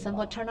to, for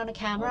example, turn on the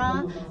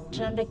camera,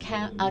 turn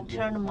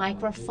the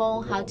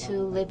microphone, how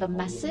to leave a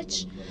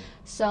message.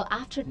 So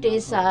after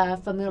this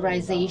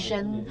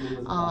familiarization,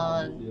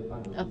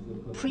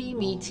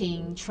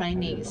 pre-meeting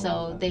training,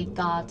 so they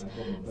got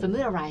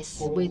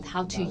familiarized with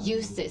how to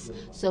use this.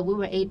 So we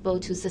were able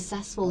to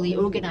successfully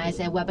organize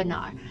a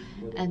webinar.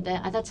 And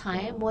then at that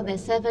time, more than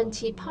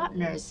 70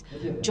 partners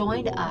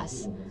joined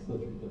us.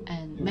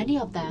 And many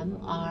of them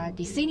are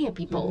the senior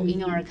people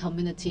in our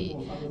community.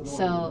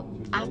 So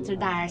after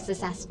that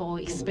successful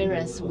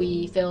experience,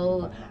 we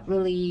feel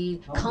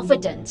really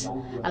confident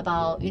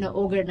about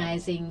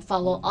organizing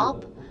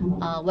follow-up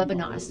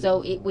webinars.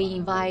 So we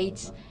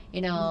invite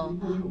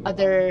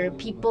other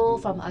people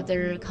from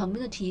other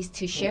communities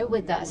to share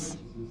with us.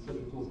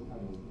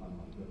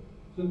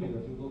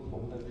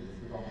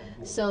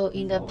 So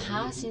in the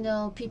past,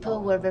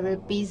 people were very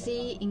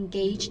busy,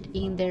 engaged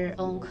in their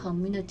own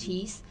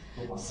communities.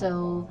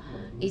 So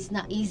it's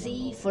not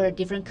easy for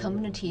different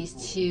communities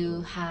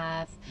to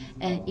have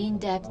an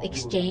in-depth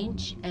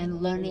exchange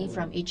and learning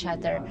from each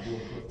other.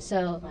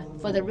 So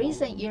for the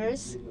recent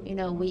years,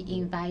 we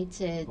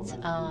invited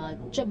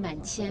Zheng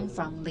Manqian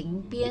from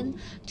Lingbian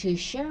to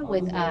share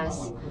with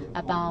us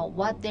about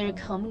what their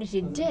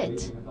community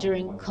did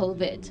during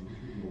COVID.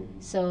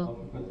 So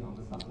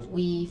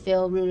we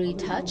feel really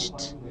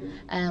touched,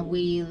 and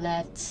we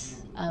left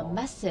a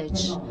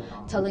message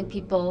telling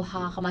people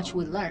how much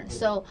we learned.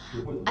 So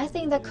I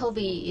think that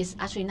COVID is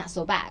actually not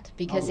so bad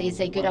because it's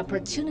a good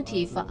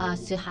opportunity for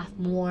us to have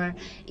more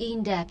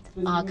in-depth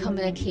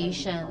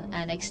communication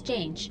and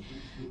exchange.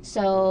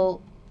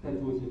 So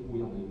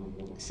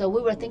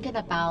we were thinking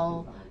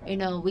about,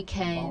 we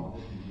can,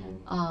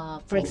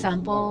 for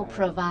example,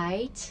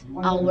 provide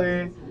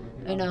our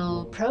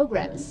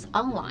programs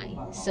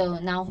online. So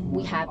now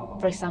we have,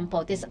 for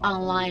example, this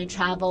online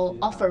travel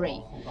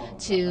offering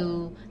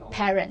to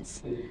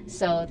parents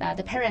so that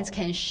the parents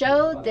can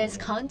show this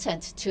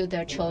content to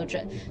their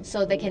children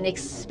so they can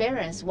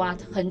experience what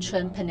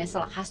Hengchun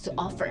Peninsula has to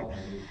offer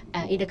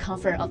in the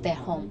comfort of their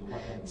home.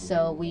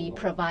 So we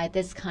provide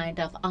this kind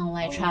of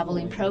online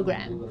traveling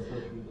program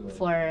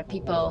for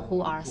people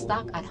who are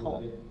stuck at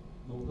home.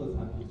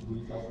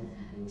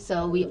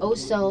 So we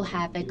also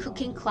have a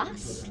cooking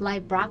class,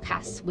 live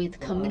broadcast with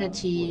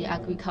community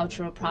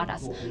agricultural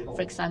products.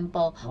 For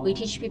example, we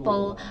teach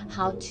people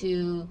how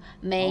to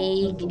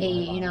make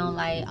a,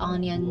 like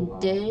onion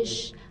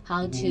dish,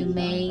 how to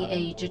make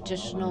a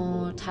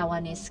traditional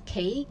Taiwanese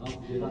cake.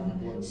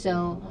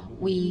 So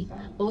we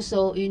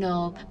also,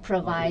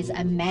 provide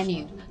a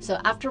menu. So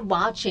after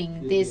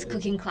watching this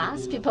cooking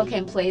class, people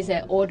can place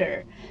an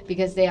order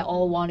because they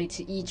all wanted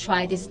to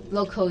try these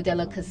local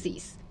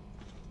delicacies.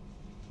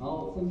 We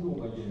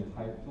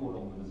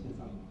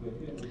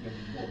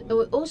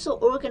also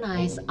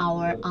organize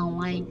our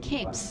online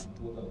camps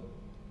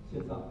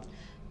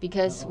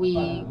because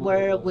we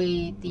work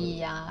with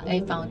the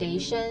a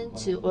foundation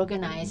to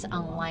organize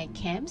online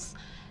camps.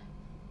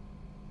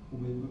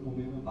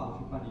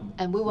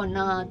 And we were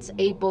not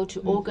able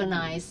to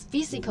organize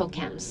physical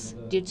camps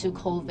due to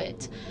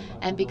COVID.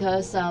 And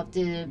because of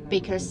the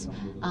Bakers,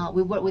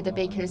 we work with the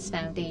Bakers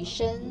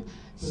Foundation,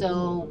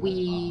 So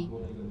we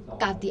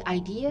got the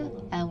idea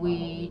and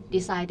we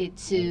decided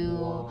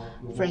to,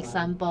 for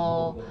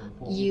example,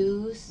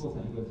 use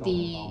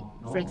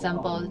for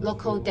example,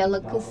 local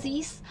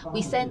delicacies.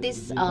 We send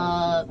this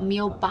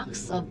meal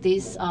box of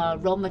these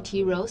raw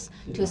materials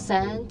to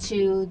send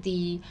to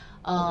the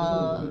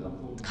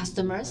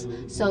customers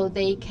so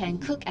they can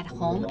cook at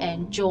home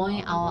and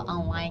join our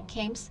online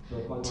camps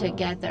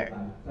together.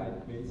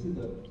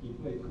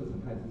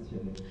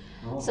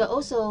 So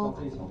also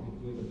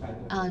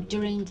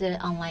during the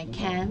online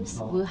camps,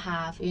 we'll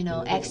have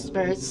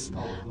experts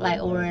like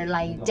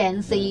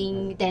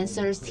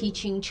dancers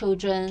teaching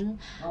children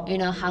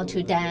how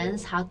to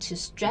dance, how to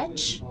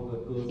stretch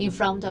in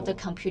front of the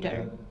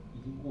computer.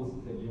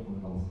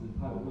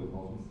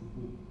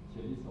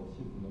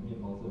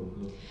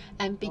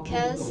 And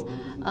because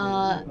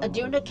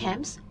during the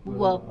camps, we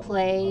will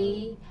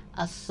play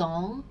a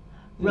song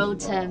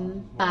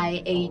written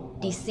by a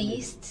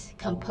deceased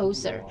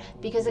composer,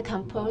 because the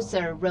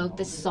composer wrote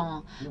the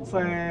song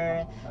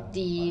for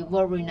the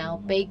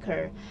world-renowned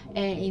baker.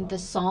 And in the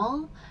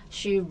song,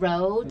 she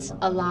wrote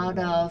a lot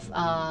of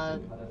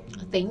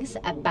things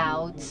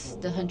about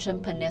the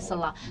Hengchun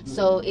Peninsula.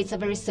 So it's a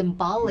very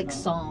symbolic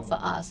song for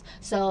us.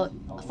 So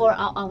for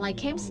our online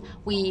camps,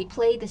 we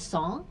play the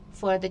song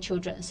for the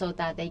children so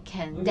that they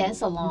can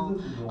dance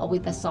along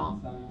with the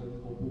song.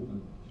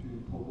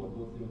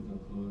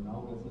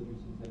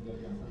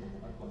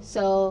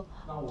 So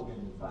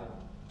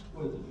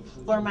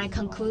for my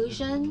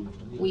conclusion,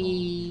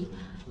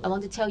 I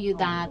want to tell you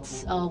that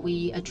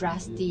we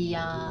address the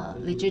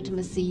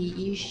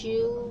legitimacy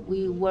issue.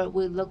 We work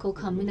with local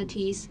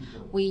communities.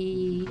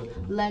 We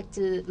let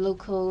the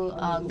local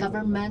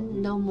government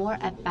know more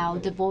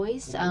about the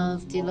voice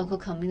of the local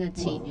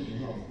community.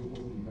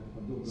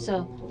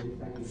 So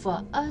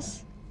for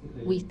us,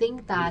 we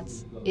think that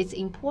it's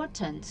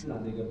important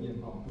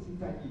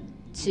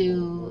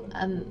to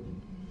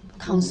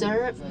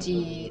conserve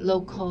the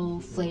local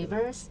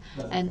flavors,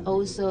 and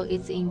also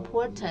it's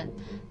important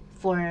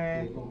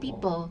for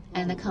people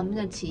and the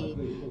community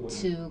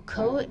to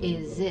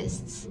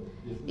coexist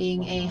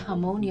in a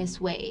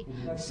harmonious way.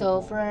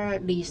 So for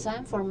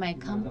Lisan, for my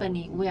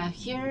company, we are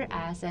here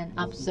as an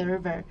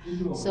observer.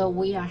 So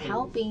we are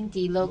helping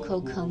the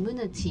local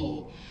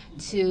community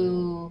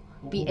to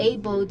be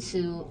able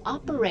to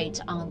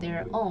operate on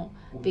their own,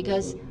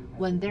 because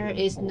when there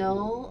is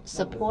no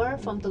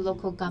support from the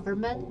local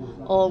government,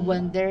 or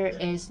when there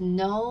is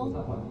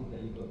no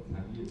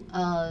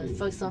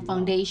for example,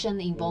 foundation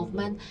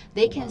involvement,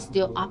 they can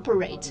still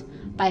operate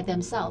by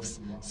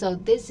themselves. So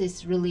this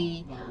is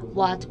really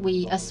what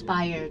we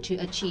aspire to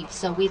achieve.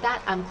 So with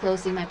that, I'm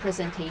closing my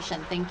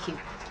presentation. Thank you.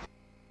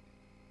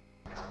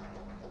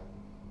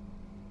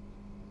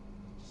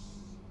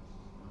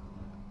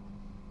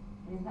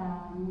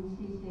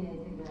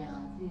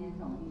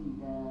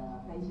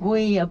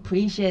 We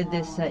appreciate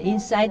this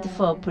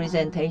insightful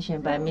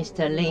presentation by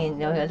Mr. Lin.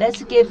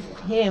 Let's give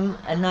him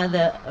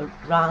another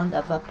round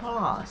of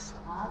applause.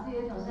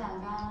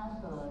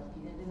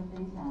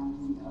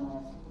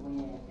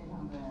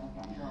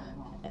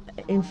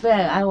 In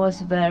fact, I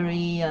was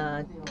very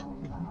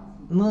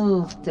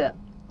moved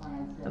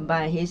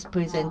by his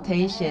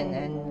presentation,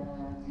 and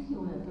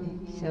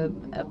so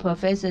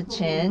Professor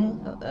Chen,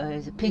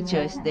 his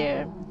picture is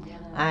there.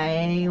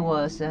 I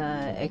was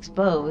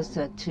exposed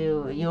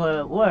to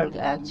your work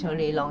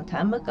actually a long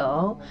time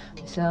ago,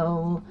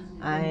 so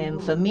I am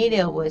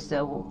familiar with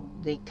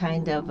the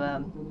kind of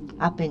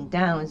up and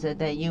downs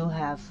that you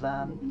have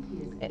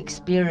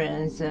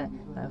experienced.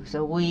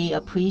 So we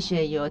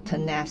appreciate your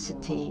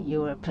tenacity,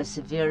 your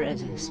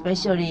perseverance,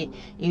 especially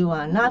you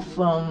are not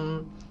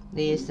from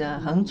this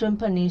Hengchun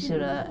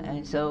Peninsula,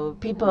 and so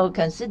people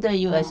consider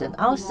you as an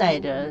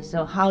outsider.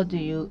 So how do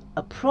you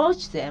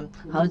approach them?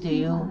 How do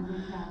you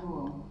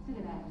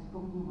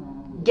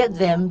get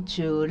them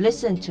to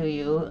listen to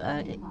you?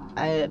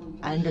 I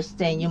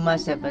understand you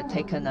must have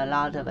taken a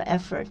lot of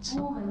efforts.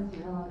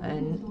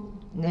 And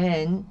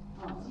then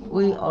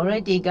we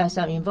already got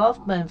some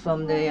involvement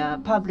from the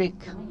public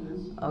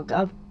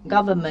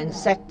government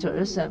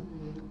sectors,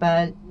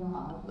 but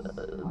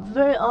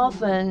very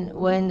often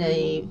when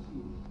the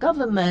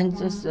government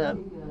just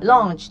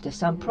launched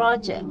some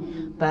project,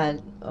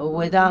 but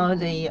without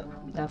the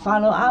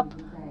follow-up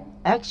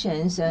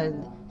actions,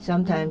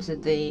 sometimes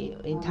the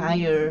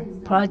entire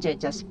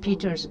project just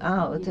peters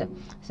out.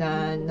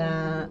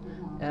 So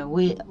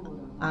we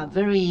are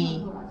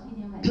very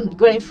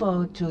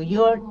grateful to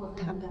your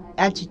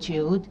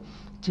attitude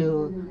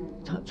to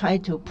try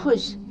to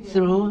push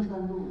through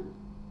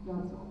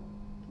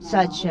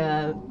such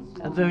a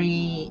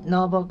very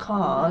noble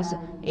cause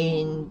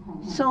in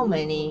so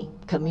many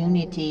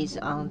communities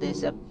on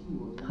this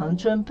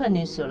Hengchun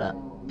Peninsula.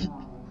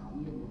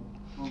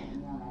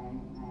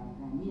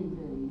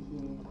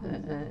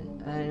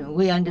 And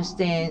we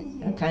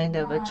understand the kind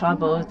of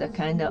troubles, the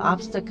kind of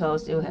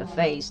obstacles you have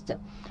faced.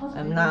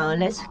 Now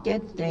let's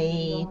get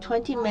a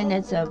 20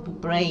 minutes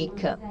of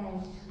break.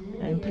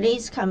 And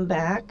please come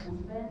back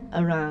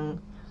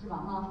around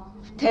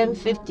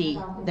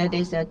 10:50. That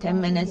is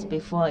 10 minutes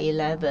before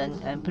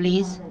 11. And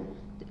please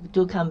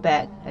do come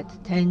back at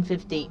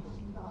 10:50.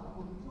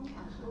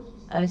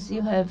 As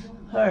you have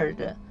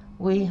heard,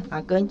 we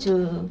are going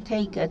to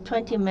take a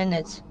 20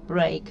 minutes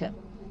break.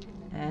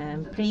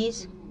 And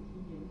please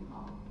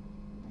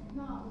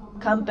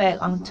come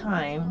back on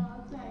time.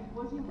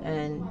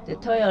 And the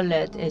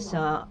toilet is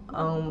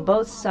on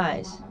both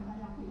sides.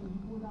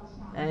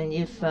 And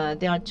if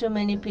there are too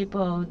many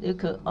people, you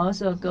could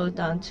also go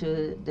down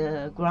to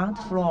the ground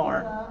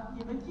floor.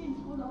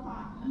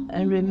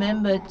 And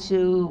remember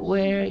to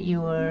wear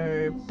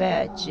your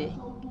badge.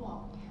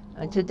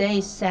 Today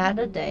is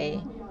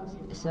Saturday,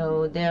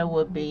 so there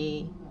will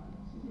be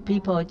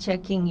people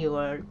checking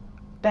your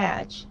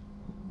badge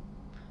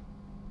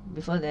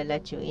before they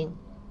let you in.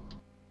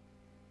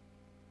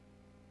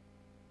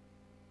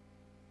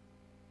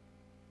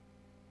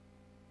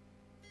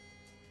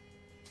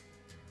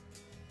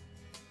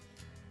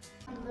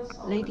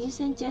 Ladies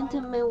and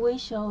gentlemen, we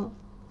shall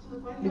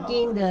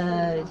begin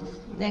the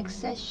next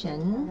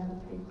session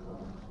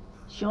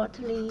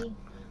shortly.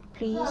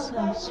 Please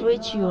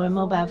switch your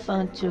mobile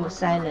phone to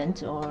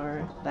silent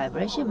or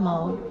vibration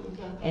mode.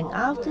 And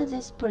after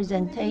this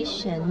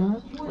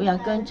presentation, we are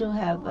going to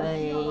have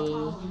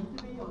a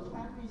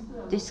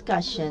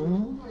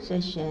discussion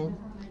session.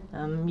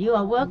 You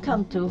are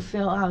welcome to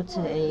fill out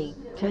a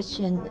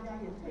question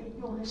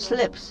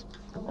slips,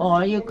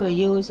 or you could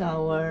use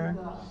our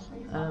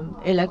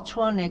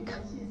electronic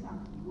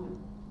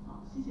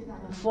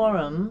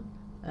forum.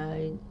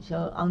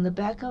 So on the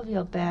back of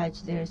your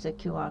badge, there is a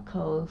QR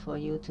code for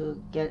you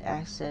to get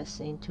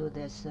access into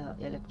this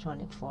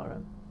electronic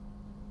forum.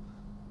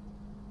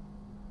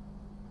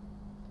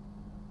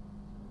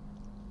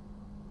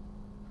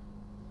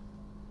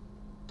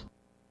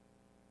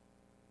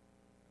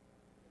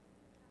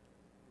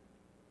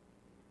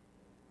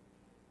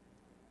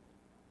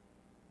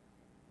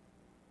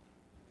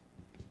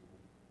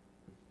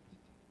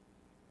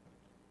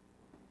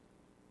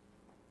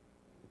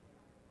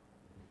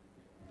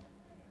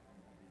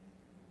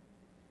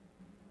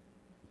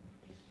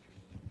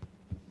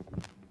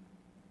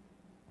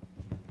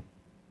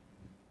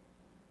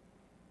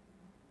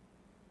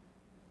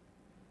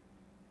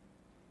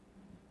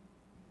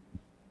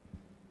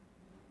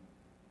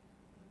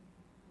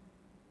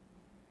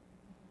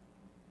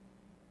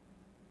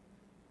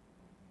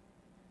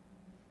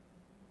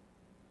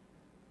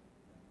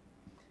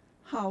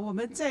 Now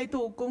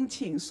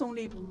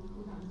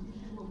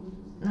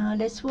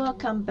let's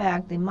welcome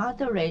back the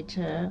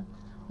moderator,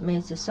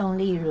 Ms. Song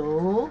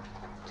Liru,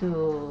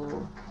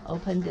 to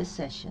open this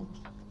session.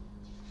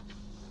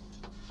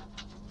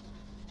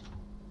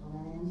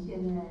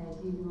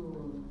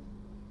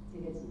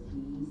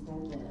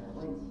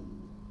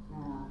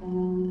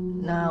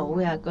 Now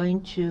we are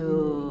going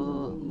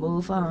to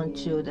move on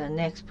to the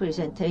next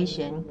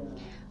presentation.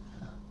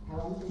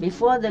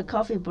 Before the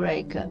coffee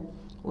break,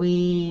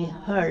 we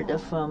heard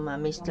from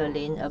Mr.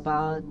 Lin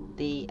about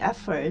the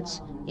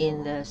efforts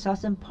in the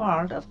southern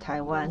part of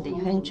Taiwan, the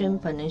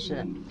Hengchun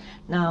Peninsula.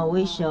 Now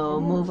we shall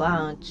move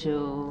on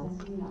to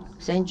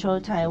central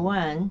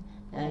Taiwan,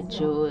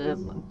 to the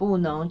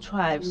Bunong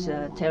tribes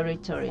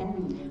territory.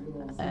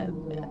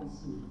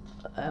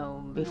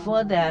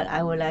 Before that,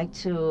 I would like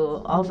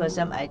to offer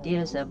some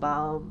ideas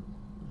about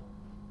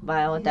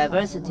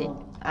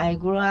biodiversity. I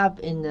grew up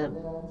in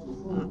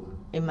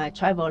my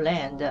tribal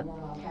land.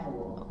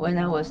 When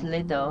I was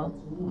little,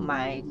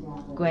 my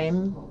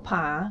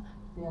grandpa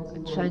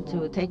tried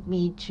to take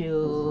me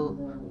to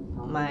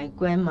my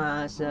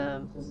grandma's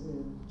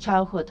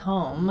childhood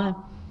home,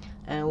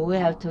 and we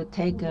have to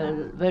take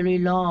a very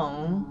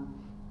long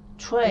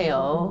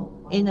trail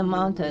in the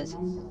mountains.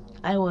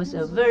 I was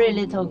a very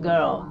little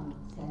girl,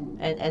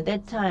 and at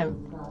that time,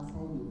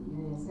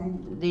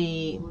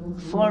 the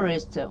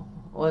forest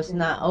was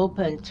not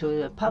open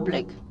to the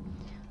public.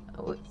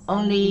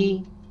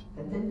 Only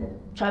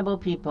tribal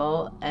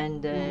people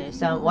and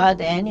some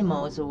wild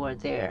animals were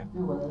there.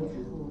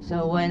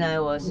 So when I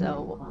was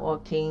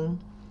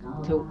walking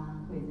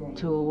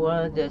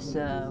toward this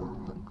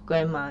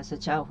grandma's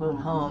childhood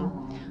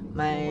home,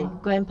 my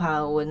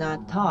grandpa would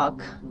not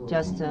talk,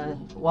 just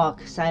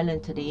walk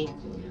silently.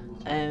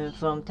 And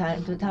from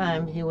time to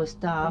time, he would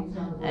stop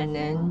and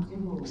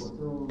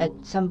then at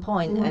some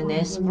point and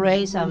then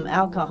spray some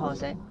alcohol.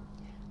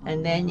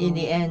 And then in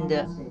the end,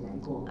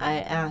 I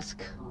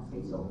asked,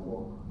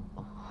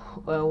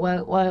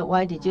 well,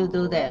 why did you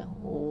do that?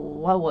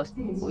 What was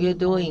you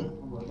doing?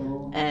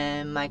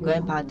 And my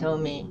grandpa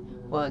told me,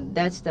 well,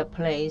 that's the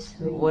place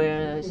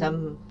where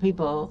some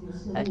people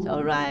had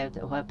arrived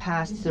or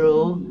passed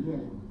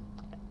through.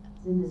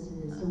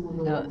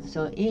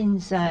 So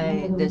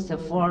inside this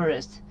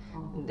forest,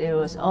 there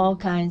was all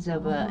kinds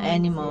of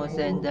animals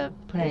and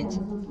plants.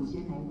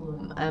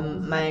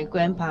 My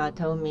grandpa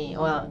told me,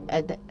 well,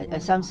 at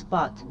some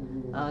spot,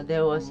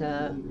 there was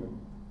a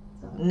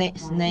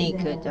snake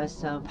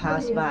just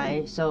passed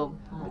by, so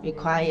be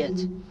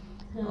quiet.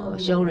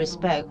 Show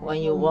respect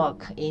when you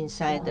walk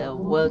inside the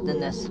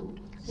wilderness.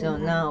 So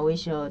now we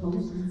should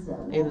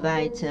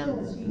invite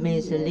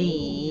Ms.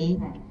 Lee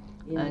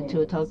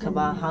to talk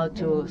about how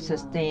to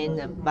sustain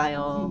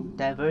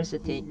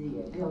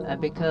biodiversity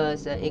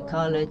because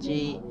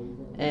ecology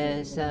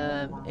is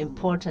an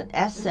important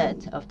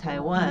asset of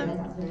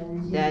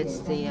Taiwan. That's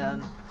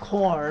the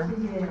core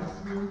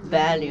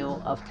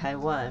value of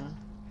Taiwan.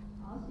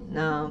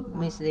 Now,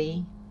 Ms.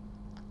 Lee,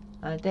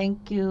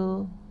 thank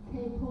you.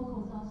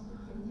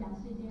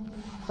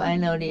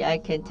 Finally, I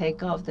can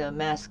take off the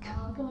mask.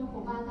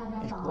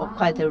 It's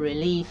quite a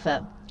relief.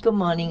 Good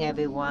morning,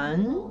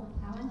 everyone.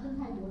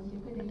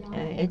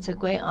 It's a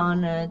great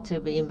honor to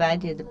be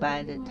invited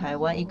by the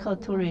Taiwan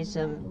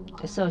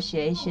Ecotourism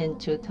Association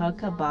to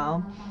talk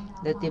about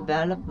the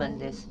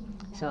development.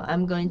 So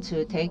I'm going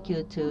to take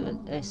you to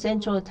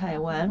central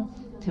Taiwan,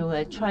 to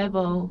a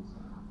tribal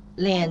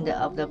land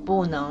of the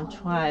Bunong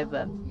tribe.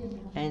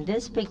 And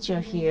this picture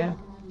here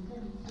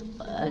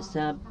is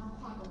a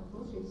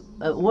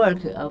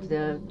work of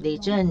the Li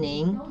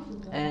Zhening,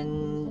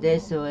 and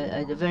this is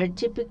a very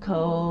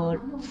typical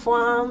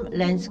farm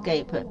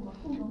landscape.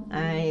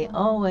 I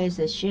always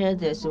share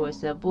this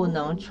with the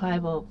Bunong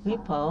tribal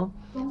people,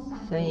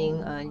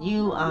 saying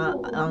you are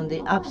on the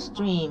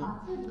upstream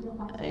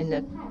in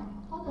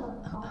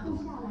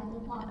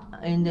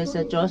this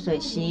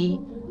Zhuoshui,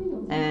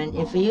 and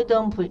if you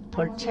don't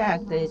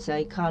protect this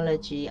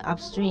ecology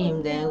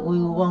upstream, then we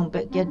won't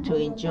get to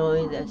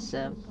enjoy this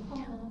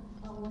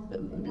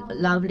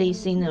lovely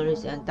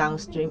sceneries and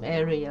downstream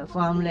area,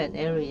 farmland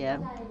area.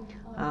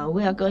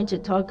 We are going to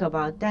talk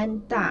about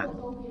Danda,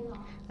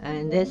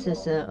 and this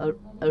is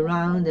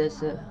around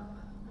this.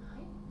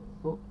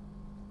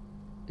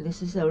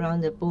 This is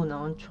around the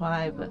Bunong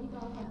tribe,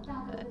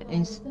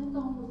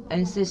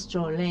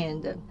 ancestral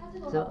land.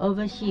 So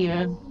over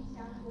here,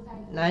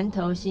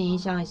 Nantou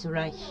Xinyixiang is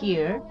right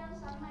here,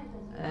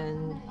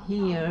 and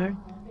here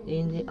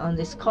on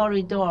this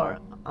corridor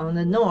on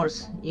the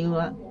north, you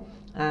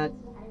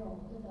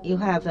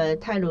have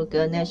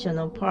Tailuge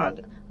National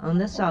Park. On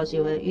the south,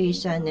 you have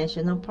Yushan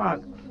National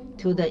Park.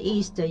 To the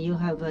east, you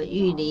have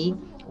Yuli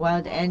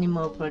Wild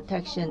Animal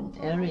Protection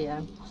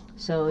Area.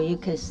 So you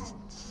can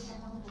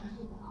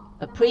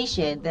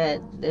appreciate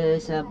that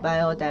there's a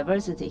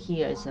biodiversity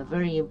here is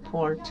very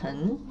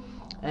important.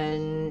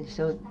 And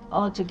so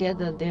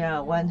altogether, there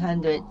are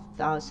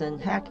 100,000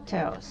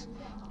 hectares.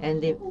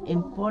 And the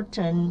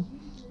important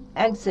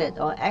exit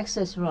or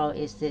access road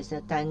is this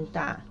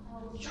Danda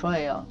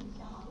Trail.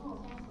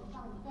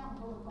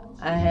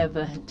 I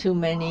have too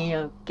many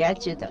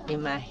gadgets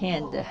in my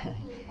hand.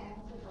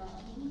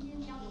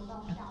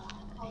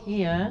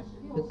 Here,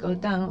 you go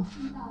down.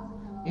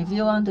 If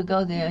you want to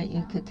go there,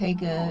 you could take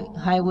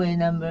highway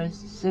number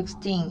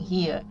 16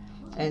 here.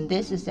 And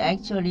this is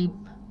actually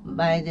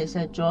by this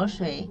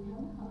Zhuoshui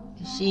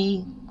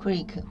Xi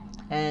Creek.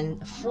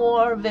 And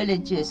 4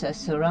 villages are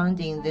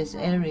surrounding this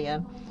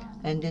area.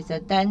 And this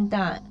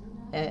Danda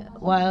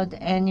wild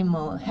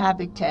animal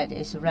habitat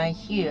is right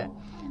here.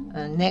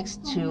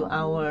 Next to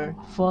our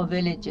 4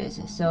 villages.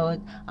 So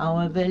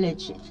our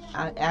village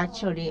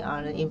actually are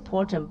an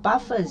important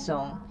buffer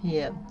zone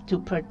here to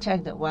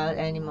protect the wild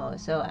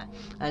animals. So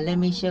let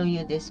me show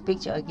you this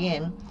picture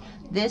again.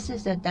 This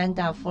is the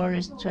Danda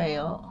Forest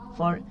Trail.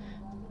 For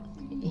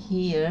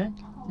here,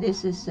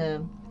 this is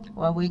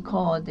what we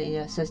call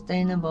the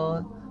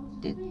sustainable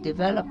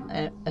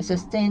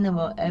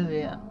sustainable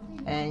area.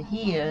 And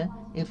here,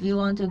 if you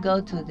want to go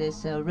to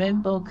this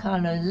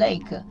rainbow-colored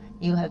lake,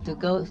 you have to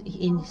go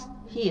in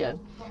here.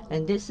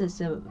 And this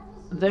is a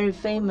very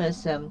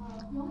famous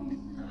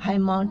high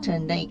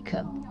mountain lake.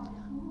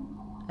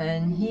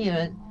 And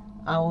here,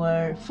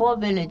 our 4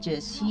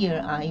 villages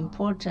here are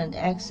important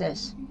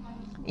access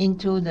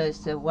into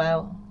this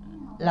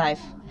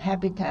wildlife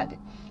habitat.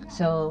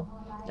 So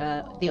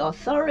the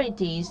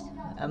authorities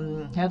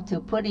have to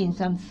put in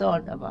some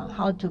thought about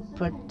how to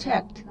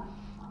protect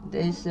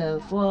these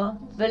 4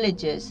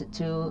 villages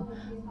to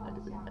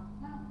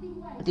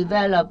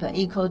develop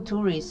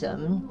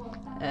ecotourism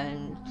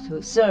and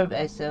to serve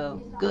as a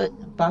good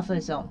buffer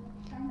zone.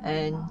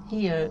 And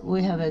here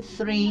we have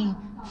 3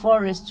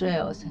 forest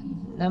trails.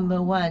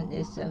 Number 1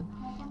 is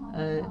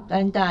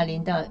Danda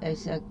Lindao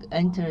is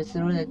enters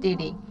through the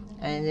Dili,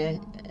 and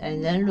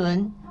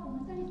Renlun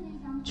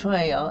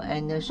Trail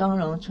and the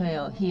Shuanglong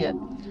Trail here.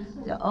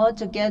 So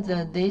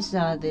altogether, these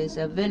are these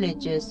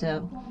villages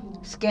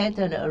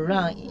scattered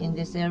around in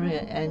this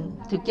area, and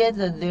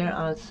together there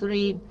are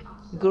 3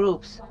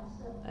 groups.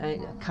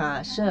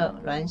 Ka She,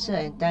 Ruan She,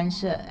 and Dan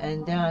She,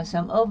 and there are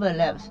some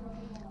overlaps.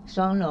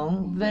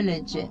 Shuanglong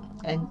Village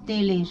and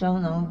Dili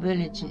Shuanglong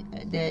Village,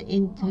 the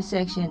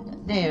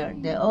intersection there,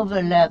 the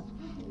overlap,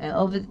 and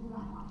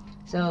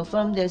So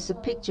from this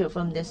picture,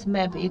 from this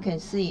map, you can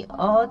see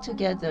all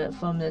together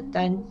from the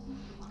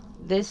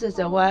this is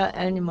a wild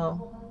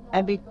animal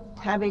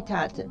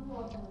habitat,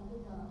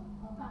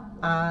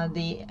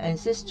 the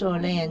ancestral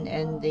land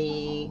and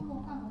the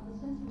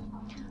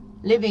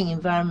living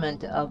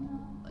environment of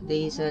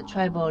these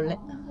tribal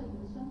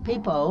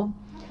people.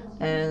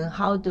 And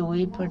how do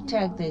we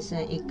protect this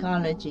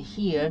ecology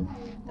here?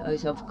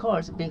 is, of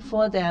course,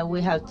 before that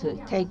we have to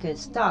take a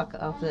stock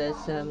of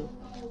this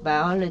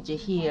biology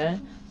here.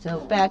 So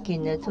back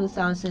in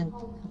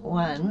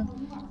 2001,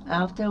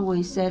 after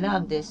we set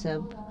up this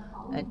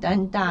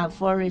Danda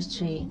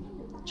Forestry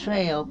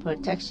Trail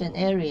Protection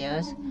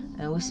Areas,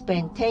 and we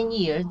spent 10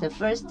 years. The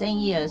first 10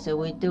 years,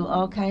 we do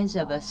all kinds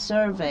of a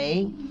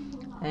survey.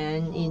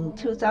 And in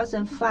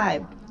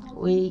 2005,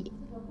 we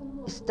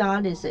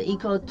started the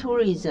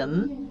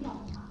ecotourism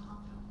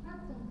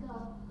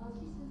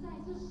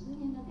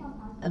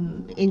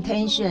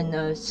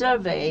intention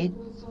survey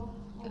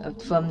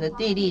from the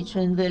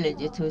Day2-part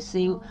village to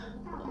see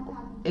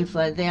if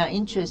they are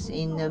interested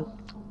in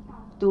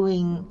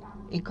doing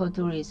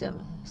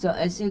ecotourism. So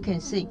as you can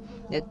see,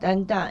 the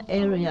Danda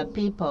area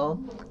people,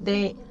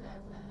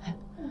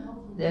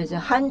 there's a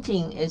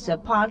hunting is a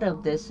part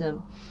of this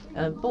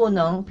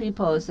Bunong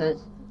people's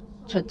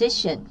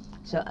tradition.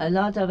 So a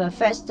lot of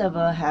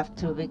festival have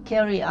to be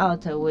carried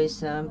out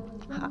with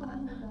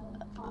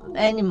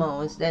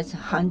animals that's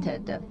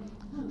hunted.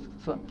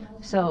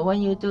 So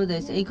when you do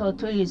this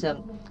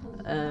ecotourism,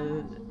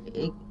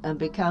 it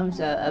becomes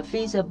a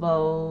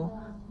feasible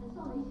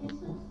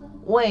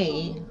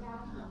way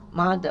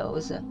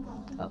models.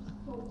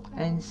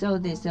 And so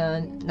this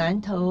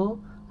Nantou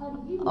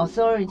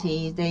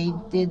authority, they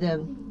did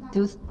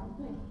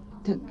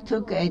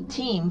took a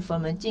team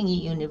from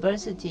Jingyi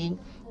University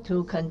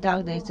to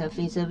conduct this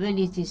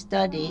feasibility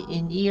study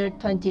in year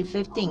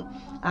 2015.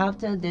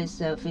 After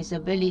this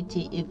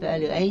feasibility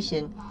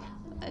evaluation,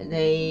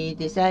 they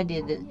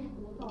decided that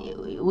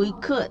we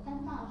could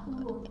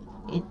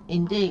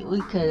indeed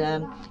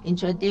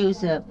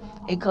introduce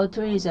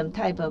ecotourism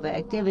type of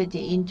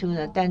activity into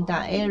the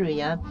Danda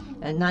area,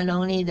 and not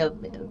only the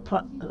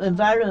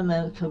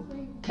environment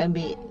can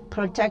be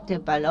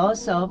protected, but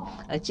also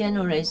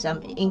generate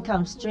some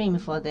income stream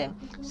for them.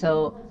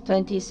 So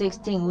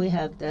 2016, we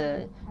have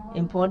the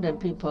important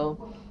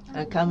people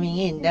coming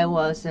in. There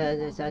was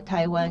the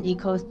Taiwan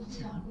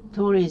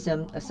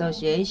Ecotourism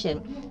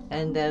Association,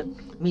 and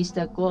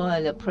Mr.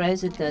 Guo, the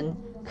president,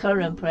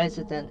 current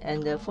president,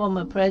 and the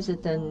former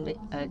president,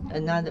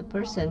 another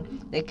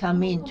person, they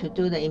come in to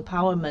do the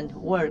empowerment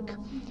work.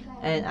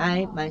 And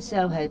I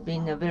myself have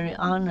been very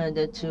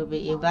honored to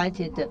be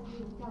invited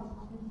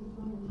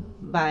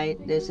by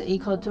this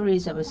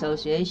Ecotourism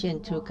Association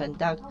to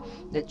conduct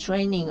the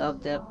training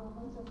of the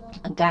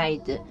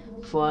guide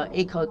for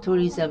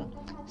ecotourism.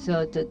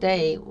 So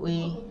today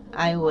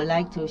I would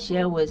like to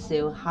share with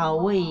you how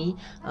we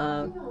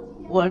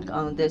work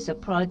on this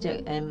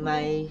project, and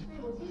my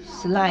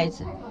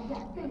slides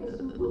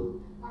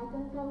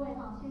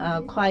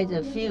are quite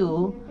a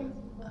few,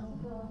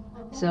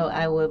 so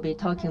I will be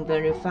talking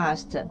very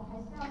fast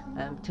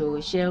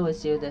to share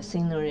with you the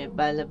scenery.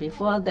 But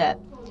before that,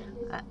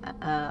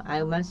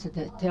 I must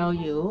tell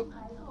you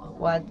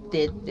what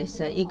did this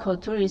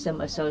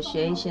Ecotourism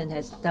Association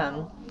has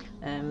done.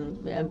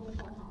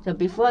 So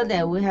before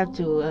that, we have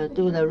to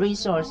do the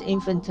resource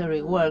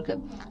inventory work.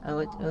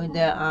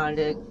 There are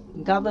the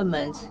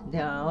governments,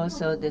 there are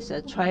also these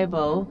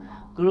tribal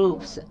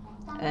groups,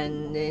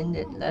 and then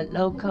the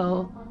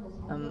local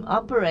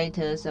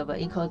operators of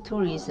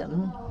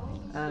ecotourism.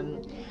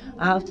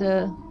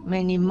 After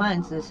many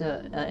months, there's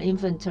an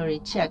inventory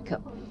check.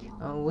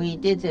 We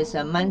did this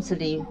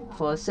monthly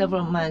for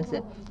several months,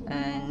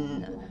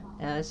 and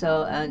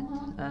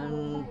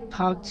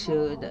talked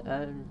to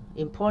the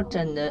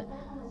important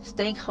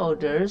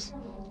stakeholders,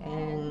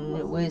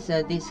 and with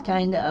this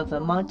kind of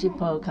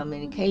multiple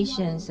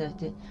communications,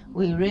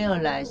 we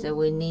realized that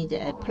we need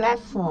a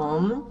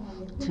platform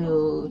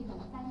to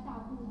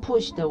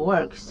push the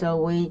work. So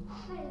we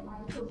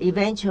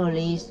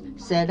eventually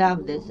set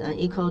up this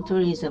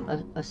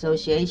Ecotourism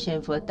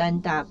Association for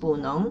Danda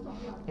Bunong,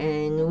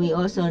 and we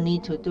also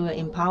need to do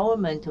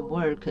empowerment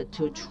work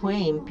to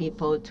train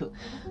people to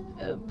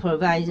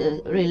provide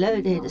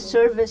related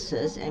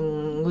services,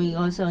 and we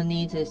also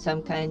need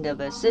some kind of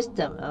a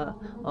system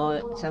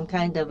or some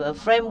kind of a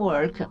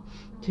framework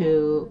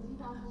to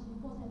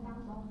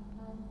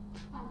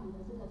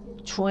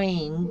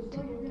train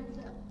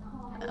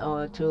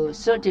or to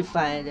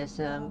certify this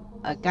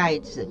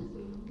guides,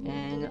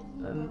 and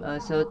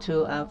also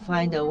to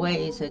find a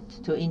ways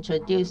to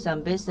introduce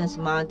some business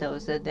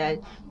models that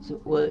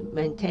will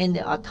maintain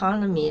the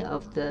autonomy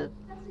of the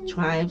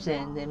tribes.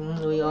 And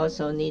then we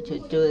also need to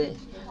do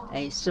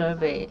a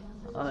survey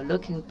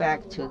looking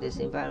back to this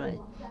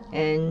environment.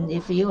 And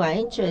if you are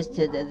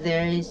interested,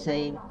 there is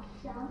a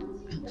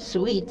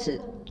suite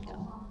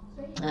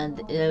and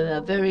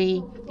a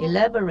very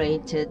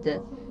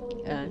elaborated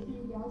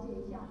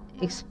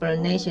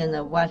explanation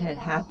of what had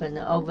happened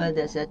over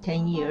this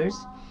 10 years,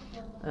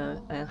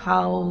 and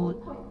how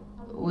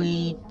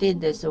we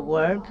did this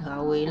work,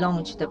 how we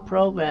launched the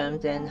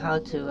programs, and how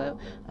to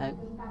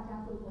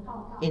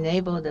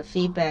enable the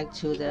feedback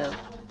to the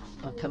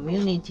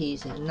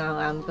communities. And now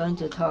I'm going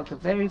to talk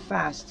very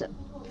fast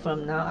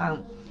from now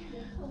on.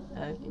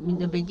 In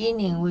the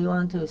beginning, we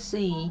want to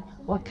see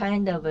what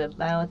kind of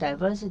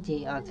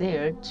biodiversity are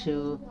there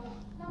to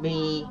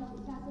be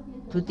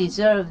to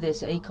deserve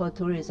this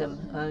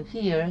ecotourism.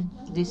 Here,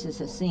 this is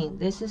a scene.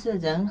 This is a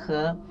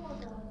Renhe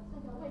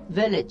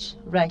village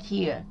right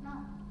here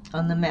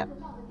on the map.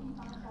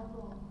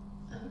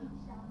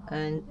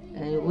 And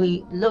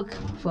we look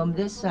from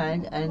this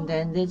side, and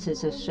then this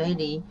is a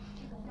Shuili,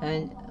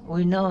 and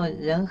we know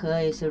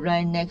Renhe is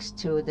right next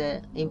to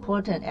the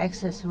important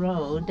access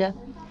road.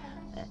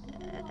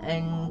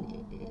 And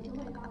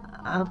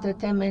after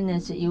 10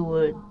 minutes, you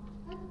would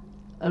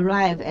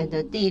arrive at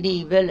the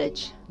Dili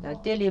village. The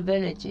Dili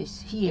village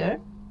is here.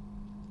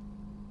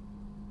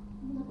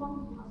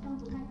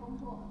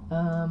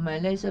 My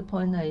laser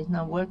pointer is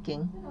not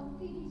working.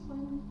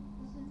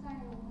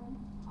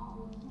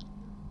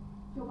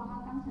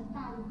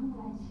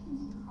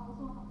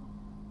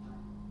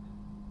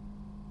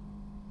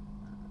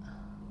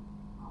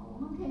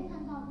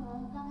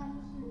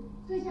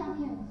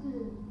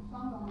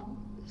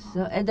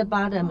 So at the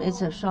bottom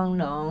is a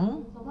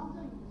Shuanglong,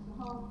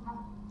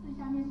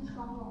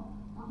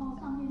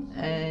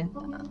 and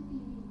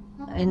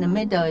in the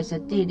middle is a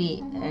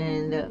Dili,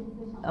 and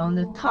on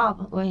the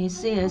top, when you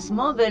see a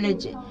small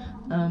village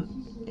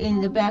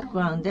in the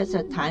background, that's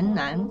a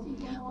Tannan.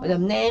 The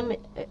name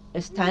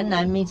is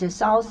Tannan, means the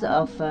south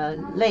of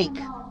lake.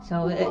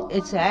 So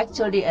it's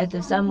actually at the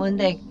Sanmun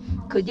Lake.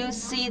 Could you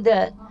see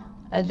that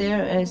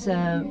there is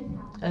a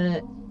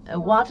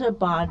water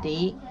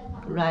body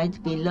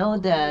right below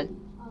the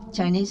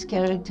Chinese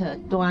character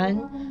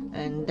Duan,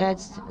 and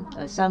that's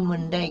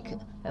Sanmun Lake,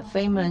 a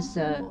famous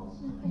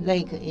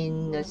lake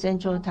in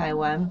central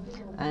Taiwan.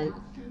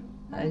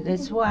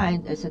 That's why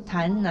there's a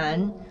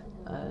Tannan,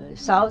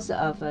 south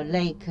of a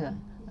lake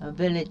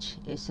village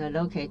is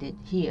located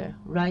here,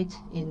 right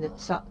in the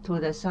to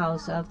the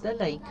south of the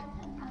lake.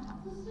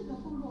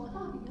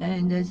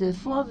 And there's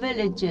 4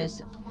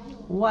 villages.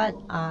 What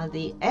are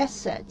the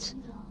assets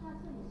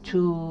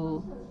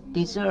to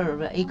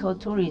deserve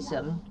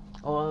ecotourism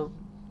or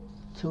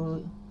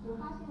to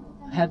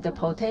have the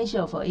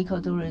potential for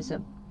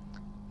ecotourism?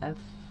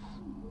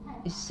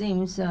 It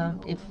seems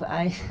if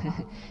I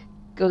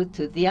go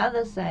to the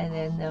other side,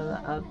 and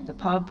the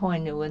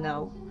PowerPoint will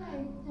now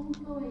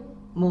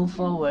move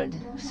forward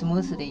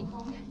smoothly.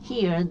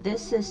 Here,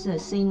 this is the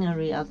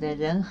scenery of the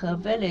Renhe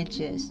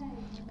villages,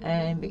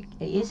 and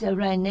it's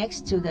right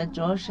next to the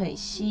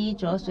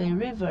Zhuoshui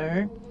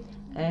River,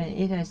 and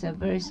it has a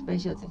very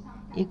special thing.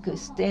 You could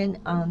stand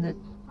on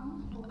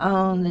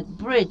the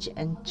bridge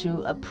and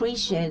to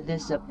appreciate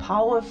this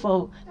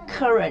powerful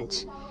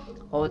current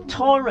or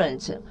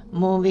torrent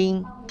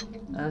moving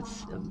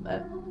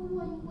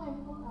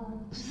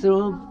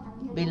through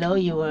below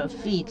your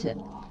feet.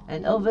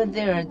 And over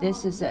there,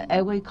 this is an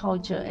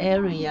agriculture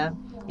area.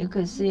 You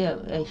can see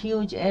a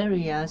huge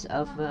areas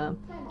of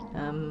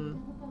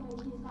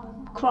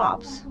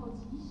crops.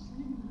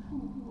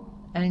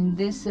 And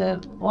this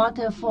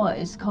waterfall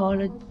is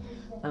called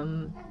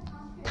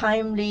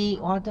Timely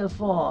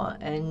Waterfall,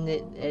 and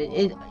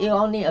it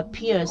only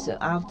appears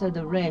after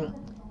the rain.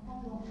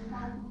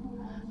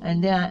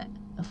 And there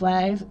are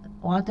 5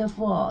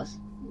 waterfalls,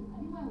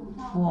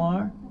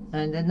 4,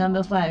 and the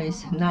number 5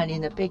 is not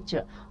in the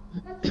picture.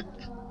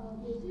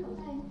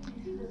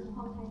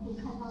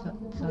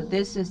 So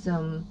this is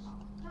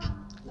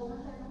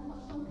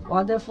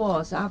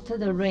waterfalls after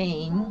the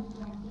rain.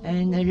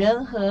 And the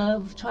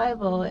Renhe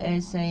tribal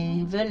is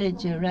a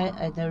village right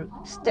at the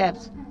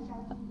steps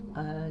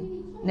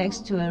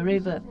next to a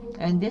river.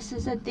 And this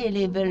is a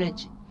Dili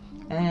village,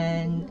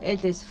 and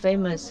it is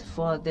famous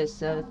for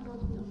this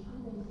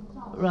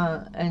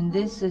run. And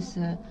this is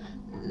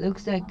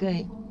looks like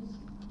a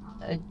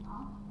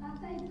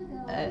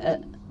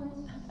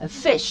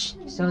fish,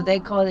 so they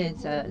call it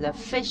the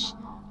fish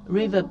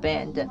river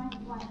bend.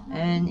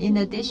 And in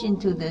addition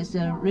to this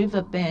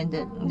river bend,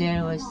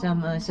 there was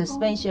some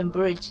suspension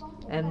bridge,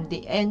 and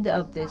the end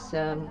of this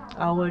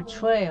our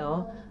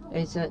trail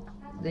is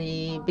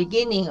the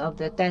beginning of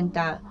the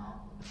Danda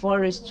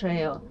forest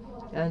trail.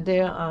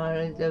 There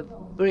are the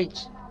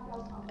bridge,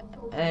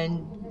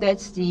 and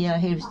that's the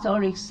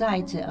historic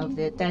site of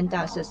the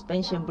Danda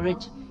suspension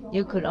bridge.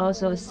 You could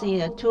also see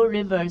the 2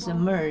 rivers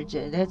merge.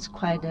 That's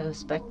quite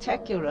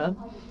spectacular.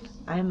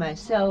 I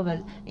myself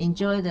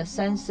enjoy the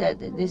sunset.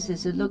 This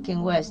is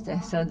looking west,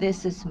 so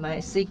this is my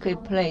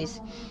secret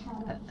place.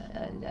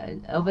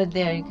 Over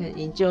there, you can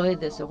enjoy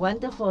this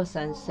wonderful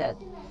sunset.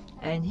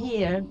 And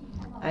here,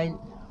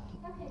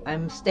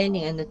 I'm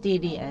standing in the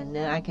Dili, and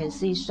I can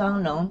see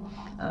Shuanglong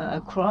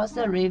across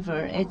the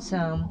river. It's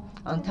on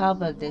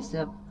top of this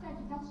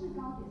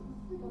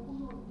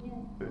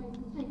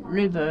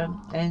river,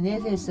 and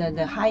it is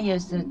the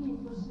highest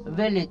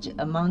village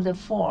among the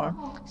 4.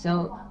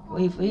 So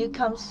if you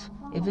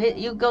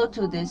go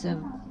to this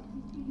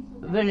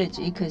village,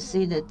 you can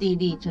see the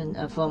Dili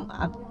from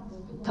up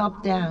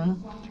top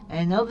down.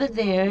 And over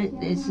there,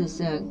 this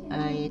is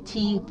a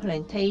tea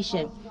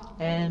plantation,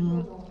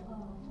 and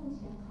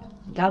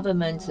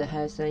government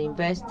has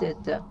invested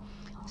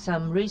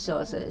some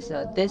resources.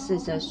 This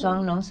is a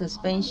Shuanglong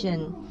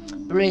suspension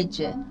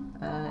bridge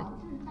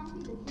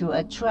to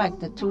attract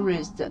the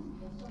tourists,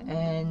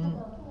 and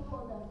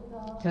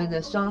So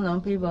the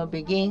Shuanglong people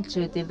begin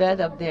to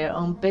develop their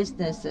own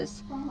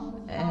businesses,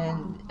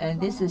 and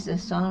this is a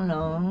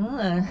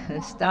Shuanglong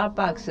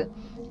Starbucks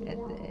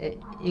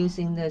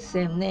using the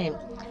same name,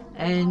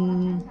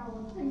 and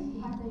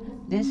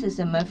this is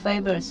my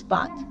favorite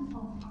spot.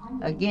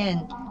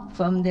 Again,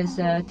 from this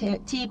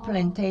tea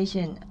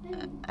plantation,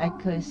 I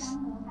could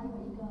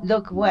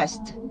look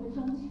west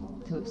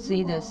to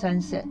see the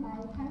sunset.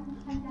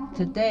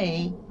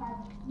 Today,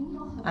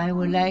 I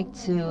would like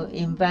to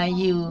invite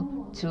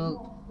you to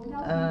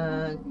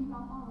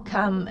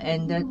come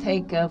and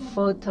take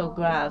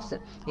photographs,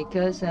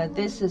 because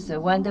this is a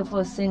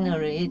wonderful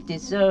scenery. It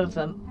deserves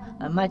a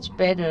much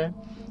better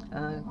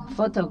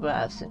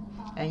photographs.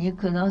 And you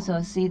can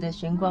also see the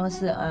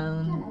Xunguangsi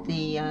on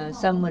the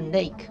Sunmun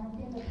Lake.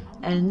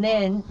 And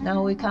then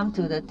now we come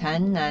to the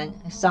Tannan,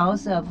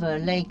 south of the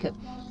lake,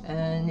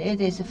 and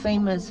it is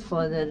famous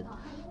for the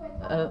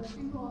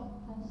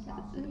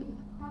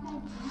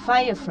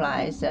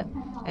fireflies.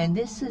 And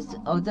this is,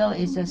 although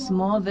it's a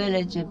small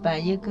village,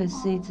 but you could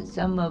see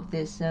some of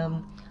these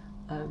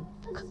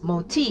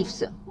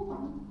motifs.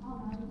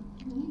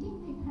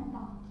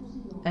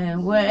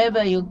 And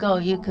wherever you go,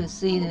 you could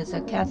see there's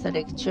a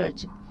Catholic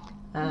church.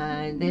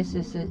 This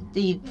is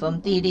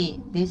from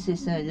Dili. This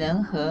is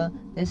Renhe.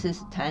 This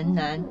is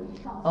Tannan.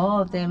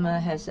 All of them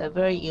has a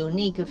very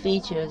unique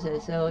features.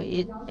 So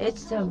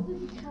it's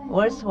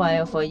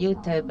worthwhile for you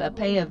to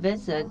pay a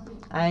visit.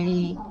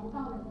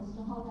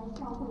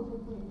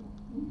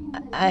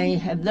 I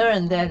have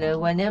learned that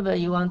whenever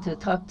you want to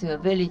talk to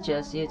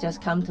villagers, you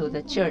just come to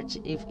the church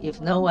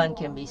if no one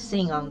can be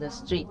seen on the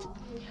street.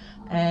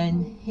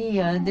 And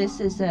here, this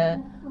is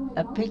a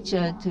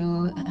picture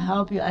to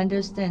help you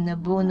understand the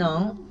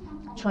Bunong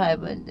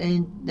tribe.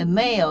 The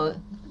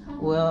male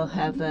will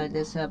have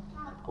this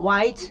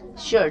white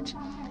shirt.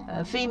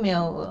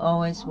 Female will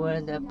always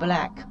wear the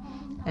black.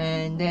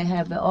 And they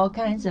have all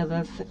kinds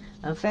of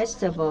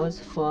festivals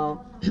for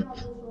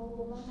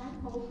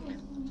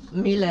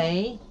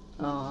melee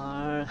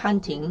or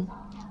hunting,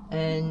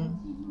 and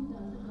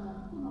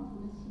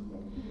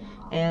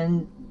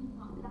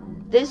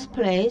this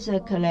place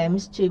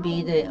claims to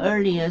be the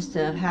earliest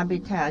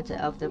habitat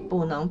of the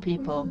Bunong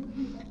people,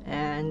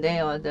 and they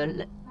are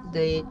the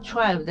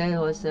tribe that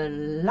was the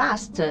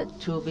last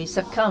to be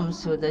succumbed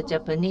to the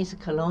Japanese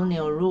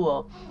colonial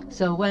rule.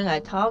 So when I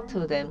talk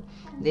to them,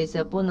 these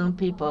Bunong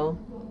people,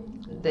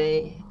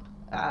 they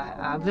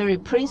are very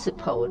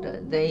principled.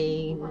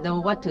 They know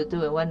what to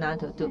do and what not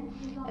to do.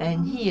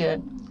 And here,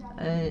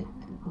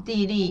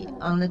 Dili,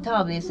 on the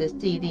top this is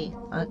Dili,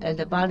 at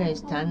the bottom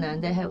is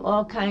Tannan. They have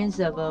all kinds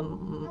of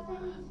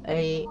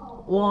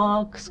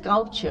wall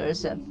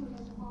sculptures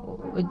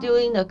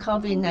during the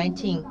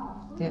COVID-19.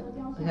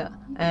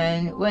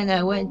 And when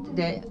I went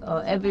there,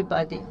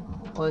 everybody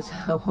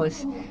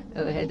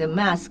had a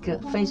mask,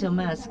 facial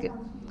mask.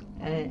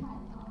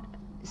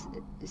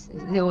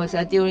 There was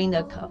during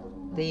the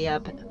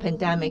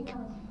pandemic.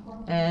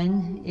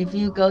 And if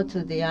you go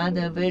to the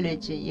other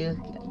village, you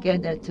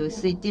get to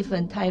see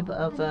different type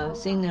of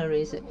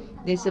sceneries.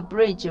 This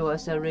bridge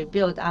was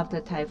rebuilt after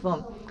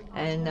typhoon,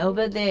 and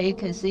over there you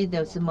can see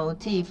there's a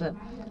motif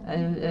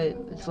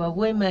for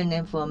women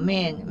and for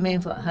men. Men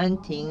for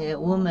hunting, a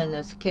woman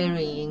is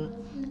carrying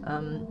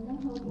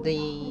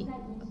the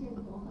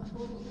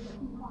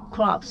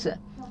crops.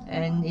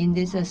 And in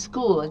this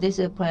school, this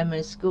is a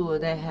primary school,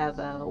 they have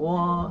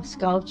wall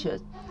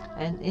sculptures.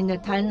 And in the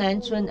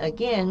Tannanchun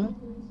again,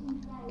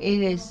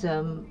 it is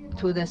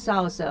to the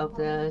south of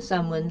the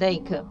Sunmun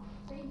Lake.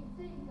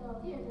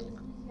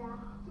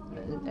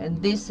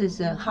 And this is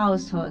a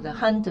house for the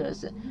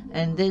hunters.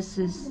 And this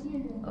is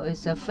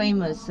a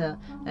famous,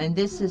 and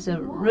this is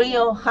a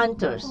real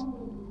hunters.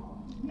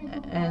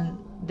 And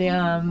there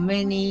are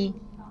many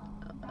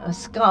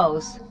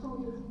skulls.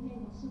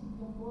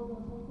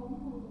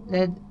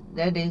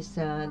 That is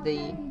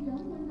the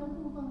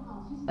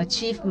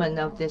achievement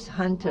of this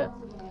hunter.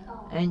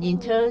 And in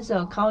terms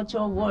of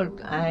cultural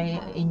work,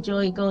 I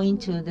enjoy going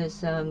to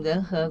this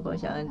Renhe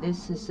Guoxiao, and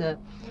this is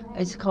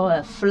it's called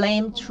a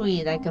flame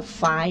tree, like a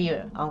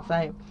fire on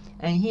fire.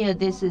 And here,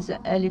 this is an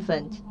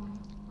elephant,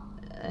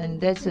 and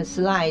that's a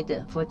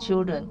slide for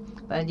children.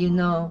 But you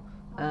know,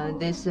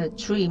 this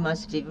tree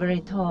must be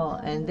very tall.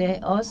 And they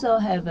also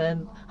have a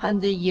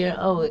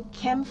 100-year-old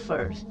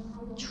camphor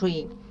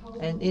tree.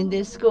 And in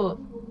this school,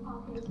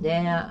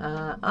 there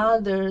are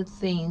other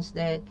things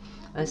that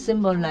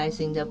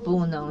symbolizing the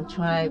Bunong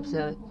tribe's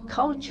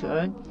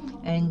culture.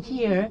 And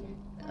here,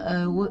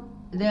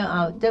 there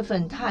are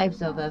different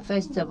types of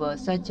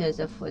festivals, such as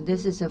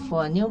this is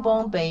for a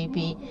newborn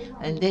baby,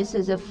 and this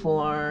is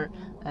for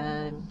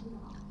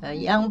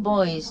young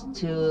boys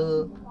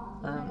to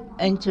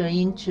enter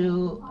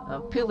into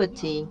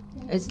puberty.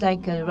 It's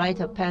like a rite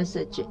of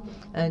passage.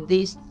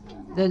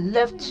 The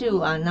left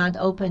two are not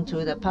open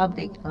to the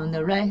public. On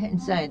the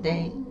right-hand side,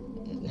 they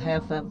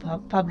have a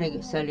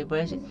public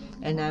celebration.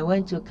 And I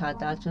went to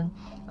Kadachun.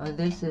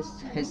 This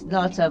has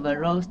lots of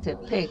roasted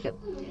pig.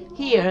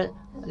 Here,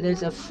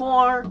 there's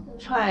 4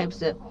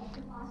 tribes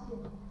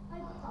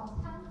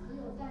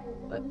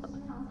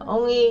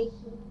only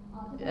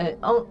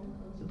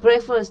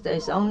breakfast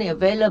is only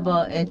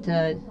available at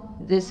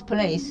this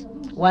place,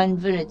 one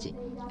village,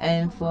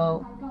 and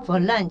for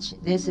lunch,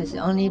 this is the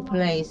only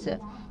place.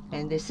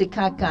 And the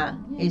Sikaka,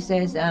 it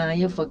says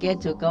you forget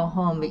to go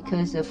home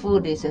because the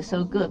food is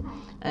so good,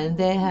 and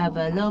they have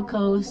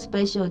local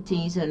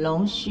specialties,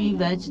 longshu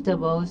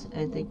vegetables,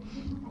 and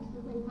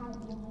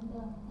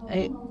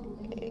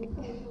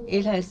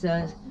it has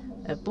a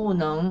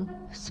Bunong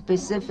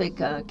specific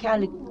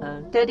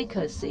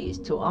delicacies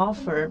to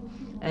offer.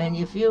 And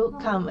if you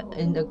come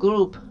in the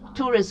group,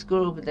 tourist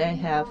group, they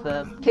have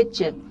a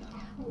kitchen.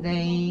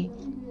 They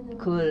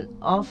could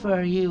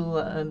offer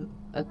you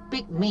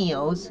big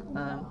meals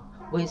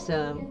with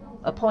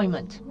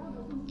appointment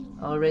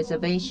or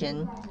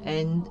reservation.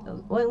 And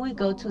when we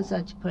go to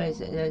such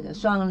places,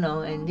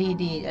 Shuanglong and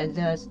Lili,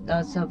 there's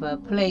lots of a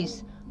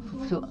place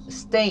to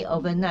stay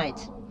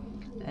overnight.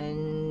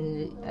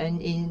 And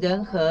in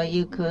Renhe,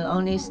 you could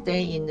only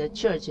stay in the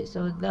church,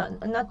 so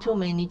not too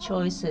many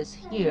choices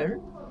here.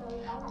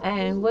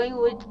 And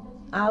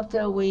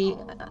after we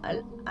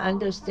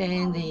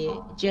understand the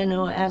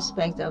general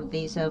aspect of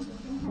these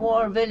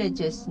 4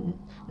 villages,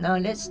 now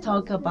let's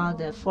talk about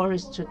the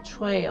forest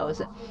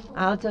trails.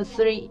 After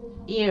 3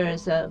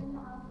 years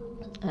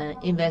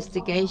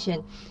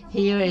investigation,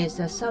 here is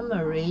a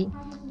summary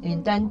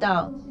in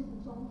Dandao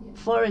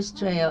Forest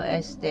Trail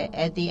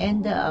at the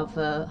end of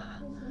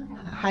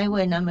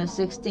Highway number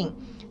 16,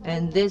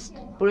 and this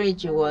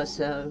bridge was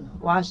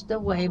washed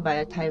away by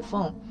a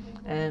typhoon.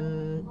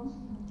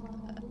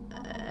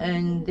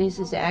 And this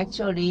is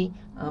actually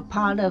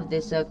part of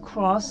this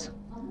cross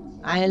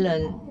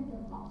island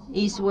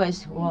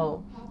east-west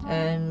wall,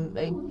 and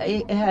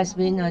it has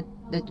been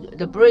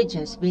the bridge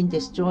has been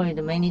destroyed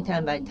many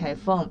times by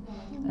typhoon.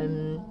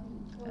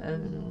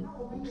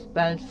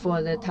 But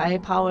for the Thai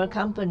power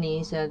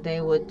companies,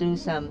 they would do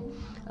some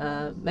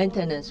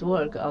maintenance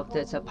work of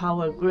this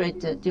power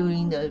grid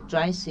during the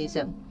dry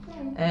season.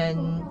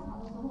 And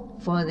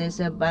for this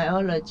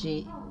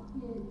biology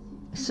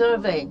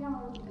survey,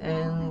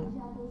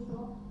 and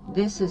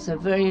this is a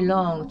very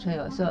long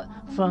trail. So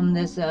from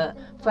this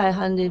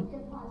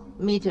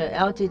 500-meter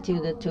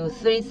altitude to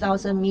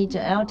 3,000-meter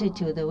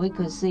altitude, we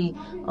could see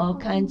all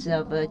kinds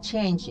of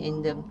change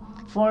in the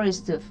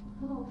forest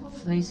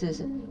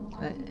places.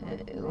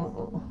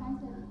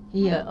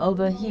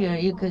 Over here,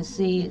 you can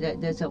see that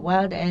there's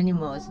wild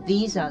animals.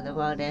 These are the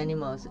wild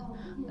animals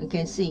you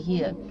can see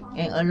here.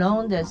 And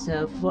along this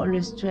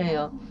forest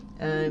trail,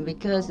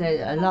 because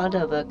there's a lot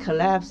of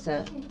collapsed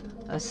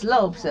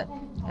slopes,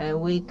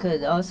 we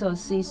could also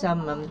see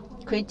some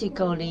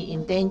critically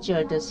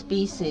endangered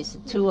species,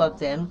 2 of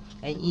them,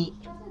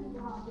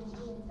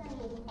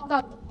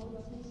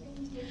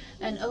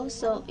 And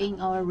also in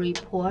our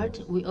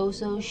report, we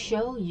also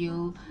show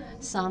you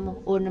some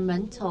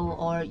ornamental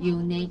or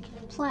unique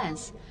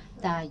plants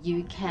that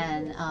you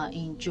can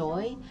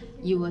enjoy.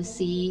 You will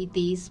see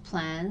these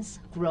plants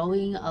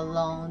growing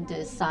along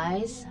the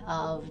sides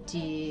of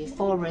the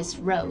forest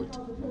road.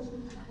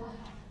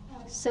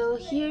 So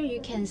here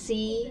you can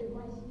see,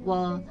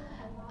 well,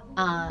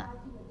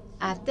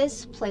 at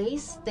this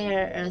place,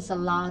 there is a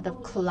lot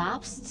of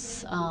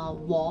collapsed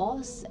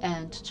walls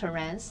and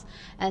terrains,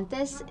 and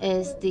this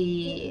is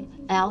the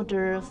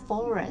elder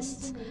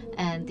forests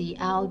and the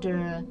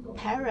elder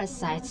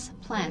parasites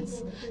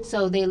plants.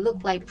 So they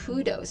look like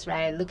poodles,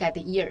 right? Look at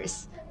the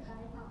ears.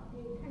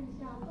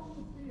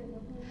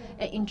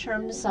 In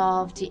terms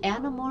of the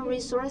animal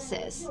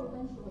resources,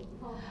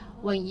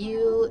 when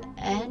you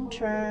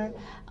enter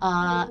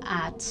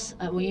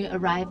when you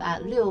arrive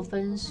at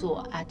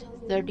Liufensuo at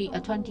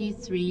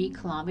 23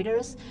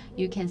 kilometers,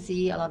 you can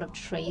see a lot of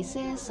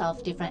traces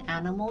of different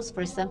animals.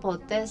 For example,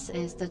 this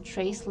is the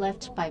trace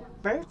left by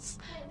birds,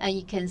 and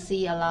you can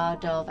see a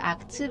lot of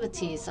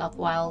activities of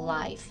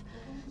wildlife.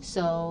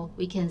 So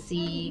we can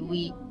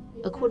see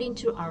according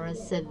to our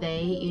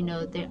survey,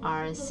 there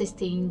are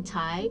 16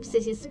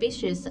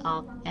 species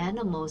of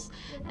animals,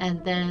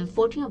 and then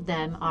 14 of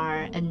them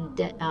are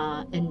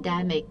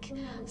endemic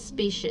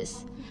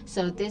species.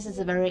 So this is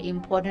a very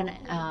important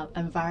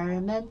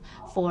environment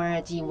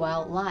for the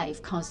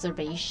wildlife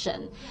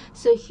conservation.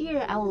 So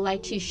here I would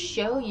like to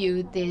show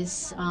you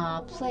this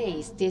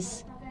place.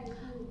 This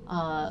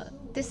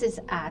is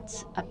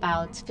at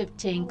about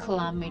 15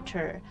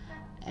 kilometers,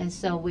 and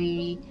so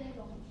we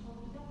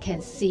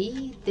can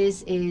see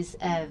this is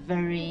a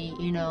very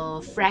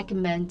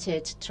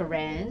fragmented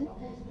terrain.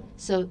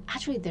 So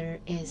actually there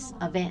is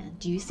a van.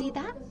 Do you see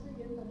that?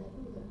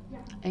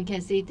 And you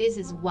can see this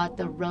is what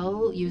the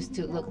road used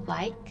to look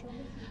like.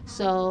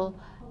 So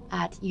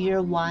at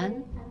year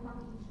 1,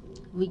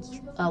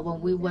 when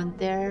we went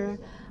there,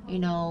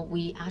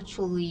 we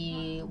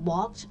actually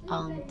walked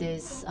on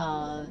this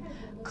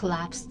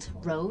collapsed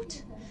road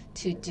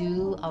to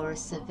do our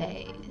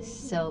survey.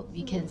 So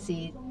you can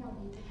see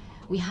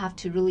we have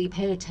to really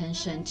pay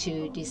attention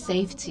to the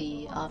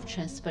safety of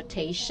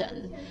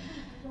transportation.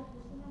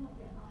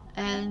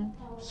 And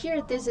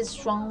here, this is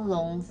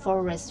Shuanglong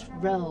Forest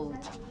Road.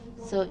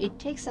 So it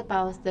takes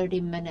about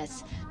 30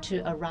 minutes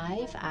to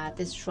arrive at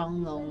this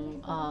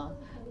Shuanglong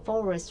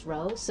forest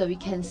road. So you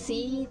can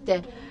see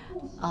that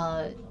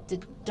the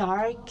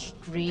dark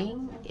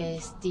green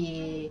is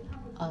the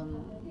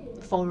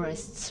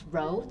forest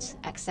road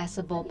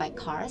accessible by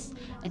cars,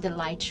 and the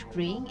light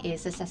green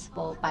is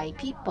accessible by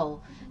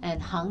people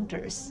and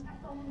hunters.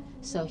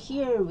 So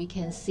here we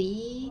can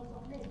see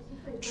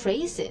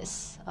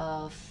traces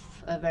of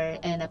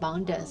an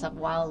abundance of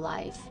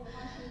wildlife.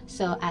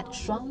 So at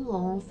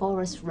Shuanglong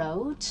Forest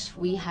Road,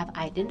 we have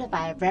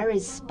identified very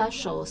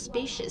special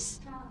species.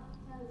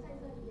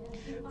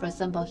 For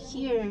example,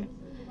 here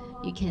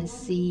you can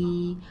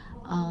see,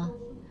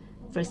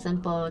 for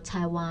example,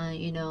 Taiwan,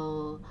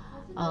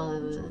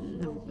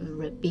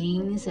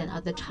 beans and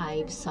other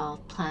types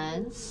of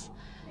plants.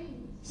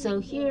 So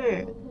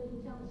here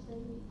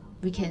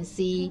we can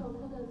see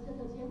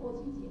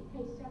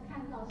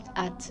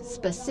at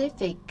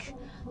specific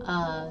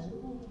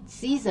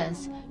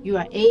seasons, you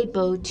are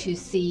able to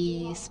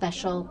see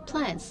special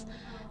plants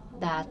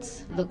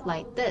that look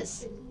like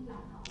this.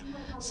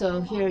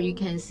 So here you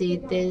can see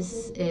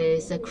this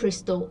is a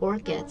crystal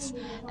orchids,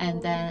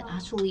 and then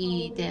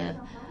actually the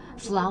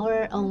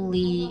flower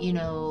only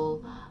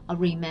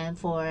remain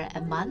for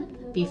a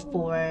month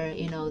before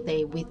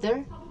they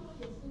wither.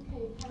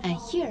 And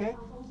here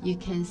you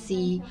can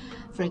see,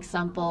 for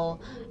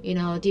example,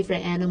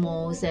 different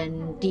animals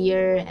and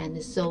deer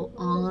and so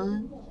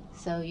on.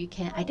 So you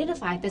can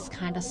identify this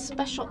kind of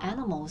special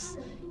animals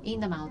in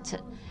the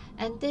mountain.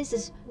 And this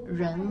is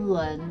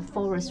Renlun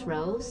Forest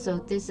Road. So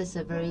this is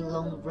a very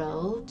long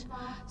road.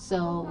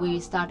 So we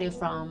started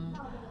from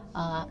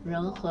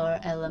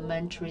Renhe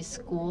Elementary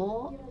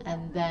School,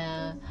 and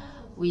then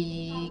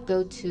we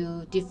go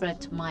to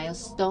different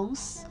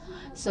milestones.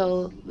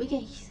 So we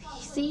can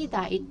see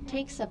that it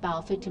takes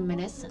about 15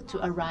 minutes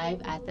to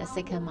arrive at the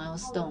second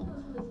milestone.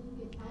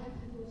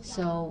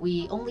 So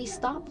we only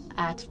stop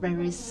at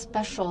very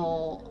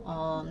special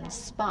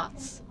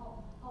spots.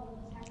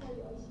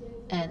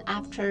 And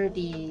after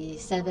the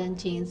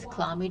 17th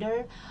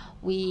kilometer,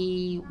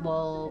 we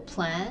will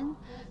plan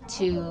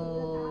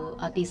to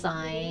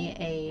design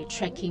a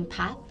trekking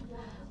path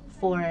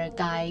for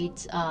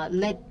guides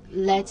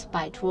led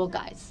by tour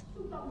guides.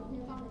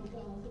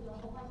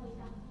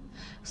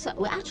 So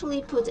we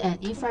actually put an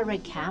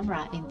infrared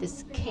camera in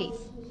this cave.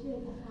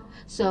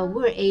 So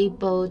we're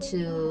able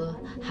to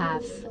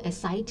have a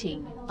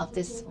sighting of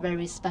this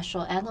very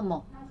special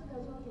animal.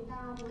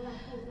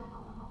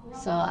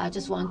 So I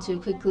just want to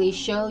quickly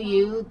show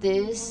you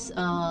this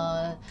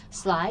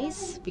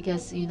slides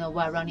because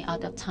we're running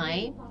out of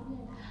time.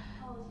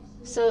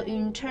 So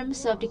in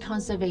terms of the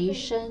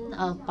conservation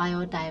of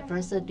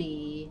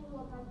biodiversity,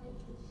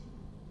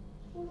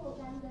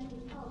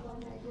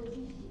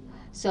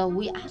 so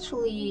we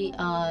actually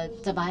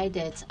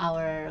divided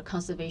our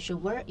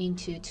conservation work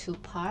into two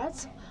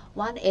parts.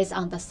 One is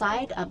on the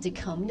side of the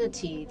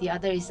community, the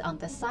other is on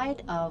the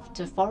side of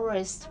the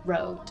forest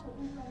road.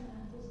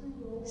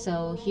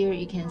 So here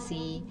you can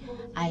see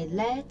I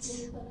let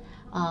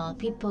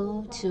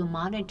people to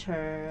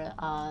monitor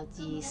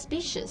the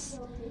species.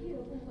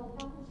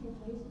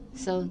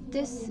 So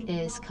this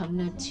is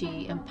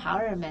community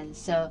empowerment.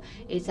 So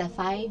it's a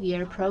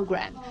 5-year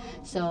program.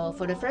 So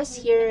for the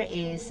first year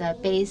is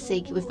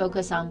basic. We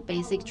focus on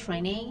basic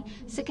training.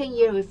 Second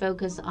year we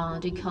focus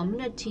on the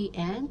community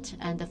end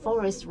and the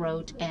forest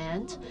road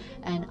end.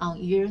 And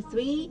on year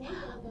 3,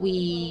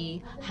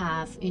 we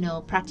have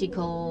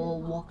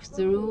practical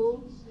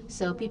walkthrough.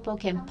 So people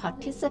can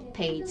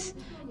participate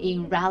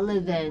in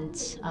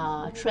relevant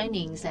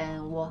trainings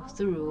and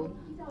walkthrough.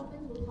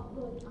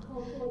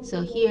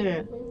 So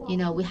here,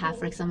 we have,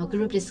 for example,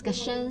 group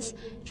discussions,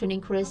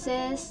 training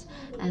courses,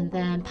 and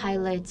then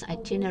pilot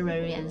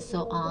itinerary and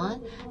so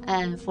on.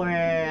 And for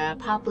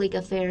public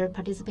affair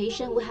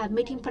participation, we have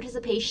meeting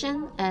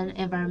participation and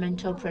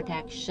environmental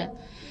protection.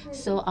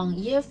 So on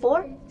year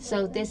 4,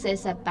 so this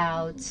is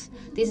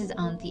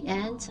on the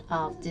end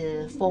of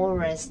the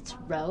forest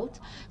road.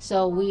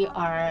 So we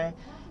are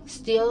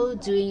still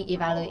doing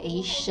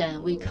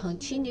evaluation. We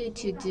continue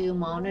to do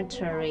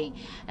monitoring,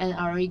 and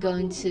are we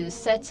going to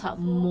set up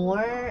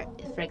more,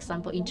 for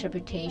example,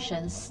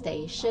 interpretation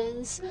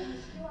stations?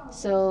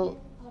 So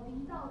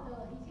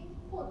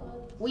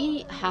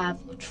we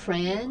have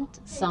trained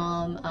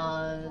some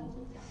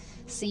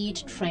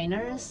seed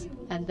trainers,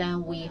 and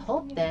then we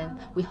hope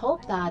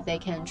that they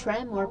can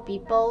train more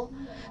people,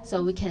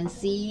 so we can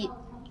see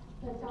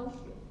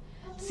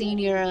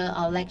senior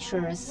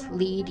lecturers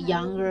lead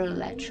younger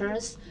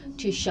lecturers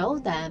to show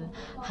them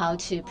how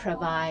to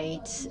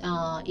provide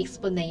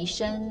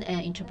explanation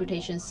and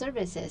interpretation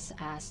services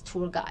as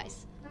tour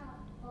guides.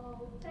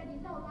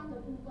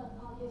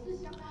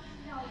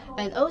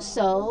 And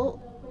also,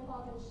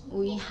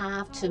 we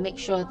have to make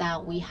sure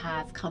that we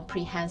have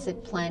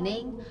comprehensive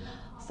planning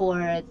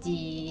for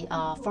the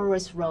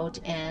forest road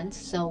end.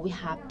 So we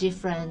have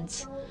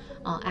different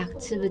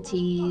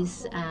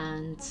activities,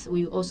 and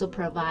we also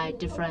provide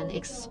different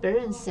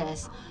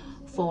experiences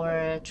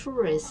for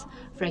tourists.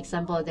 For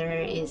example,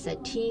 there is a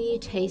tea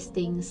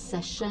tasting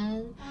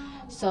session,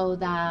 so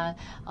that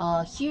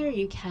here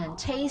you can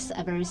taste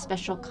a very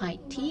special kind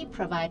of tea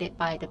provided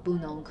by the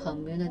Bunong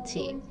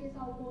community.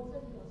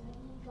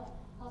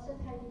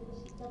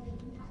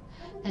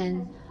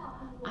 And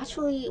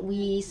actually,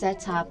 we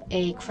set up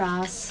a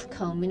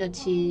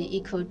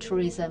cross-community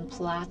ecotourism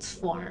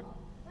platform.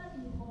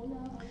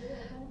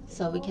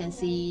 So we can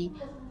see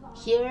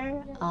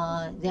here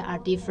there are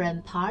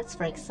different parts.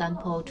 For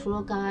example,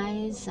 tour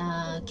guides,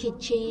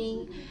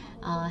 kitchen,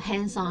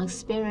 hands-on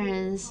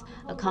experience,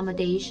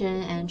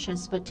 accommodation, and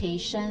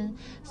transportation.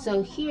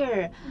 So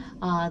here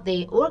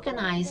they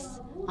organize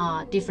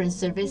different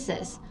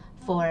services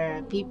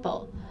for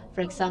people.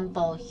 For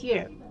example,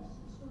 here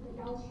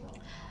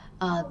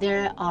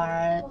there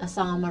are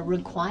some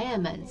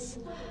requirements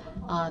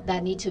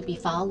that need to be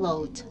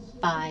followed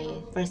by,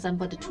 for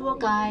example, the tour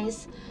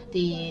guides,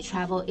 the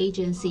travel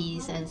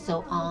agencies, and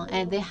so on.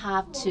 And they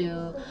have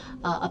to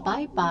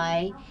abide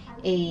by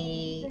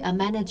a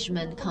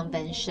management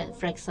convention.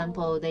 For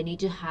example, they need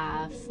to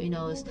have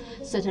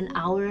certain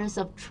hours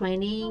of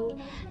training,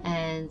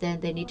 and then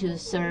they need to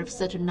serve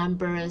certain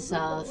numbers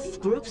of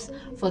groups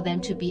for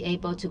them to be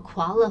able to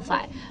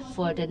qualify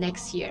for the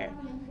next year.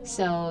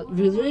 So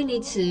we really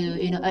need to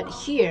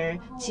adhere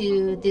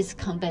to this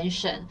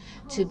convention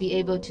to be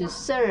able to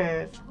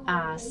serve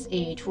as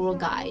a tour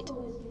guide.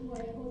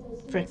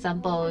 For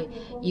example,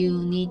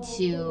 you need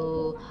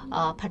to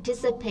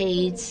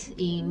participate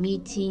in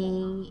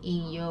meeting,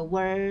 in your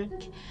work,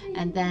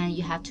 and then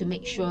you have to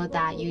make sure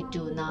that you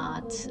do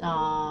not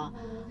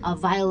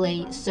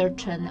violate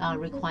certain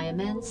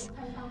requirements.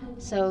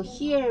 So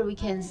here we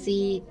can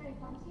see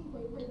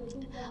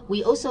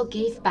we also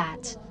give back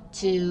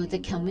to the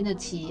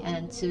community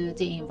and to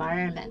the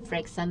environment. For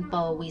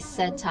example, we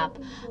set up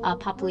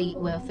public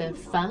welfare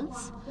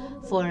funds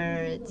for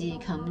the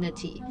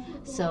community.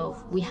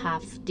 So we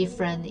have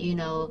different,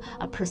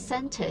 a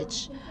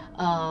percentage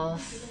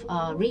of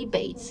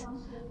rebates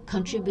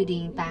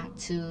contributing back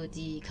to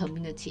the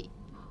community.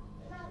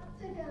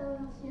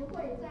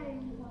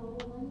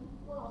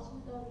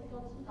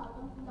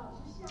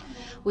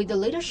 With the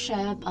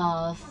leadership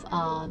of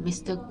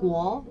Mr.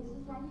 Guo,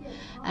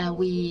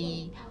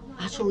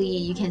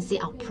 you can see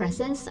our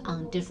presence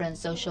on different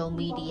social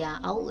media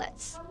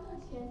outlets.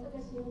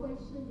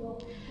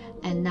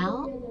 And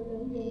now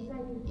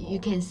you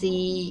can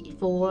see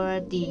for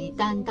the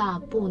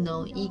Danda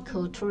Bunong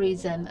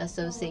Ecotourism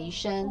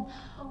Association,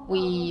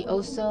 we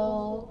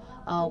also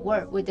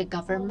work with the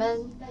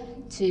government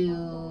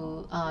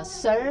to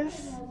serve,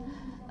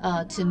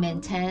 to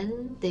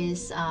maintain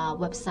this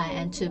website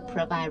and to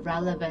provide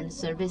relevant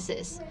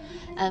services.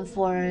 And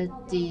for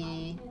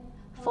the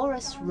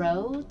forest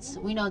roads,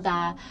 we know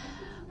that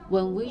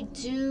when we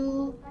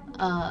do,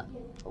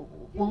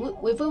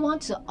 if we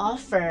want to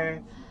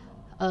offer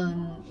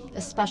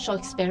a special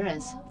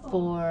experience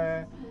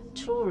for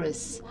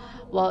tourists,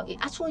 well,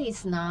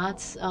 it's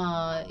not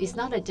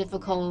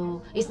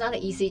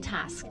an easy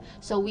task.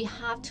 So we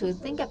have to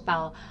think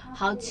about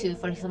how to,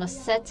 for example,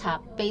 set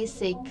up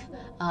basic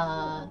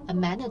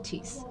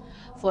amenities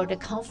for the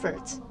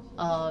comfort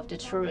of the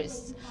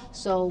tourists.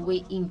 So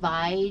we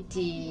invite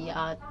the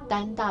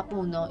Danda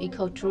Bunong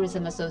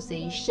Ecotourism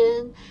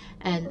Association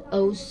and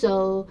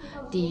also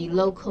the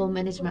local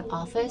management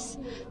office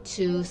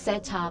to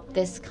set up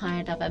this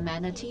kind of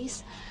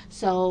amenities.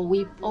 So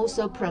we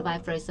also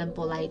provide, for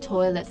example, like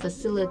toilet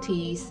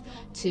facilities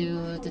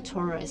to the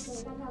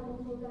tourists.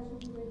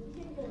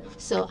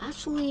 So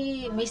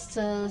actually,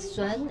 Mr.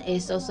 Sun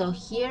is also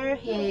here.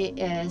 He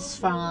is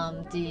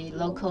from the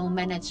local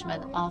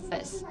management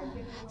office.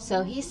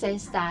 So he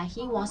says that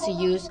he wants to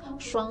use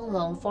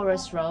Shuanglong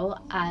Forest Road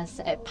as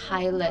a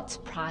pilot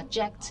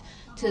project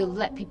to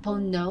let people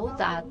know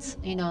that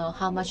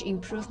how much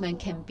improvement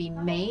can be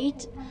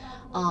made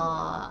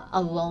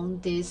along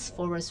these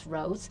forest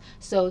roads.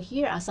 So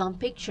here are some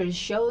pictures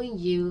showing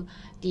you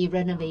the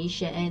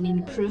renovation and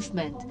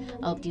improvement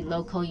of the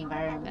local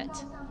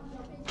environment.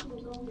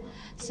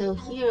 So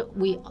here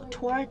we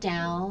tore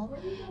down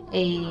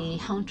a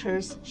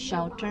hunter's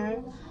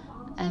shelter,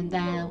 and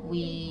then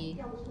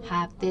we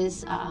have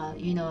this,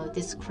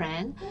 this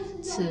crane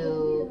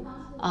to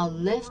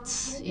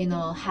lift,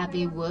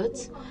 heavy wood,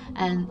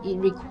 and it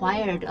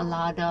required a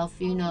lot of,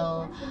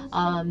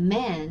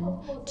 men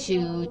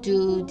to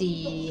do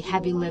the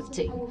heavy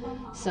lifting.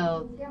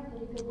 So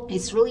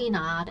it's really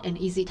not an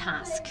easy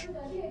task.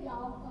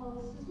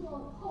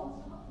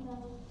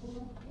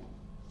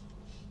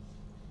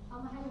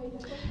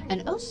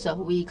 And also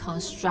we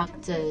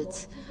constructed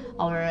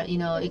our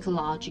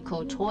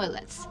ecological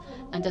toilets,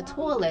 and the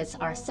toilets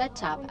are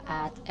set up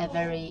at a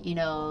very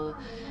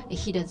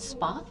hidden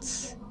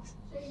spot,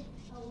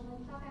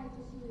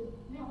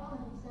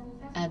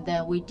 and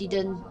then we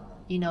didn't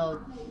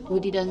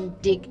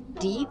dig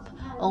deep,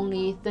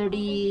 only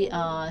 30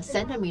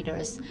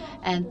 centimeters,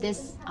 and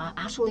this are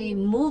actually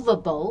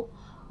movable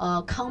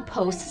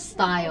compost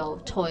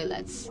style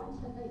toilets.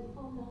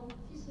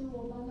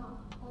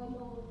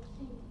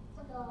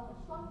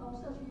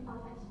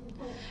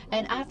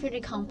 And after the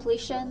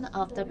completion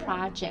of the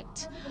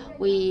project,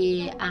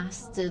 we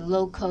asked the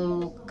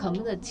local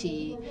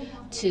community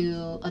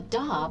to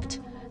adopt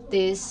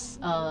this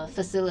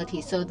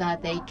facility so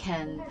that they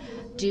can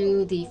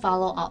do the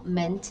follow-up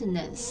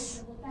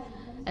maintenance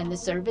and the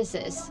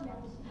services.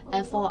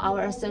 And for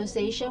our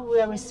association, we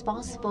are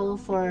responsible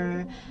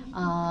for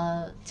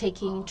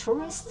taking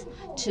tourists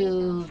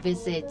to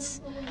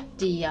visit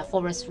the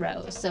forest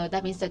road. So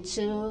that means the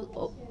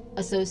two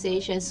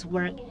associations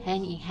work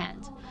hand in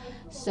hand.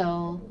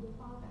 So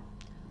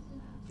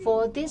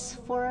for these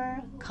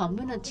 4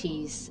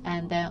 communities,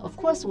 and then of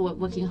course we're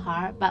working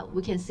hard, but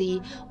we can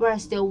see we're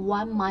still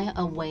 1 mile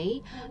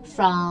away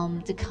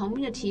from the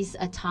community's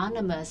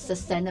autonomous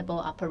sustainable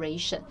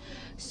operation.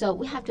 So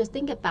we have to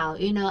think about,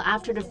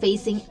 after the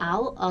phasing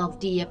out of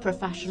the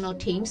professional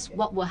teams,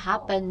 what will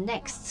happen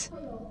next?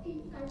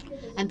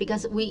 And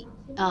because we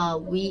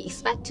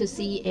expect to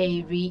see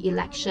a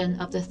re-election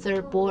of the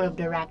 3rd board of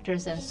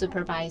directors and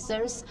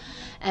supervisors,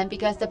 and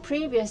because the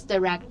previous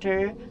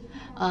director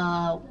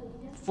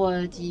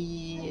for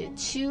the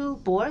 2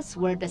 boards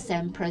were the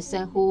same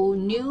person who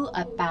knew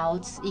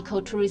about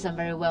ecotourism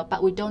very well,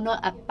 but we don't know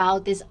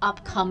about this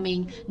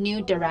upcoming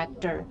new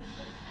director.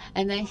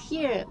 And then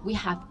here we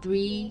have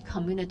 3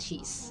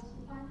 communities.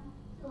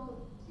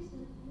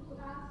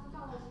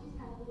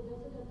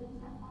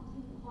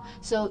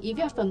 So if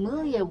you're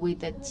familiar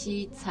with the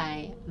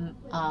Qicai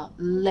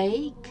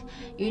lake,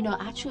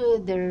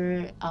 actually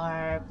there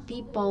are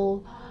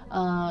people,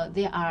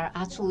 there are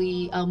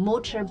actually a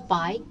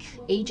motorbike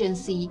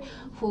agency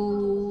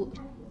who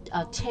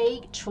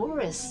take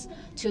tourists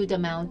to the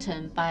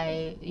mountain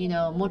by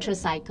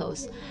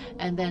motorcycles,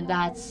 and then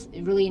that's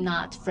really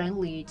not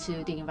friendly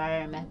to the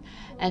environment.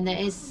 And then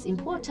it's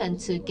important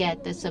to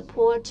get the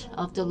support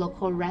of the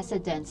local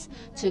residents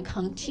to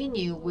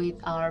continue with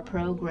our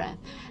program.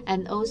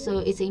 And also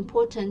it's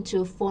important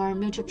to form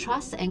mutual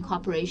trust and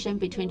cooperation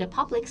between the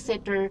public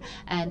sector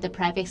and the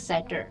private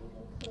sector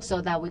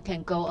so that we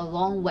can go a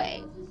long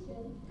way.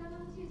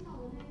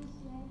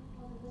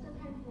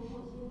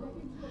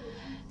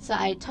 So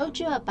I told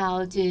you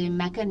about the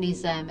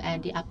mechanism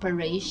and the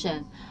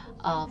operation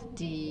of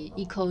the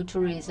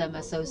Ecotourism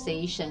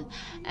Association.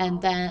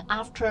 And then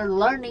after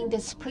learning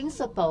these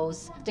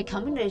principles, the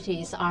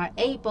communities are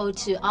able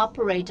to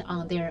operate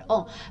on their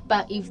own.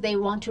 But if they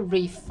want to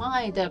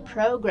refine the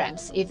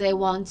programs, if they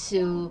want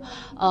to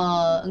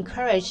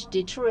encourage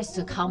the tourists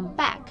to come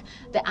back,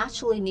 they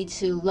actually need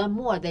to learn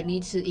more.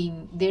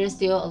 There's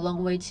still a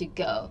long way to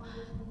go.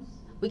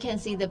 We can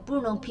see the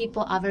Brunei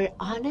people are very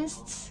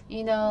honest.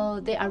 They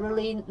are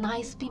really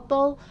nice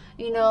people.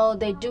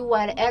 They do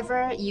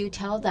whatever you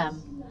tell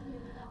them.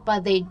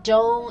 But they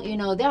don't,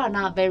 they are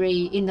not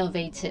very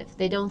innovative.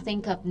 They don't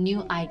think of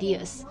new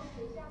ideas.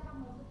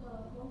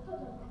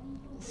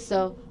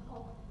 So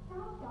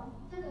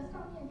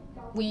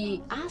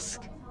we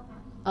ask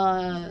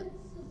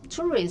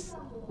tourists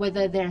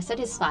whether they're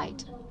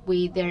satisfied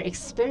with their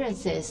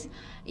experiences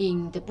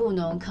in the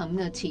Brunei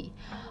community.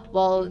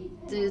 Well,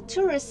 the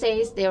tourist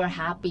says they were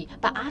happy,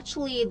 but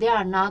actually there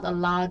are not a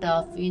lot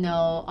of,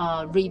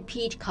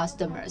 repeat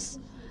customers.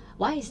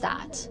 Why is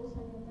that?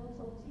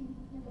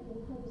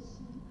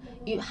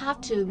 You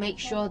have to make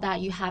sure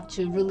that you have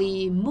to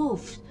really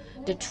move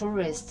the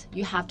tourists.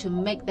 You have to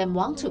make them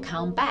want to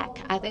come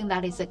back. I think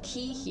that is a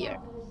key here.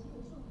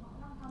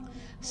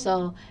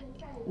 So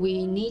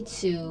we need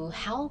to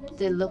help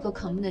the local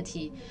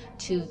community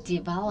to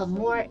develop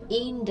more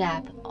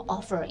in-depth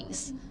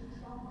offerings.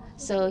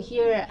 So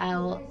here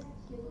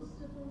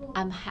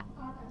I'm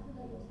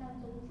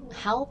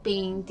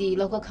helping the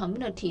local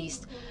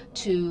communities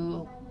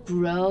to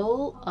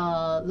grow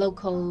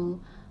local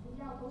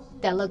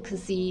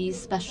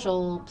delicacies,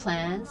 special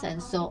plants,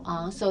 and so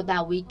on, so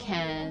that we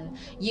can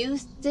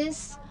use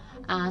this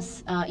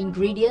as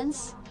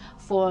ingredients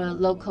for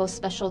local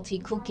specialty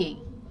cooking.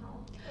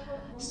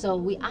 So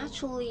we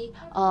actually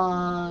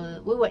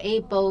we were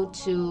able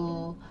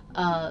to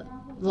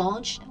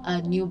launch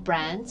a new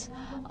brand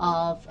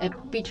of a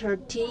bitter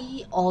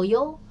tea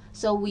oil.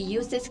 So we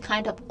use this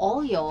kind of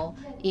oil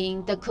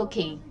in the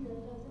cooking.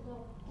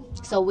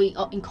 So we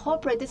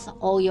incorporate this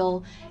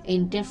oil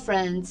in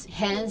different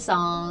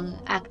hands-on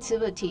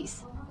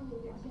activities.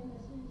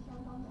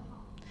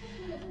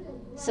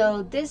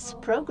 So this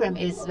program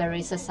is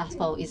very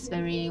successful. It's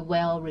very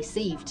well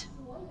received.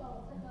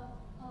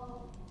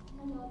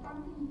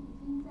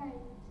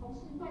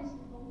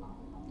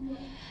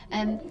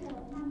 And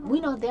we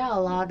know there are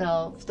a lot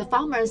of the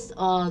farmers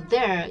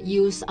there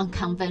use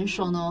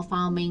unconventional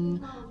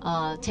farming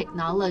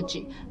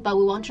technology, but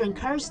we want to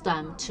encourage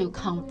them to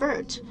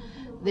convert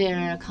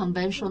their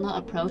conventional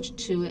approach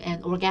to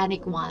an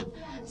organic one.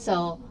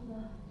 So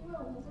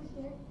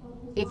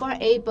if we're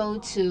able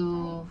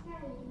to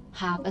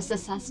have a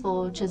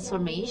successful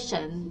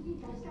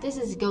transformation, this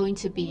is going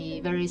to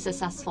be very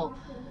successful.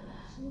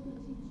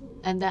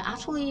 And then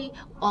actually,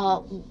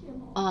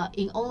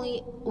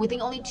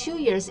 within only 2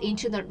 years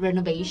into the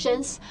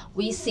renovations,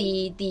 we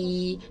see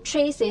the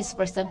traces,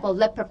 for example,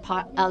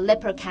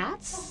 leopard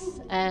cats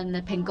and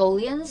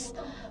pangolins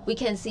we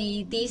can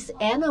see these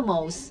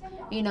animals,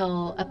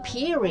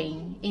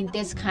 appearing in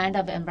this kind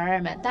of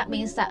environment. That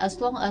means that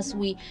as long as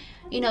we,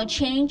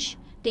 change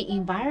the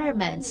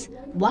environments,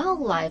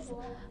 wildlife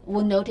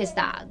will notice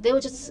that. They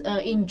will just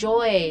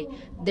enjoy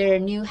their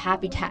new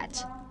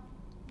habitat.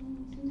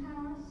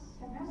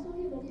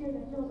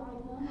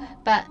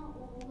 But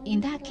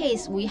in that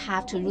case, we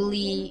have to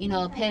really,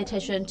 pay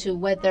attention to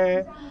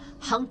whether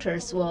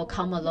hunters will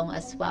come along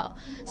as well.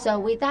 So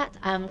with that,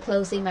 I'm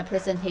closing my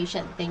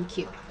presentation. Thank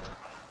you.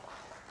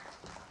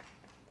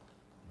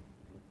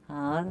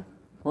 好，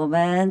我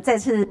们再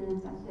次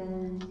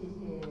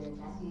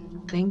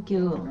Thank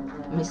you,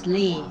 Miss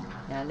Lee.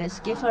 Let's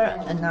give her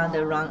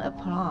another round of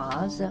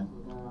applause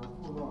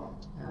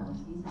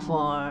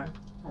for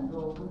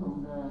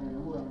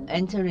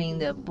entering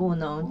the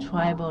Bunong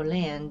tribal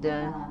land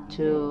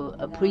to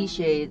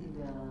appreciate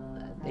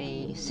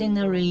the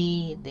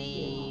scenery,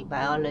 the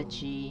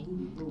biology,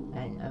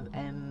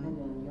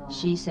 and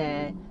she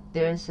said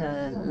there's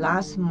a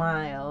last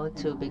mile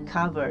to be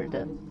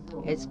covered.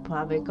 It's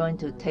probably going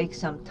to take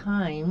some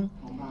time.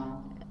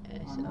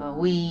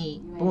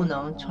 We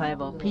Bunong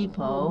tribal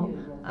people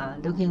are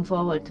looking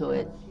forward to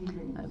it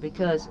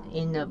because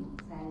in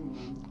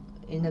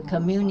the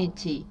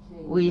community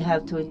we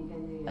have to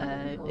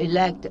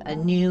elect a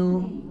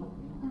new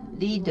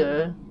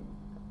leader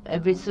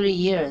every 3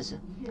 years.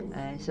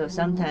 So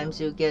sometimes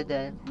you get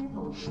a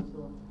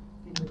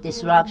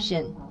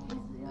disruption.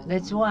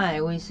 That's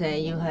why we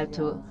say you have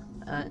to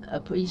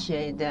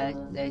appreciate that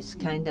there's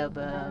kind of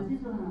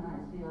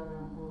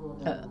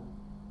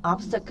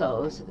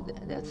obstacles,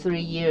 the 3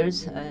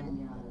 years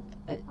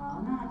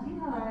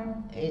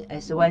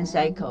as one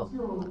cycle.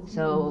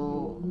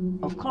 So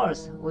of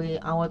course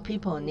our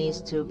people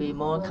needs to be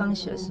more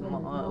conscious,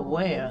 more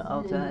aware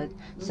of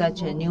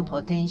such a new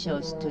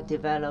potentials to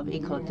develop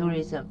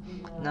ecotourism.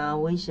 Now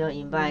we shall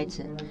invite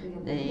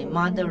the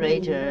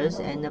moderators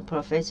and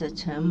Professor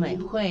Chen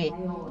Meihui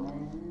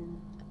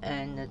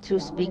and 2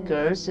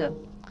 speakers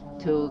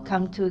to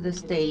come to the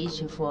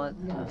stage for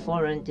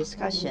forum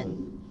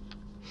discussion.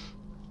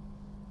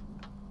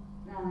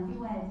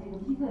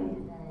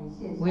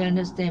 We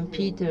understand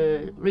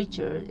Peter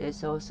Richard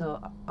is also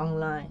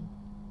online.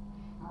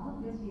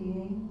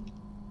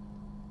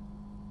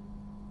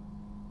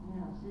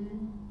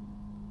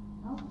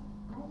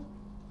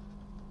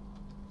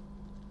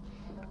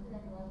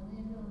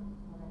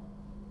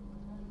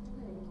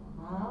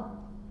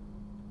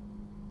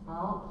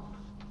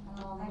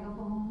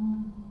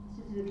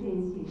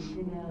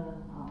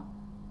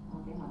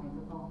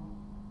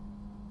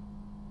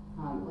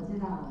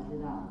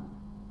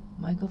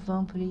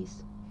 Microphone,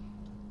 please.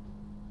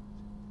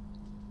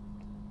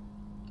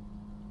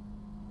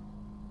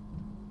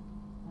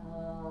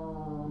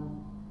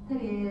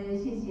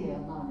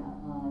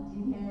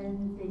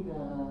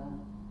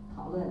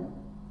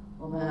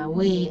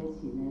 We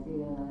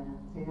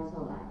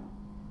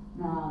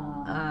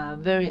are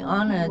very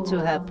honored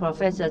to have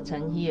Professor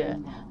Chen here.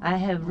 I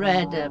have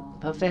read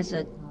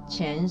Professor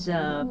Chen's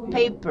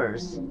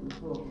papers,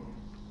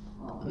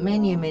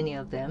 many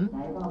of them.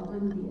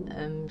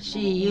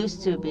 She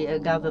used to be a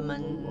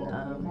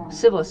government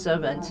civil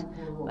servant,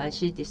 but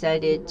she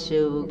decided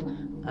to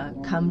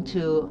come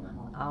to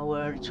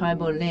our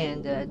tribal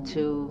land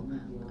to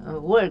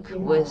work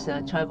with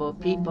tribal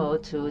people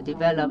to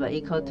develop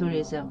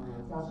ecotourism.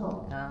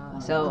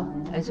 So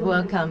let's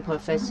welcome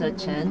Professor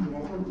Chen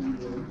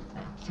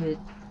to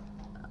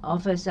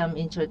offer some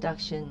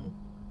introduction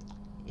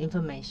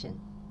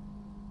information.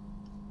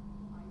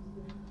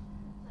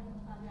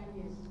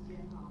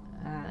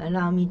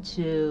 Allow me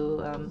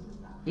to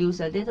use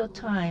a little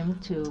time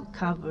to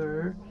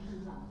cover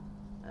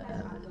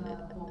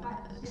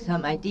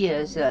some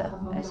ideas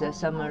as a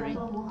summary.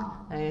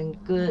 And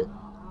good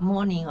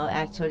morning, or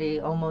actually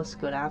almost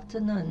good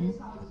afternoon.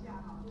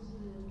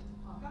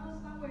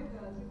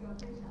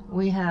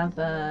 We have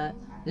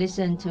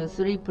listened to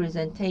 3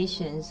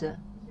 presentations.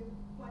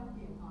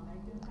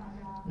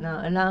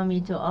 Now allow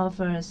me to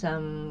offer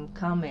some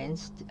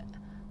comments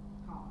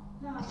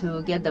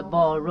to get the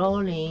ball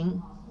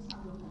rolling.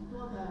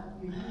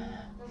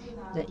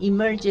 The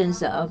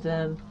emergence of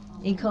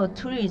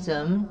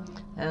ecotourism,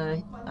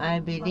 I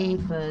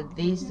believe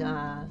these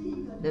are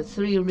the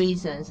 3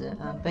 reasons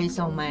based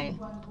on my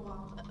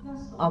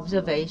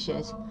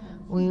observations.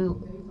 We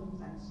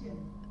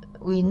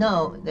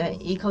know that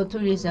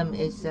ecotourism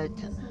is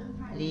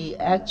the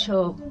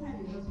actual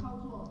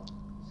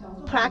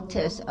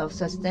practice of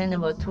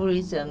sustainable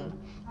tourism.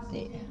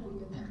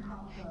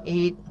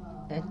 It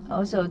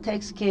also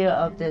takes care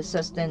of the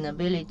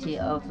sustainability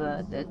of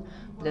the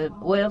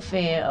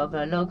welfare of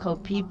local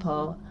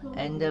people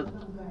and the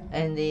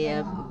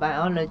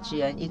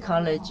biology and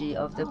ecology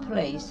of the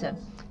place.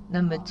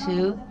 Number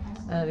 2,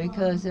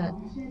 because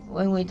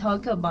when we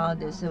talk about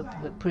this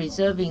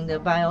preserving the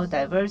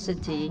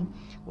biodiversity,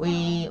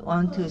 we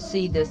want to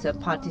see this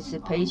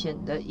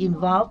participation, the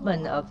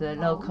involvement of the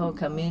local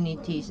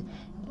communities.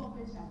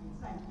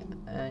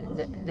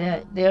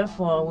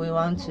 Therefore, we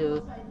want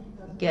to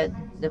get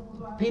the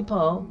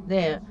people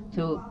there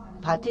to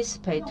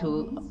participate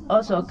to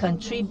also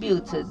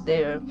contribute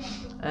their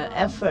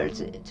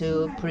efforts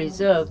to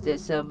preserve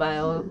this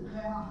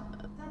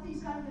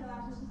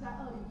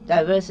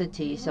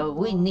biodiversity. So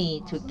we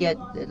need to get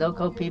the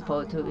local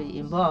people to be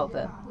involved.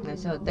 And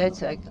so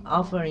that's like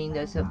offering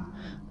this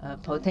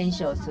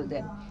potential to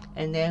them.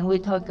 And then we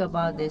talk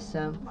about this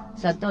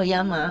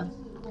Satoyama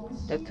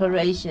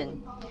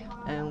declaration.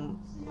 And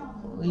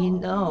we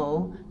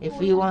know if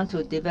we want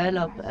to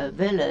develop a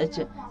village,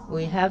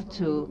 we have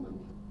to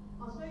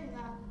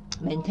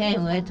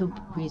maintain, we have to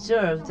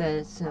preserve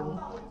this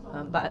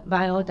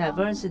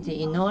biodiversity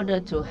in order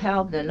to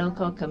help the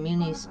local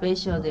community,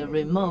 especially the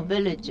remote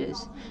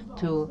villages,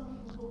 to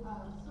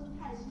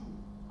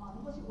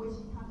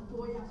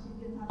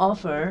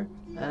offer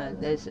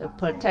this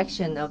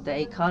protection of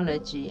the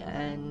ecology.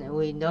 And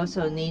we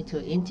also need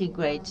to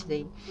integrate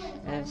the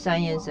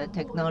science and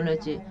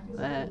technology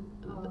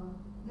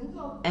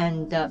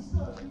and the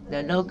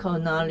local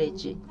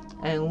knowledge.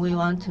 And we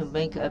want to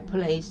make a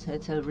place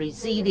that's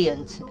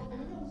resilient.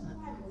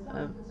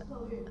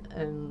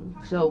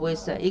 So with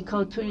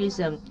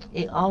ecotourism,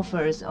 it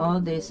offers all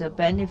these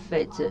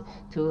benefits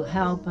to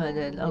help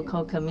the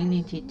local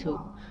community to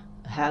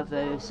have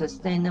a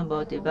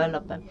sustainable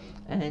development.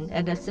 And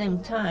at the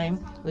same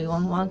time, we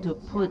don't want to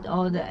put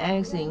all the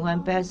eggs in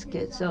one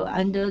basket. So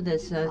under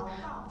this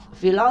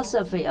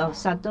philosophy of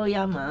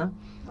Satoyama,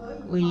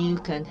 we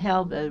can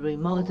help a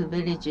remote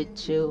village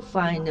to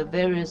find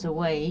various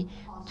ways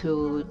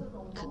to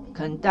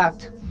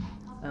conduct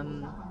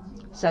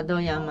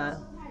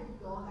Satoyama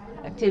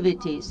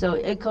activity.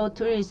 So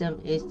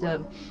ecotourism is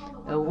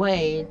a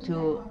way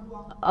to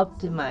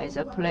optimize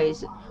a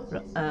place.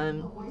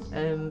 And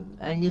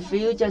if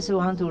you just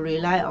want to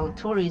rely on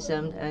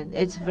tourism,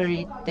 it's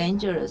very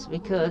dangerous,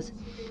 because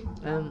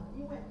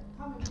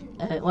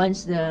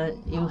once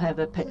you have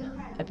an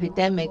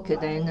epidemic,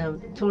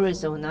 then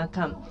tourism will not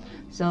come.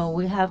 So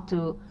we have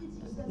to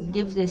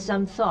give this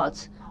some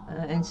thoughts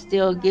and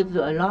still give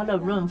a lot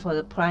of room for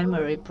the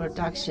primary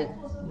production,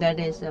 that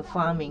is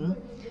farming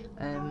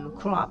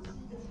crop.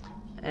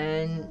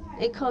 And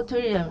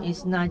ecotourism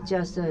is not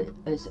just a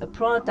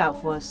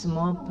product for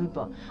small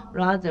people.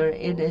 Rather,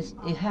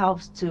 it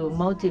helps to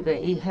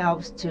motivate. It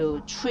helps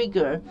to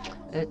trigger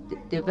the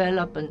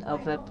development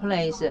of a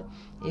place.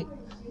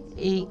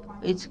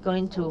 It's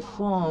going to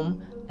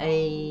form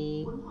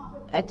a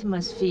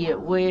atmosphere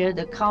where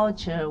the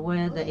culture,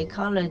 where the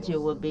ecology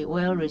will be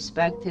well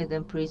respected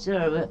and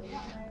preserved,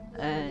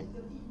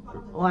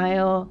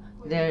 while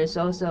there is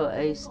also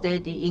a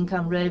steady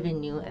income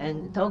revenue,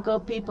 and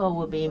local people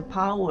will be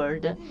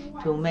empowered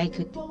to make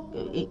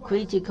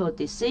critical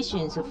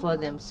decisions for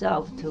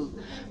themselves to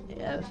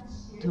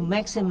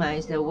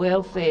maximize the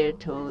welfare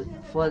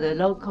for the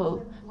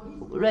local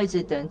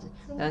residents.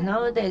 And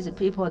nowadays,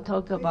 people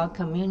talk about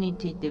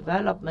community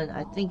development.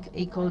 I think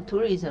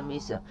ecotourism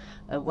is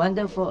a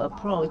wonderful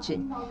approach,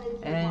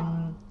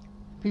 and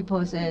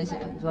people say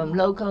from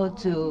local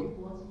to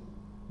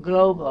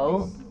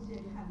global.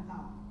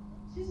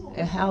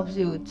 It helps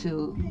you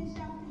to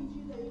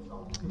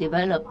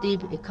develop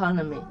deep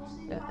economy,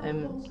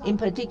 in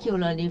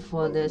particularly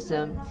for this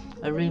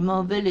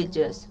remote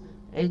villages.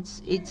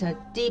 It's a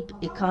deep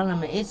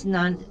economy. It's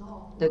not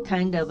the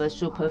kind of a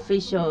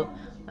superficial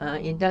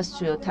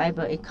industrial type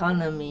of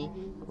economy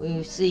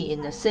we see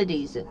in the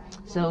cities.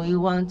 So we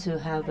want to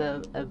have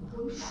a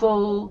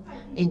full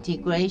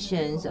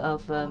integrations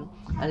of a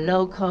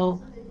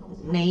local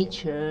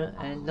nature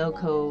and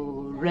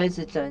local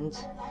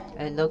residents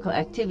and local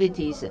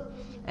activities.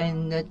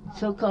 And the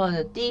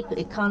so-called deep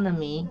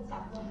economy,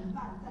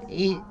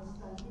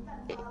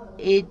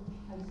 it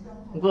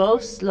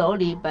grows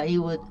slowly, but it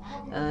would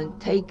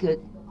take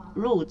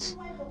roots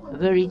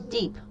very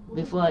deep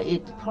before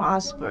it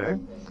prosper.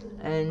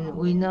 And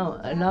we know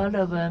a lot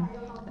of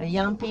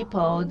young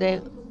people,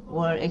 they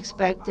were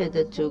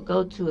expected to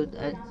go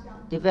to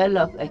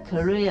develop a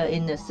career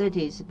in the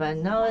cities, but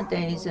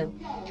nowadays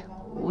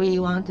we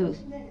want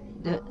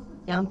the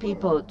young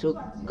people to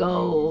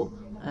go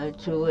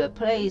to a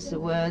place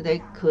where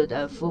they could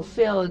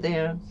fulfill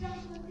their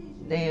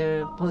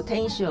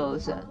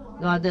potentials,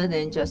 rather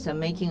than just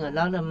making a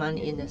lot of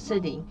money in the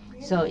city.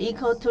 So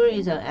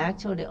ecotourism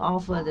actually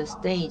offers the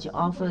stage,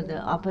 offers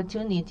the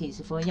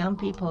opportunities for young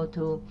people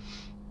to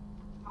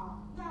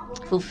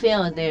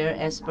fulfill their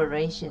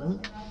aspiration.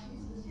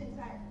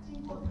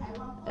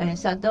 And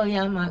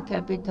Satoyama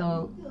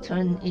capital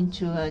turned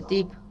into a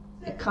deep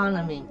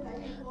economy.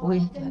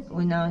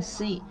 We now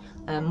see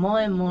more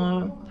and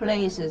more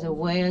places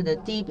where the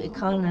deep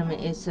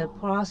economy is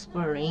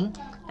prospering,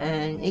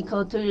 and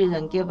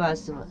ecotourism give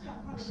us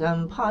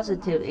some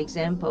positive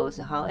examples.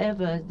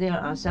 However, there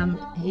are some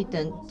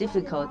hidden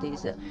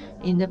difficulties.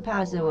 In the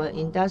past, there were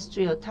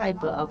industrial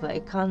type of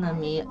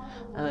economy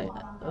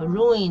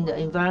ruin the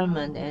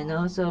environment and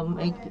also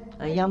make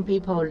young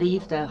people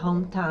leave their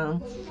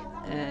hometown,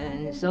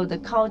 and so the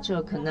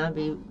culture cannot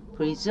be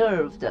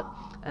preserved.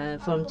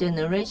 from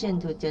generation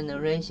to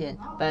generation.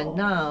 But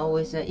now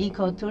with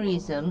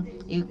ecotourism,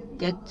 you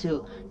get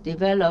to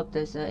develop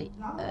this a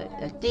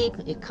deep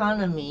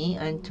economy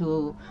and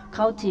to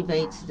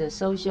cultivate the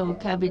social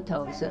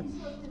capitals.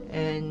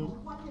 And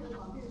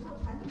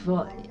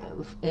for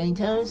in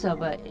terms of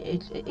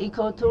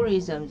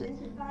ecotourism,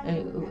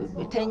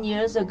 10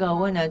 years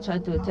ago when I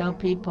tried to tell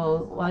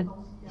people what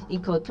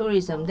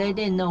ecotourism, they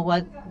didn't know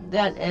what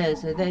that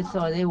is. They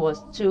thought it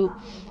was too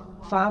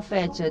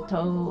far-fetched,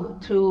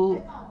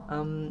 too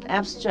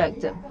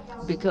abstract,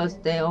 because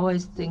they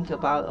always think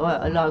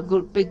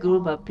about big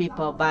group of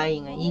people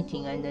buying and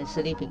eating and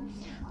sleeping.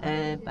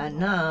 But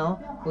now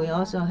we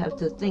also have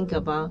to think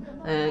about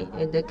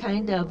the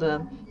kind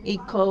of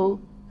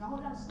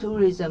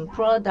eco-tourism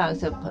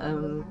products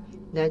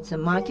that's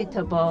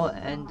marketable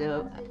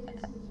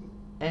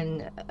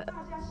and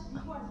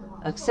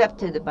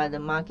accepted by the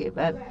market.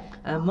 But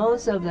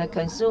most of the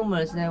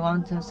consumers, they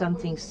want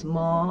something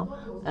small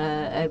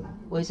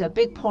with a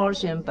big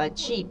portion but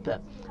cheap.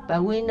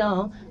 But we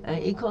know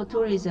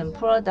ecotourism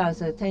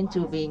products tend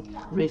to be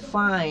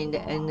refined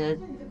and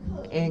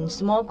in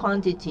small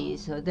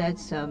quantities, so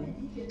that's a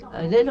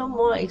little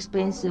more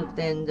expensive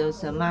than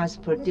those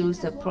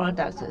mass-produced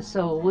products.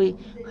 So we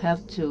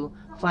have to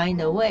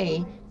find a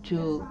way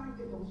to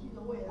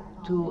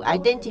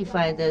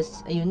identify the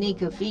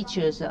unique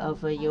features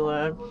of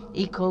your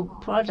eco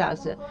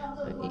products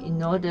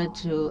in order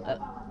to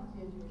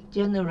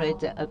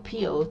generate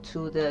appeal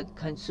to the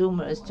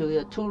consumers, to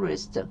the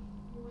tourists.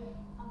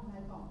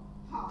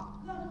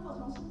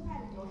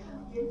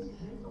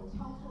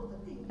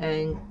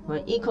 And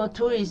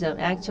ecotourism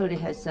actually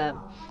has a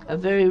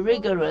very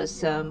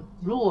rigorous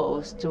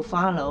rules to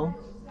follow.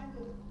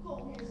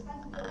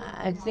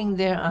 I think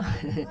there are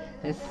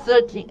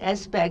 13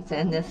 aspects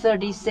and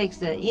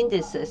 36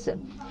 indices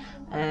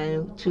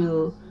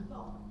to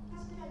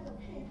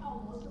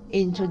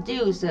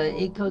introduce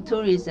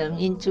ecotourism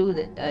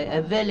into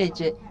a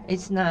village.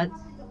 It's not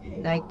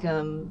like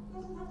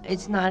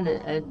it's not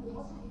a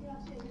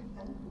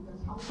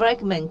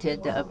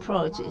fragmented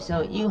approach.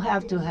 So you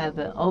have to have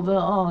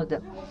overall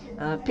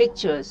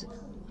pictures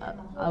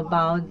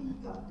about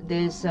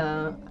these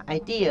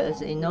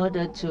ideas in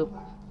order to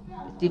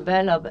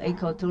develop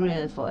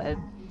ecotourism for a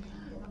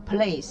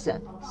place.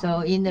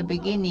 So in the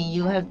beginning,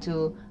 you have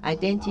to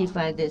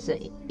identify this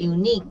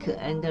unique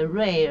and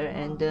rare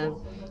and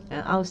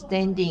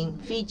outstanding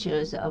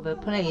features of a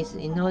place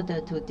in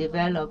order to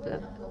develop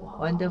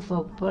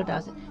wonderful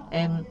products.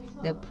 And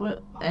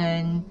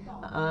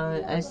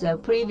as a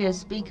previous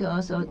speaker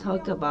also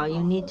talked about,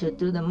 you need to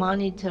do the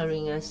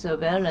monitoring,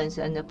 surveillance,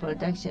 and the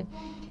protection.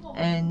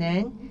 And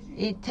then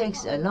it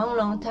takes a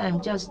long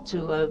time just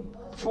to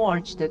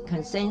forge the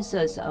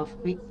consensus of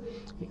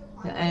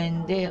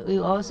and we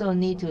also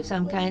need to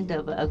some kind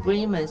of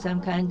agreement,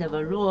 some kind of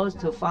rules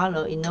to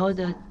follow in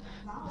order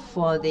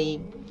for the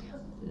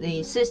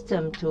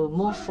system to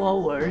move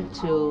forward,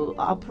 to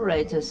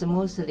operate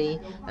smoothly.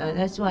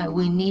 That's why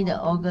we need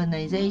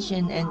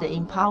organization and the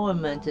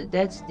empowerment.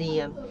 That's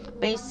the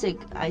basic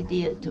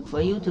idea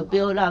for you to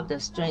build up the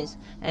strength.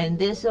 And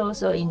this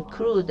also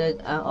includes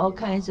all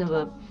kinds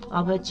of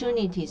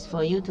opportunities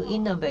for you to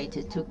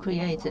innovate, to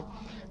create.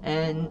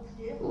 And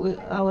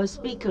our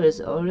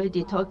speakers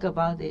already talk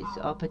about these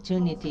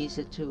opportunities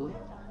to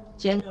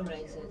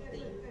generate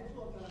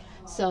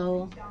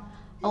So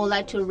I would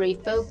like to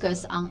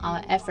refocus on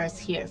our efforts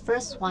here.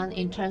 First one,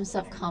 in terms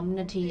of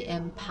community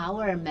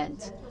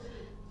empowerment.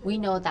 We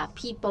know that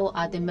people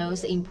are the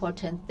most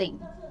important thing.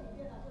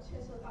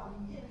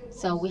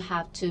 So we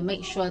have to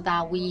make sure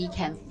that we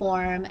can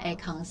form a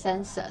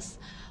consensus.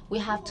 We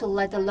have to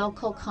let the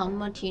local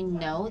community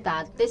know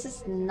that this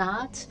is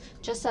not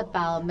just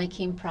about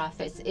making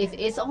profits. If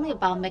it's only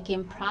about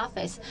making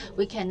profits,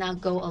 we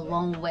cannot go a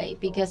long way,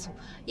 because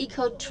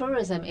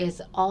ecotourism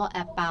is all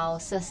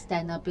about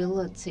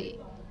sustainability.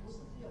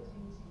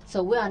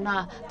 So we are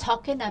not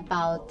talking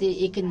about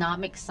the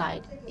economic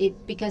side,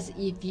 because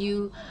if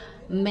you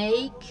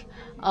make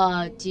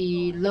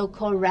the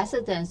local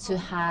residents to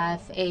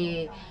have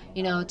a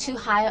too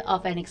high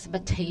of an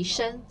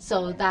expectation,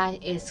 so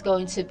that is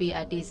going to be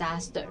a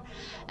disaster.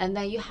 And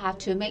then you have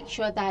to make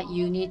sure that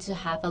you need to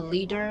have a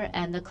leader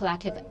and the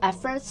collective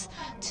efforts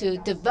to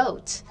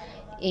devote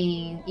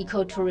in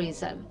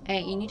ecotourism,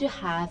 and you need to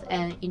have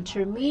an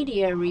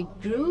intermediary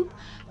group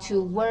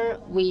to work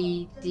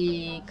with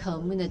the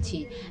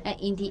community. And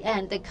in the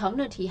end, the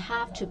community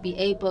have to be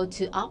able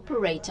to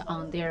operate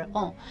on their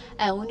own,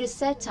 and we need to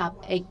set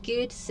up a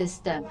good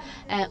system.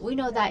 And we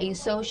know that in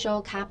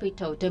social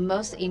capital, the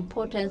most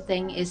important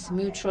thing is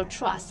mutual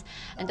trust,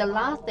 and the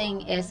last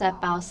thing is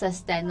about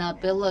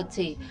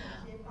sustainability.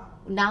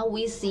 Now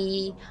we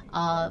see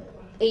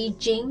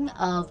aging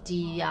of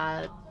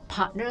the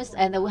partners,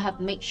 and then we have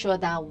to make sure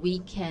that we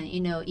can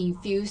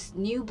infuse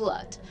new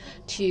blood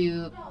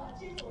to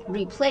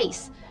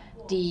replace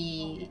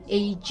the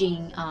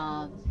aging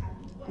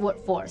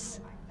workforce.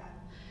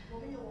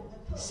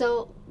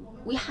 So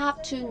we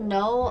have to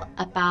know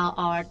about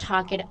our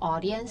target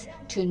audience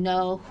to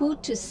know who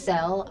to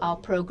sell our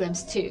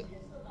programs to.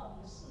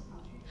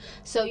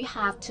 So you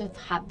have to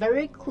have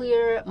very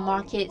clear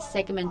market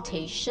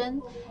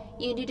segmentation.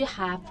 You need to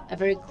have a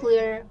very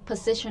clear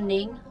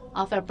positioning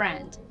of a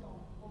brand,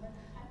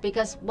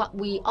 because what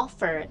we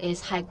offer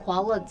is high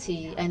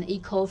quality and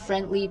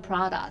eco-friendly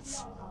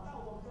products.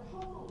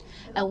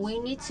 And we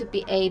need to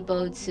be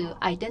able to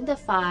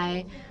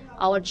identify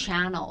our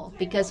channel,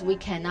 because we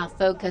cannot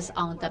focus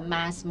on the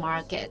mass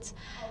market.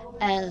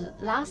 And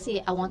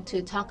lastly, I want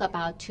to talk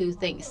about two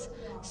things.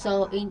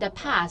 So in the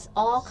past,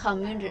 all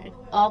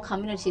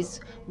communities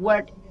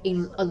work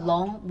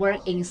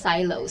in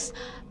silos,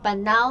 but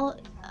now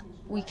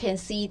we can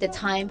see the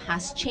time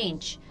has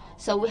changed.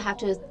 So we have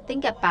to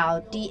think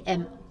about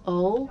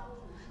DMO,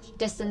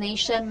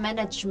 Destination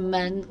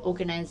Management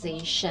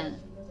Organization.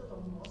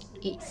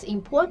 It's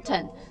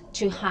important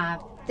to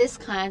have this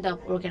kind of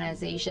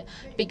organization,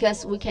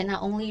 because we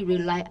cannot only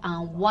rely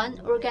on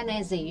one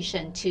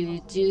organization to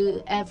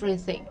do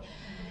everything.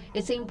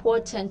 It's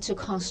important to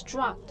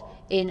construct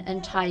an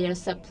entire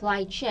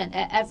supply chain.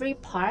 Every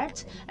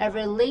part,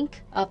 every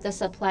link of the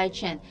supply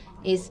chain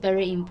is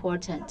very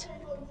important.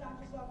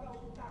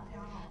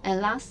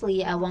 And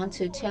lastly, I want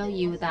to tell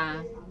you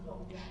that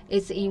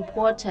it's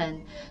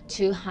important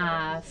to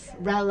have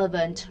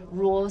relevant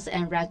rules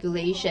and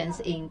regulations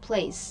in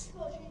place.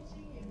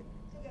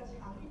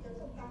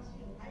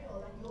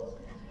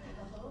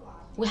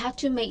 We have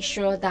to make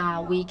sure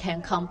that we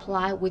can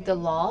comply with the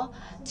law,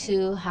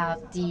 to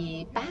have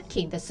the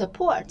backing, the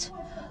support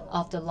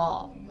of the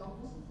law.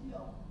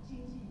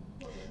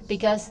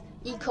 Because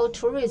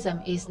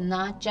ecotourism is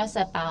not just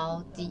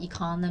about the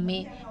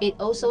economy, it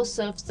also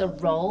serves the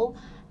role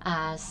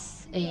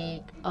as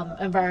a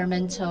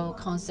environmental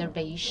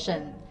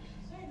conservation.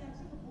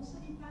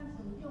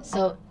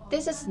 So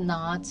this is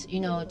not,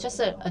 just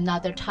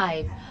another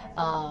type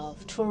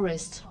of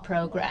tourist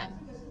program.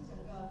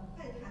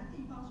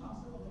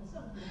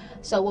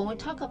 So when we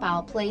talk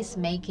about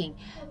placemaking,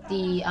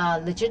 the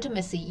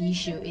legitimacy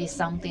issue is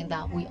something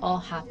that we all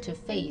have to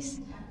face.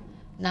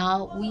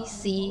 Now we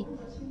see,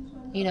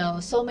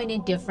 so many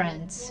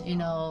different,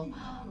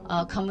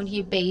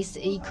 community-based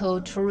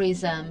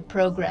ecotourism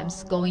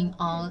programs going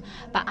on,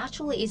 but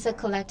actually it's a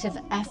collective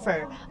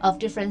effort of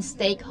different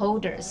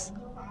stakeholders.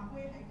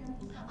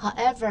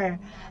 However,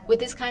 with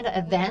this kind of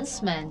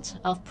advancement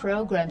of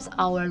programs,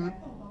 our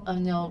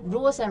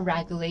rules and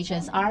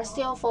regulations are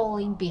still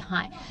falling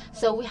behind.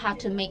 So we have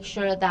to make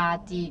sure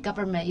that the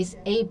government is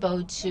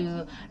able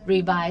to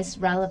revise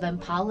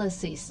relevant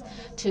policies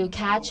to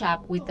catch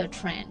up with the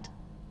trend.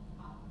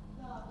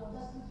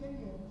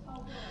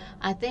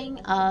 I think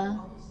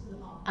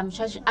I'm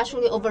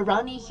actually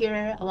overrunning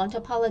here. I want to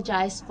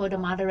apologize for the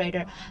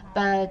moderator,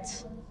 but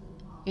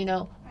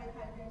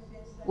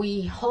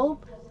we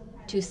hope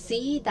to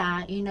see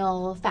that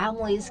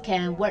families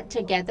can work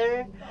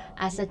together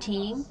as a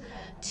team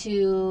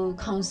to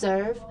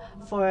conserve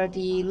for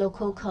the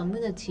local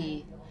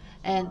community.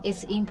 And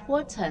it's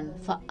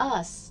important for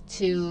us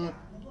to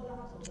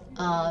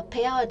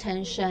pay our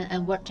attention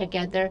and work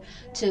together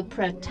to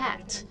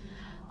protect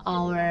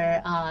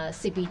our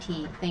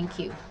CBT. Thank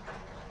you.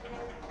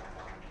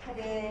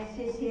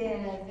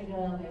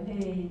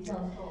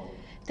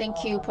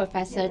 Thank you,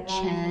 Professor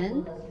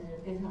Chen,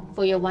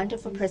 for your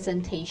wonderful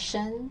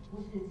presentation.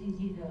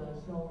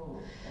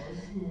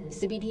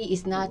 CBT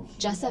is not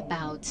just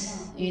about,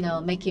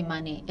 making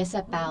money. It's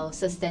about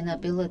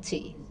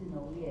sustainability.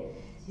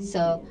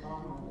 So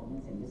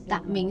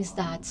that means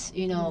that,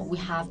 we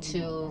have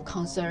to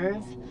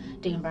conserve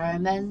the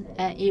environment,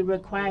 and it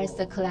requires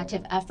the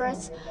collective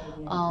efforts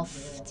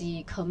of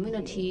the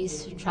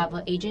communities,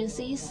 travel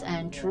agencies,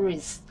 and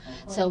tourists.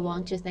 So I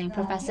want to thank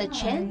Professor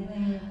Chen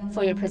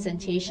for your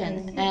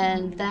presentation.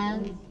 And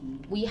then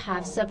we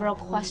have several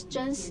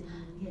questions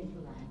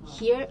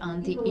here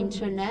on the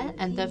internet,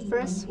 and the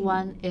first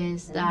one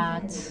is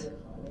that,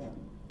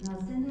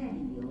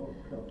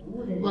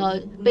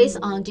 well, based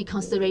on the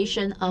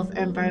consideration of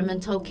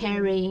environmental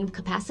carrying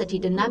capacity,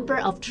 the number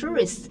of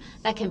tourists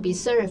that can be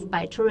served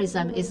by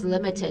tourism is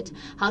limited.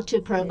 How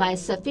to provide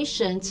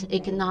sufficient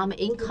economic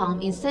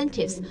income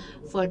incentives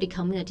for the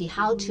community?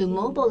 How to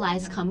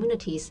mobilize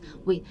communities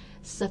with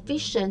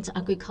sufficient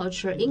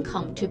agricultural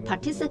income to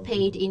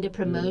participate in the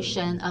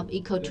promotion of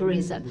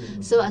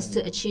ecotourism so as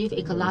to achieve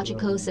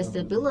ecological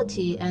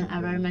sustainability and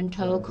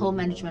environmental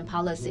co-management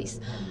policies?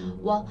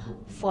 Well,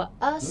 for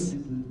us,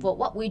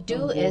 what we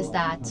do is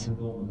that,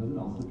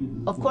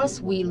 of course,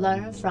 we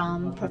learn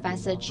from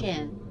Professor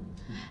Chen.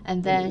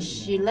 And then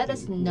she let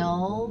us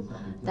know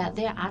that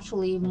there are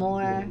actually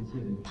more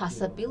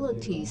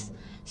possibilities.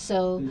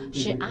 So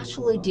she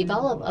actually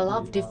developed a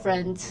lot of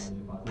different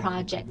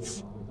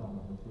projects.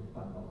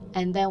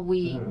 And then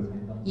we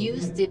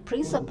use the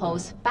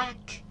principles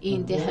back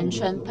in the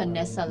Hengchun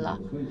Peninsula,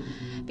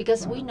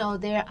 because we know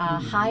there are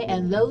high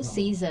and low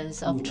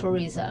seasons of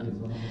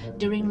tourism.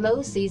 During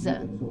low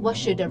season, what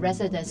should the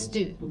residents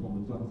do?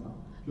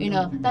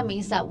 That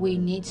means that we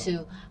need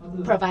to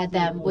provide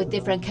them with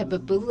different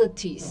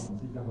capabilities.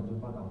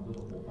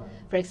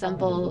 For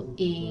example,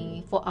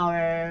 for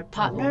our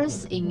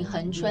partners in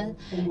Hengchun,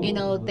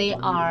 they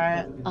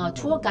are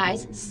tour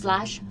guides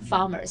 /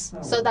 farmers,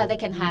 so that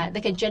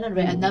they can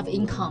generate enough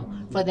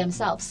income for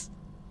themselves.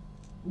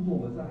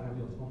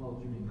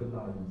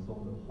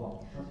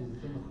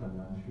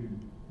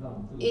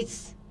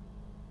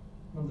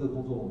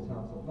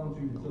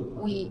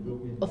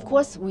 Of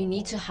course, we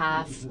need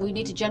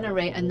to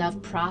generate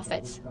enough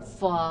profits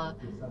for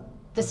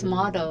this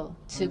model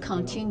to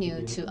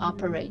continue to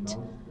operate.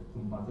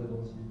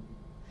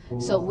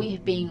 So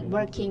we've been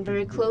working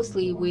very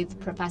closely with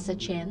Professor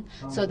Chen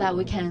so that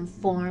we can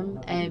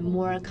form a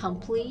more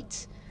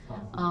complete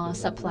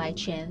supply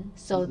chain,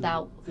 so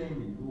that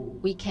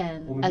we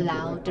can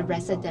allow the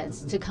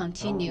residents to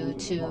continue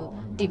to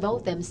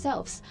devote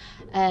themselves.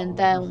 And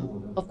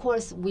then, of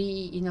course,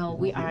 we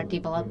are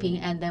developing,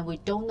 and then we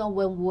don't know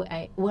when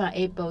we are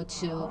able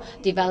to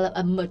develop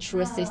a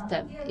mature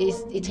system.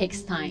 It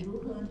takes time.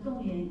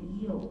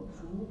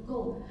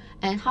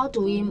 And how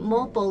do we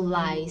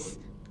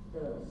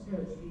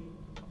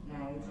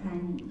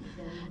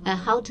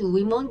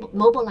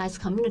mobilize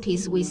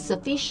communities with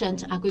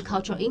sufficient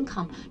agricultural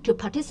income to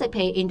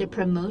participate in the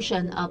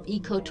promotion of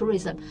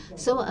ecotourism,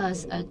 so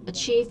as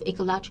achieve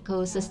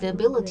ecological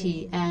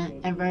sustainability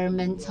and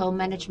environmental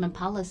management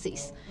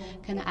policies?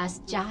 Can I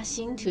ask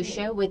Jiaxin to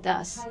share with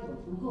us?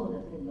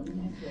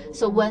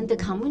 So when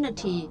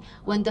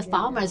the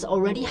farmers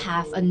already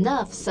have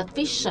enough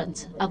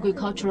sufficient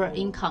agricultural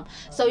income,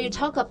 so you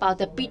talk about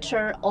the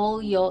bitter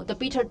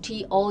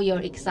tea oil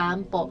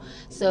example.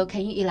 So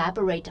can you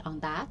elaborate on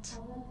that?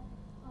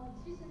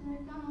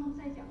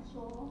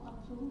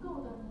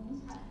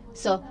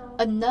 So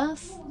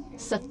enough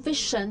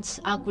sufficient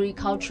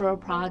agricultural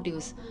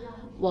produce.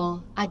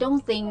 Well, I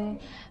don't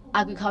think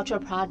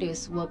agricultural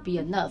produce will be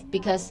enough,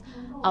 because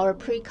our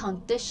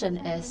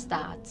precondition is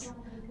that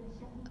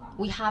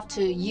we have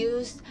to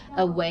use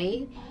a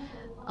way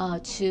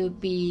to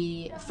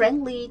be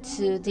friendly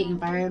to the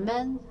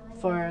environment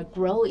for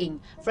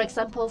growing. For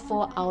example,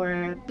 for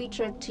our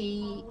bitter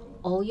tea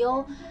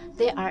oil,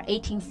 there are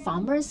 18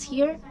 farmers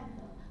here.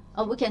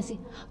 We can see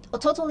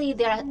totally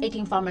there are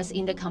 18 farmers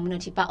in the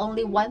community, but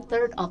only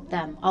 1/3 of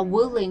them are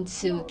willing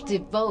to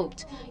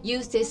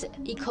use this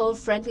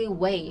eco-friendly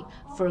way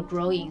for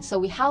growing. So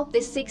we help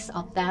these 6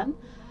 of them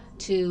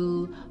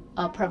to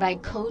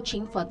provide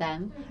coaching for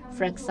them.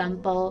 For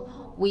example,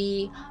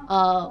 we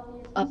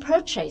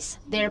purchase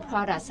their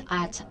products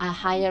at a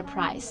higher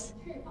price.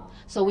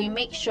 So we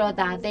make sure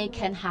that they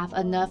can have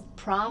enough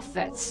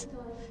profits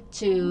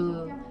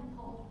to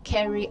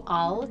carry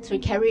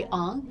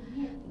on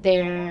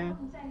their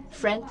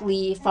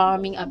friendly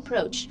farming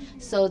approach,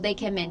 so they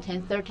can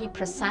maintain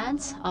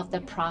 30% of the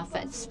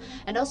profits.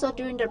 And also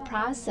during the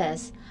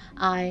process,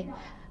 I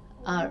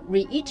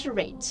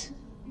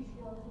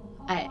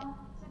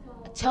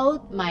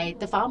told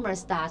the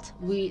farmers that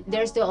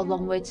there's still a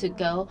long way to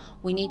go.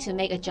 We need to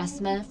make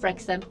adjustment, for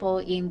example,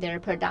 in their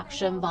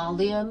production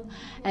volume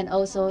and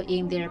also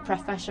in their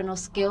professional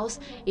skills.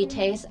 It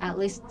takes at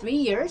least 3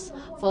 years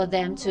for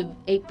them to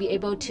be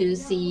able to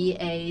see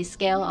a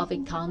scale of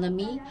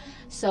economy.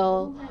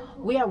 So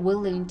we are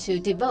willing to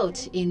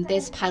devote in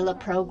this pilot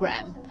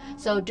program.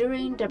 So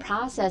during the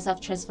process of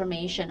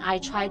transformation, I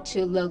tried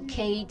to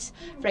locate,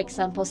 for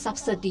example,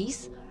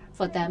 subsidies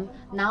for them.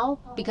 Now,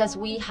 because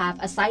we have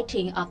a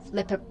sighting of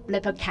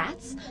leopard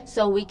cats,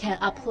 so we can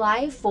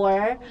apply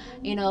for,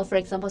 for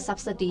example,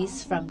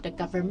 subsidies from the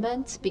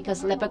government,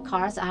 because leopard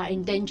cats are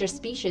endangered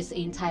species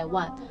in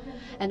Taiwan.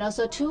 And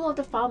also 2 of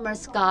the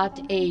farmers got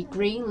a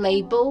green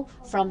label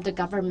from the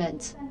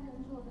government.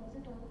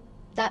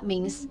 That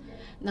means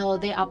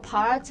they are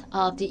part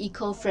of the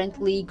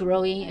eco-friendly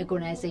growing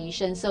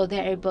organization, so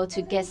they're able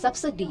to get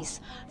subsidies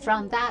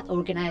from that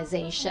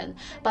organization.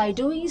 By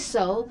doing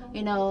so,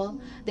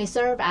 they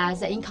serve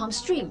as an income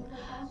stream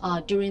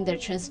during their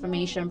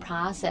transformation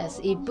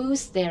process. It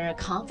boosts their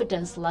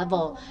confidence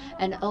level.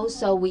 And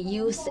also we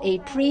use a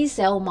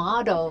pre-sale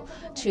model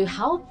to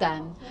help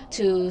them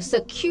to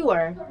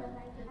secure,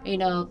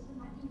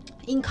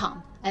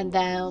 income. And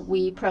then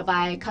we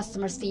provide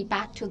customers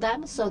feedback to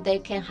them so they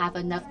can have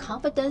enough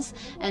confidence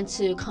and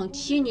to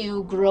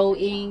continue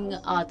growing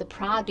the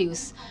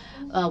produce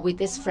with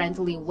this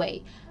friendly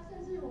way.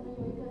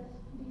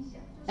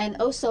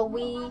 And also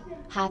we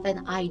have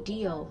an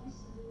ideal,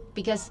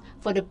 because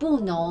for the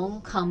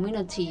Bunong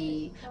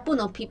community,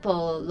 Bunong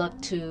people love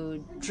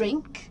to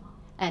drink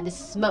and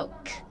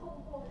smoke.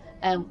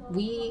 And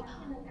we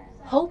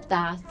hope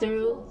that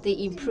through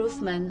the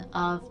improvement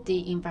of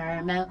the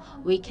environment,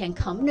 we can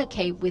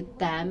communicate with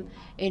them,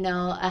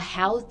 a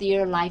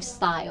healthier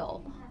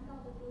lifestyle.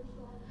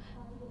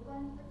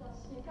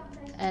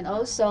 And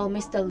also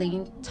Mr.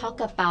 Lin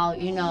talked about,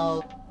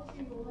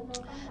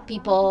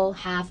 people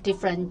have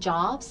different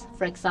jobs.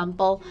 For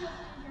example,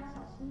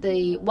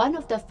 one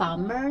of the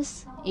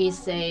farmers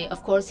is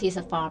of course he's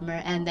a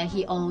farmer, and then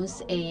he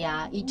owns a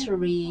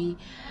eatery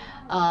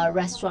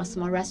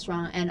small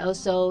restaurant, and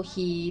also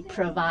he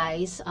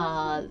provides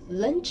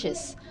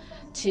lunches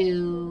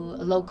to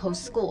local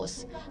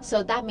schools.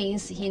 So that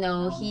means he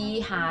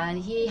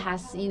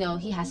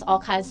has all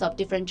kinds of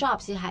different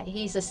jobs.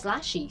 He's a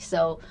slashy.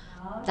 So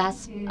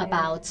that's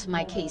about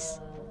my case.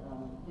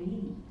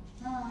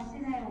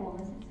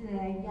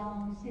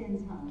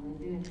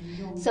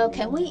 So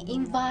can we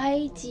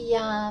invite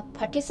the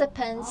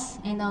participants,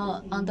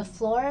 on the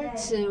floor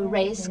to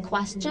raise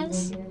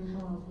questions?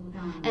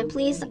 And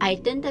please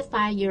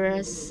identify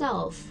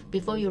yourself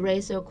before you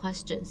raise your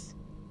questions.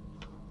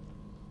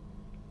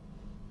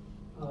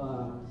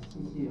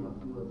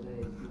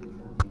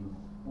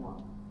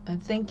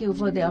 Thank you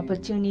for the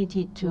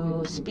opportunity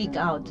to speak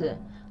out.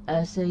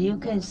 As you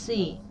can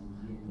see,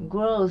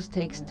 growth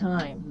takes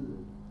time.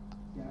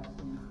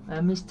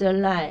 Mr.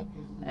 Lai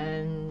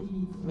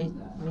and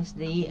Ms.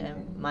 Li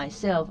and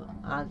myself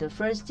are the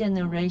first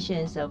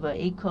generations of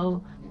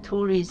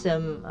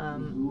ecotourism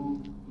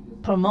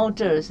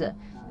promoters.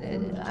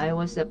 I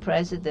was the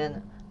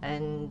president,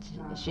 and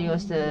she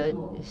was the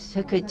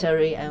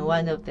secretary, and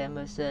one of them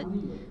was the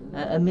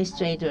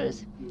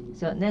administrators.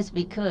 So that's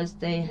because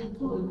they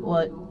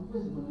were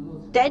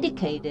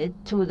dedicated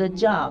to the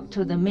job,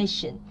 to the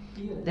mission.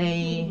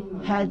 They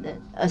had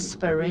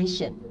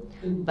aspiration,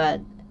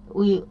 but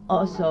we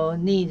also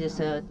need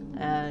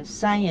a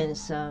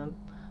science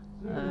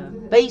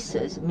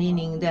basis,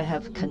 meaning they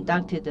have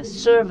conducted a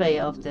survey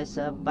of this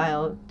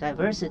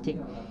biodiversity.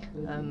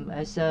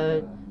 As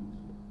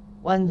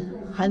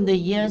 100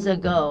 years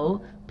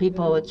ago,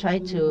 people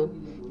tried to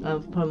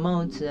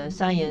promote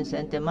science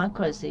and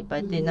democracy,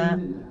 but did not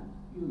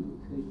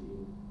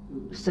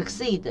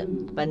succeed.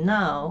 But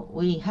now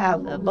we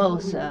have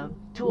both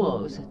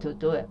tools to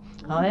do it.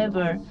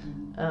 However,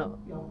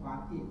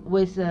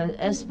 with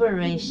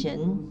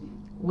aspiration,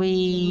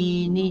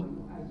 we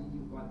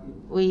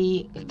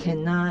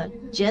cannot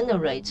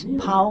generate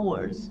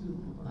powers.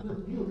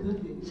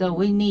 So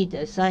we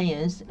need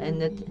science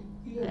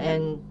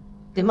and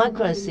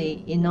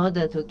democracy in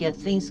order to get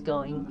things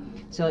going.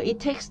 So it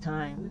takes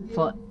time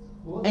for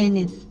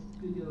any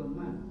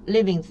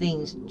living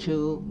things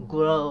to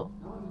grow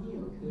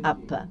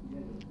up.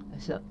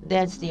 So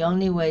that's the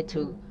only way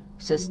to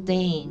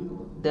sustain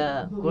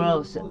the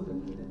growth.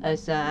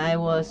 As I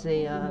was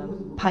a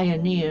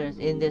pioneer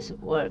in this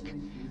work,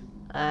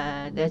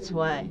 that's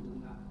why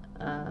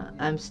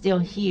I'm still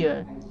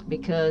here,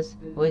 because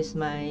with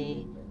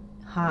my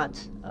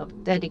heart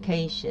of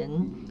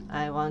dedication,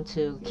 I want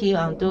to keep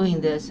on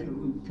doing this,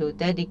 to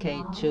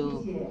dedicate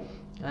to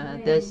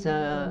this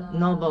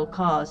noble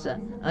cause.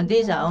 And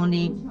these are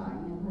only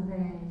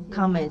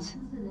comments,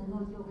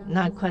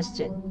 not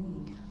questions.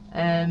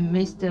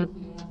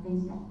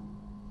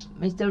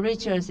 Mr.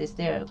 Richards is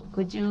there.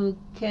 Could you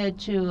care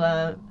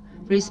to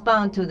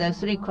respond to the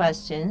 3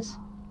 questions?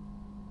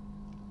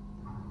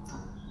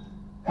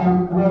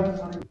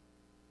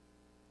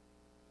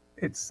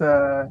 It's it's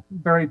a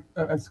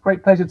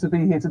great pleasure to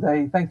be here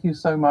today. Thank you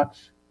so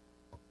much.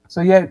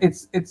 So yeah,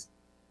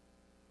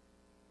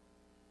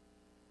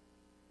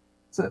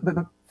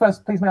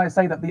 first, please may I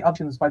say that the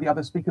options by the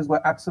other speakers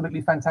were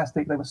absolutely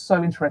fantastic. They were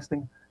so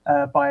interesting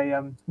by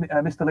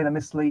Mr. Lin and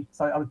Miss Lee.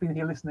 So I've been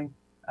here listening.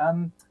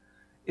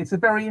 It's a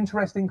very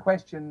interesting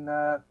question,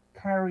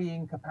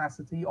 carrying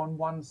capacity on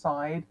one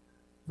side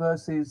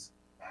versus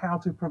how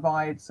to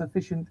provide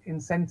sufficient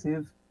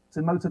incentive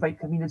to motivate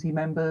community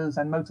members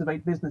and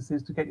motivate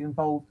businesses to get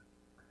involved.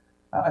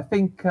 I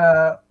think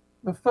the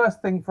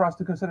first thing for us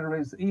to consider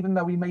is, even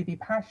though we may be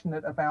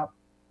passionate about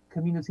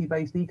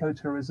community-based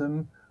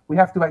ecotourism, we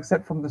have to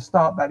accept from the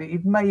start that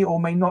it may or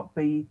may not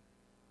be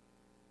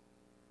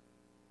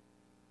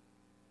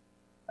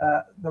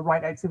the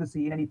right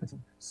activity in any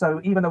particular. So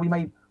even though we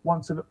may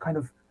want to kind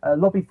of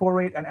lobby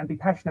for it and be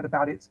passionate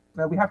about it,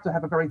 we have to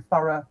have a very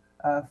thorough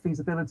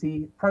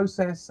feasibility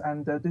process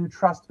and do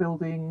trust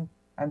building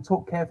and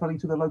talk carefully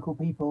to the local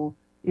people.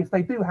 If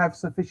they do have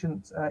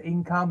sufficient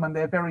income and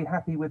they're very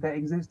happy with their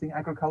existing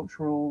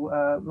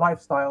agricultural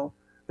lifestyle,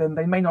 then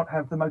they may not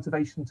have the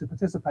motivation to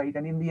participate,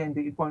 and in the end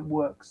it won't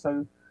work.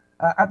 So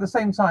at the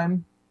same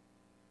time,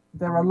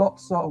 there are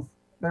lots of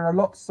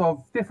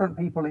different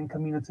people in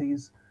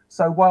communities.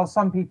 So while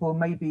some people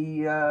may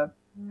be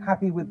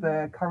happy with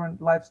their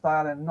current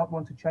lifestyle and not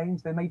want to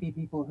change, there may be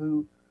people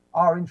who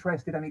are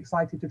interested and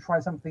excited to try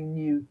something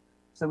new.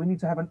 So we need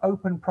to have an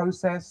open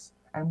process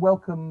and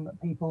welcome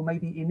people,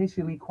 maybe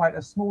initially quite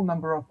a small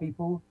number of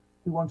people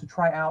who want to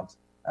try out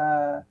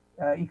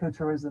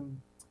ecotourism.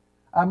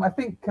 I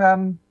think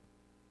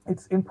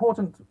it's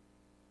important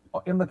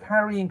in the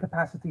carrying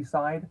capacity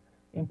side,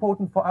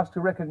 important for us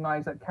to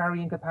recognize that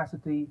carrying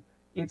capacity,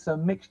 it's a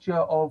mixture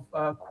of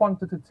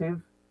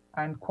quantitative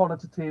and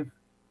qualitative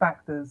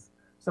factors.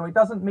 So it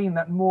doesn't mean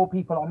that more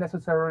people are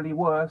necessarily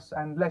worse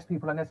and less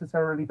people are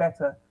necessarily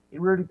better.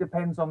 It really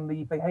depends on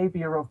the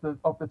behavior of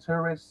the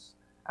tourists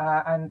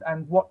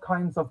and what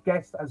kinds of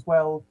guests as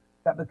well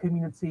that the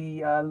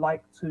community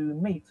like to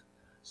meet.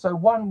 So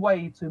one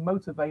way to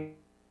motivate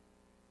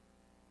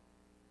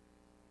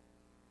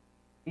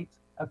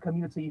a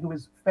community who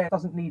is fair,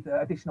 doesn't need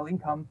additional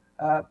income,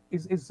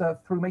 is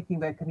through making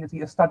their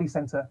community a study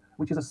center,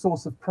 which is a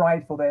source of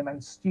pride for them.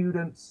 And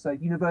students,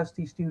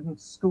 university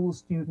students, school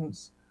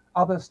students,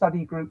 other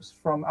study groups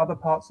from other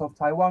parts of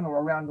Taiwan or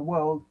around the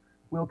world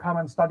will come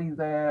and study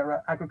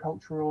their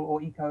agricultural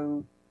or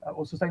eco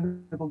or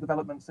sustainable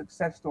development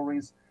success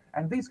stories.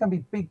 And these can be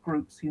big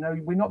groups. You know,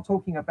 we're not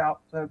talking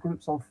about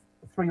groups of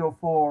 3 or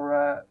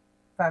 4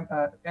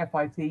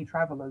 FIT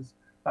travelers,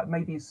 but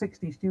maybe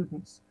 60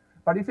 students.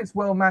 But if it's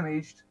well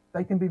managed,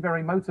 they can be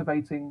very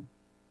motivating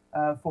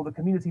for the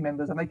community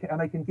members, and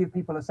they can give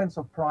people a sense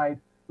of pride,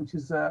 which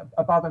is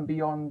above and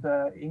beyond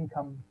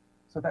income.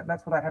 So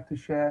that's what I have to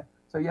share.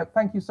 So yeah,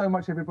 thank you so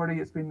much, everybody.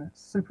 It's been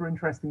super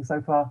interesting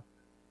so far.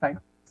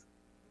 Thanks.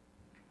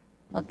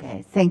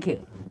 OK, thank you，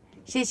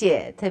谢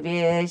谢，特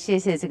别谢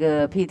谢这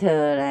个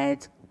Peter 来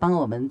帮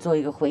我们做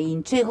一个回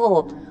应。最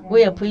后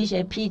We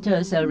appreciate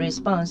Peter's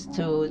response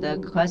to the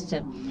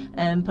question,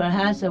 and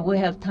perhaps we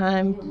have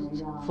time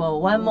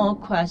for one more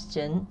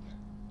question.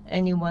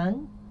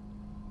 Anyone?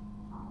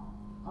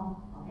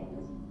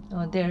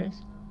 Oh,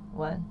 there's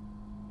one.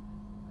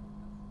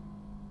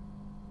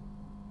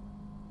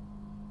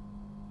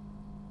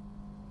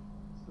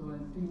 So I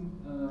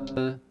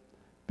think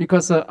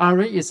because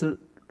Ari is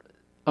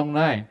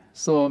online,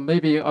 so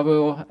maybe I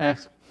will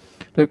ask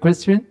the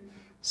question.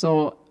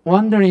 So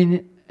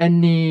wondering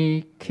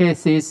any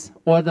cases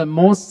or the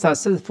most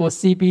successful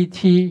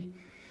CBT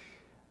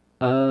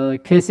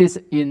cases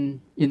in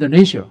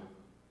Indonesia.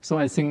 So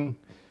I think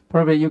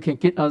probably you can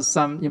give us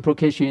some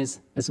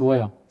implications as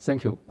well.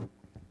 Thank you.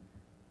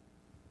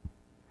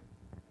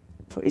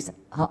 Please,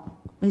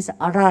 Ms.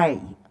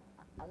 Arai.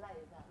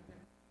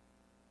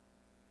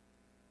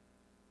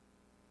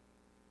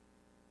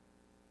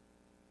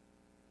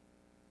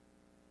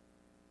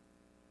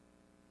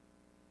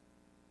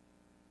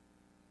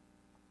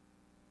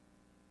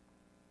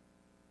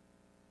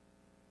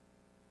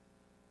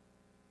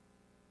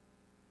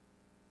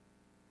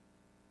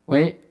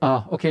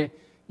 OK，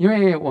 因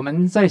为我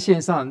们在线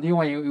上另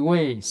外一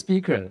位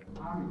speaker，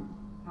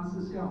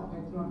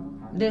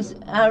 This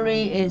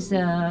Ari is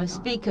a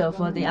speaker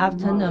for the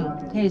afternoon.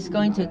 He is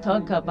going to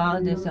talk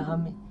about this.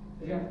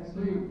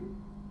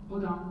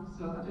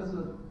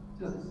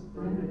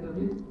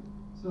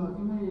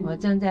 我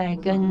正在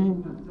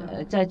跟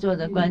在座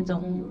的观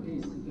众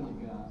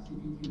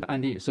案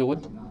例，所以我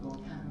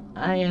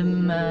I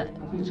am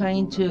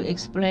trying to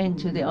explain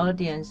to the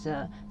audience.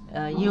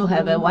 You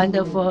have a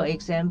wonderful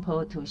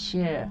example to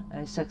share,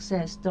 a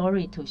success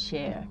story to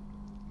share.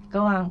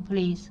 Go on,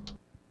 please.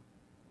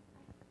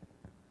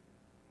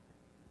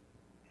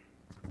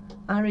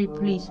 Ari,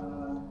 please.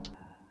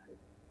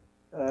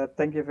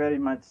 Thank you very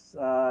much.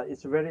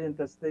 It's a very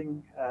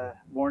interesting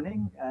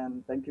morning,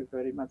 and thank you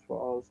very much for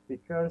all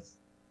speakers.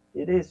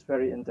 It is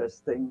very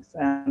interesting,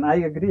 and I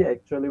agree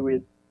actually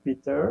with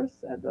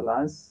Peter's at the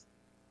last.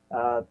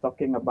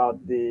 Talking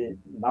about the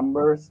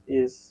numbers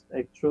is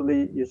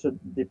actually you should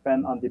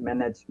depend on the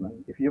management.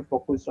 If you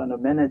focus on the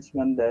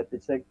management, that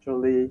it's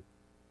actually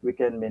we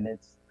can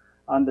manage.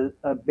 On the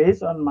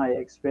based on my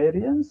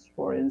experience,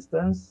 for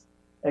instance,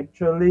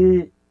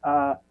 actually,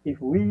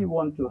 if we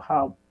want to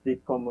help the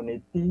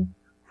community,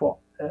 for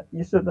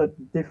you should a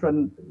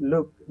different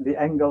look, the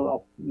angle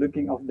of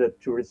looking of the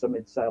tourism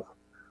itself.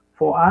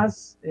 For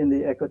us in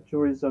the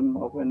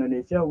ecotourism of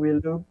Indonesia, we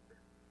look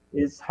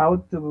is how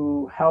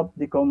to help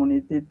the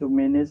community to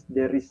manage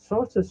their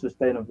resources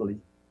sustainably.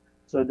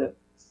 So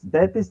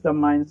that is the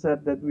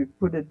mindset that we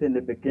put it in the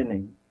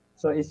beginning.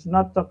 So it's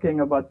not talking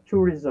about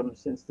tourism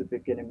since the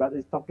beginning, but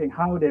it's talking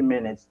how they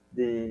manage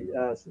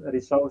the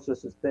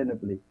resources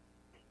sustainably.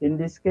 In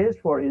this case,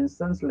 for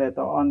instance, later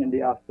on in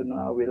the afternoon,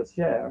 I will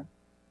share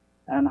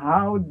and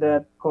how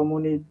that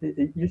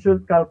community, you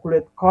should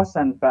calculate cost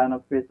and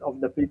benefit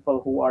of the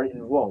people who are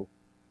involved.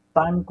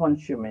 Time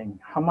consuming,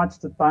 how much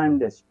the time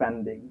they're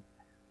spending.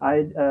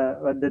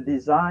 The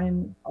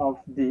design of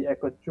the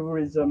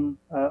ecotourism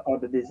or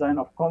the design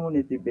of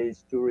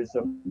community-based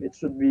tourism, it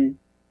should be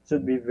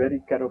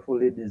very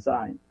carefully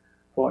designed.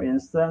 For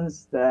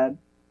instance, that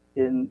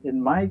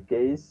in my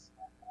case,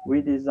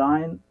 we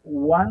design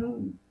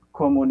one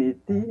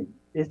community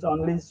is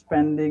only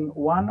spending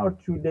 1 or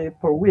 2 days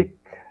per week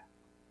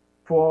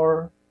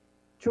for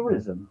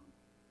tourism,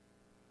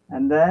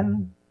 and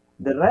then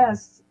the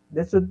rest,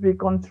 they should be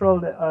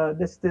controlled.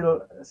 They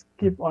still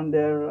keep on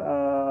their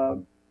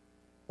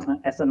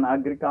as an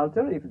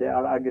agriculture, if they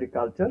are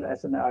agriculture,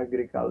 as an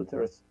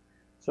agricultures.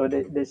 So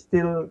they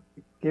still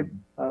keep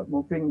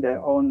moving their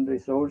own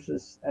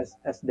resources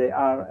as they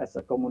are as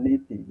a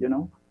community, you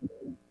know.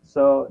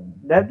 So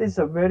that is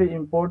a very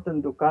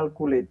important to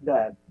calculate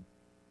that.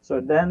 So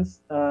then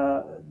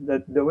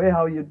the way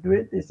how you do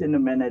it is in the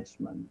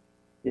management.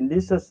 In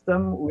this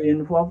system, we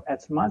involve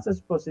as much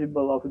as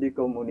possible of the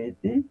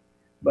community,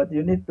 but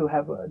you need to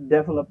have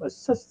develop a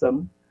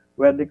system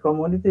where the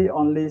community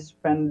only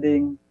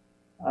spending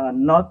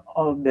not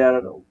all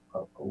their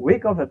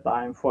week of a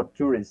time for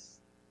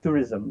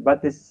tourism,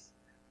 but it's,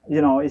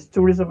 you know, it's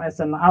tourism as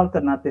an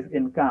alternative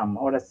income,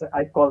 or as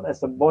I call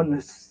as a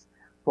bonus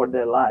for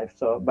their life.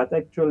 So, but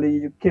actually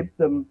you keep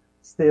them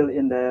still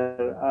in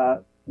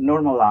their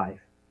normal life,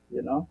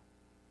 you know.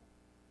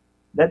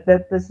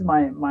 That is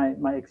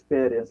my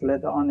experience.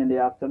 Later on in the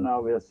afternoon, I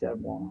will share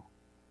more.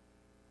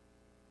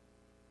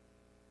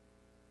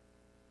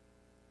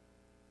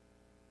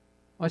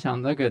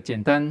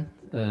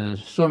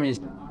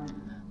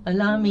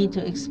 Allow me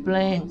to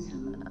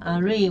explain.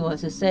 Ari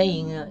was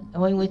saying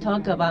when we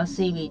talk about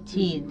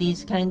CVT,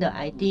 this kind of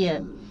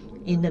idea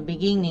in the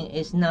beginning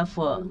is not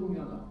for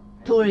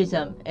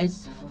tourism,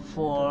 it's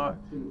for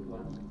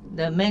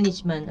the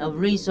management of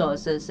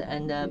resources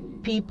and the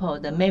people,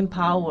 the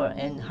manpower,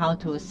 and how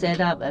to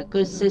set up a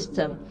good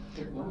system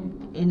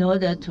in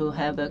order to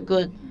have a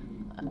good,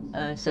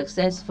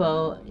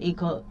 successful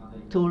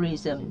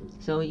ecotourism.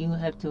 So you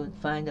have to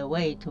find a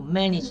way to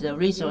manage the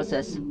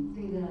resources.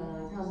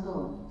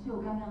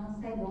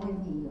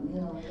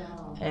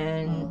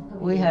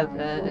 And we have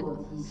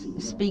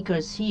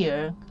speakers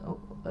here.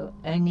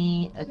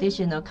 Any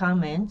additional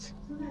comments?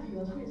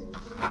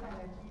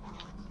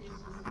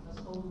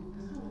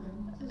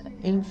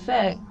 In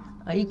fact,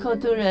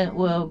 ecotourism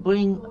will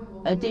bring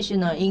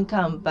additional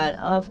income, but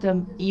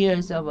after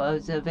years of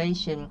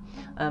observation,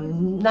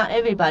 not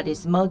everybody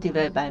is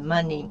motivated by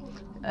money.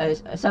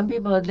 Some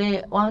people,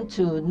 they want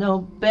to know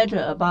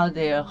better about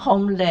their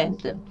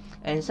homeland,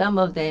 and some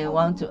of them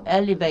want to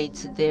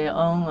elevate their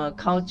own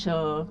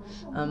cultural,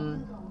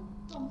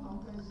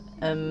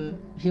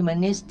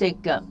 humanistic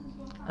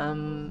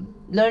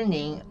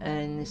learning,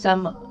 and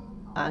some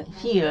are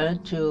here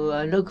to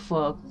look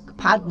for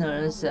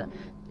partners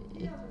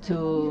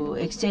to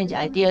exchange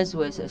ideas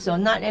with. So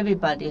not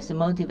everybody is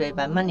motivated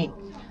by money.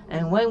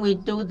 And when we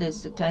do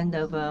this kind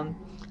of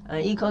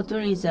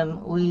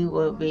ecotourism, we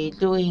will be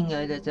doing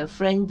the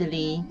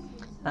friendly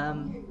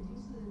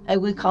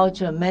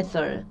agriculture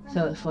method.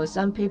 So for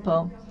some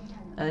people,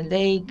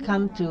 they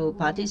come to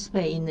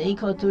participate in the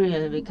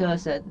ecotourism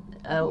because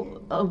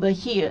over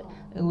here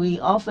we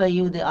offer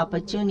you the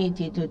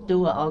opportunity to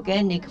do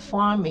organic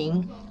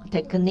farming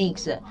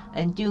techniques,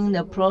 and during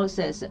the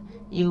process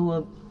you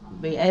will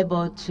be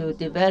able to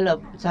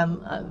develop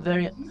some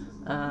very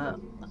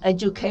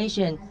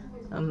education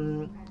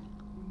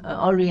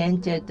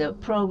oriented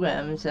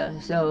programs.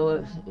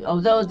 So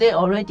although they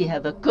already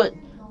have a good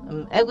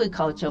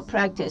agricultural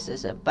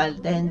practices,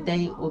 but then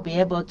they will be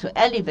able to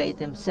elevate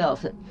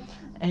themselves.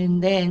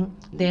 And then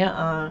there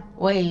are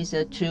ways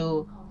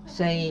to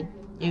say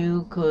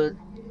you could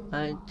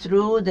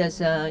through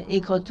this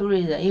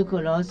ecotourism, you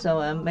could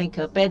also make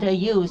a better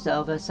use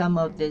of some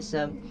of this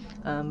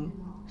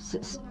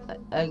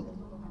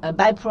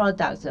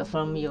byproducts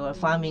from your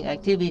farming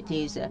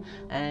activities,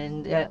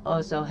 and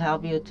also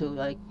help you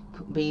to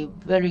be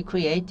very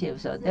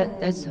creative. So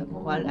that's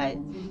what I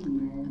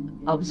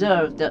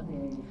observed.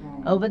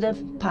 Over the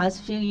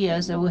past few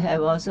years, we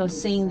have also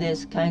seen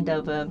this kind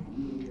of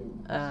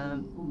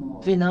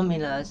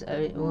phenomena.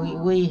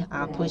 We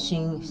are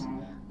pushing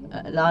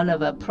a lot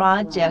of a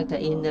project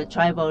in the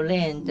tribal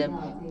land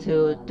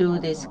to do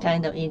this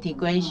kind of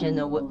integration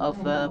of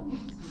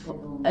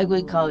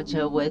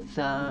agriculture with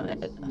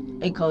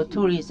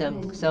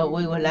ecotourism. So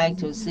we would like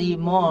to see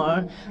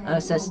more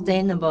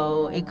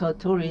sustainable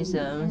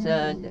ecotourism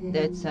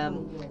that's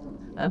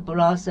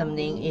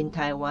blossoming in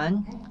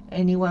Taiwan.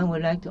 Anyone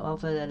would like to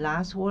offer the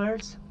last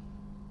words?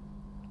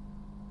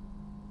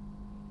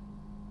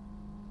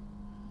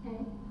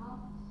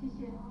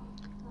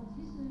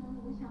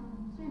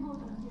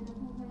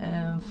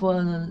 For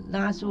the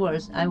last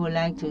words, I would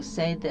like to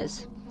say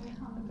this.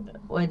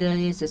 Whether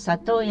it's a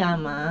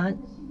Satoyama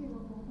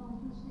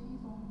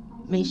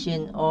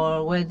mission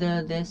or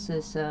whether this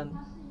is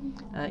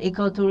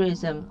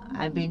ecotourism,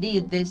 I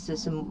believe this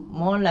is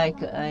more like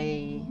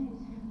a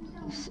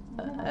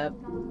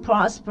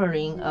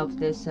prospering of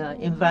this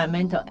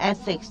environmental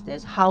ethics.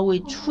 That's how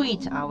we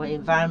treat our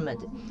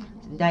environment.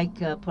 Like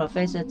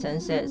Professor Chen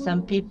said,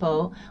 some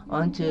people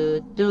want to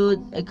do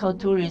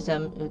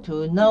ecotourism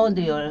to know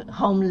their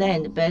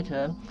homeland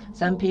better.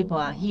 Some people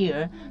are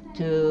here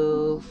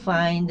to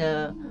find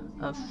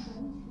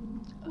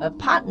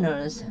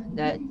partners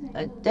that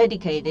are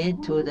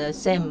dedicated to the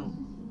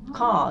same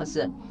cause.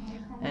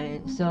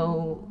 And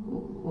so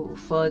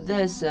for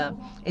this,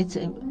 it's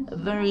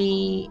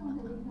very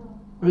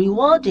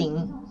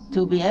rewarding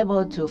to be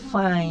able to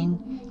find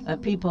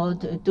people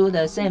to do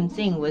the same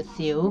thing with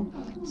you.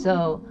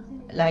 So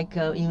like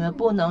in the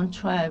Bunong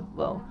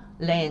tribal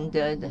land,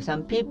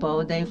 some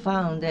people, they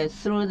found that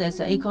through this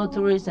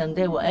ecotourism,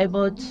 they were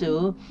able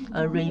to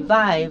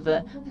revive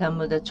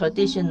some of the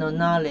traditional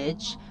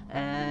knowledge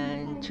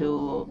and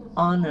to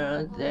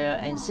honor their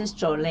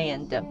ancestral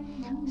land.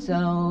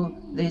 So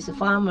these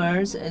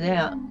farmers, they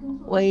are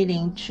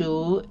willing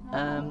to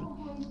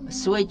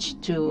switch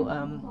to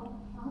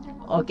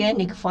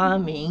organic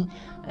farming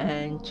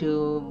and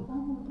to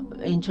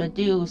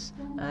introduce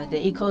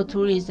the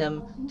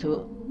ecotourism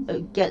to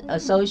get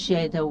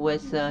associated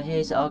with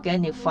his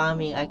organic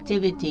farming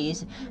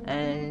activities,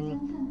 and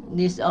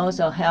this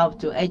also helps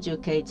to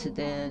educate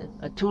the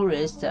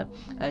tourists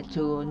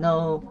to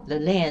know the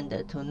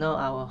land, to know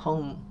our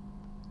home.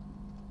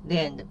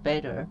 land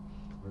better.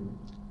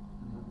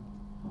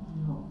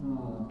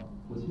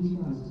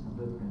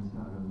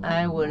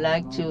 I would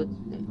like to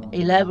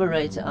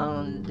elaborate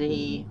on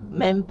the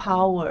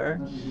manpower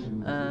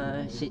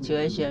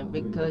situation,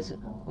 because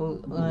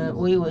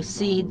we will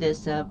see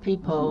this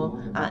people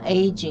are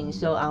aging,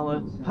 so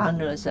our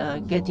partners are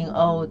getting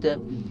old,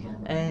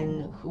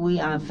 and we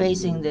are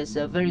facing this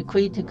very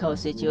critical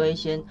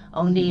situation.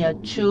 Only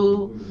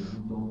two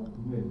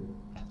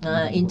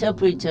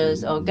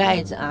interpreters or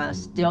guides are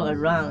still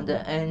around,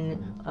 and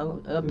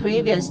a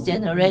previous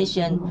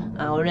generation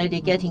are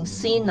already getting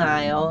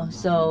senile.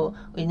 So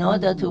in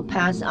order to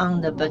pass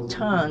on the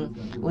baton,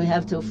 we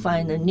have to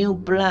find a new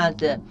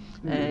blood.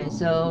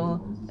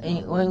 So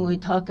when we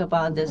talk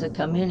about this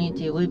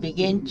community, we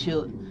begin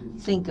to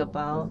think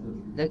about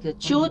the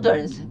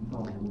children.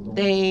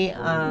 They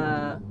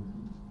are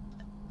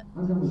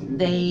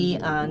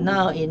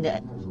now in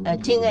the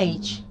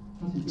teenage.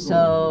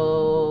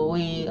 So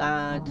we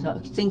are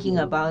thinking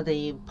about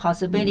the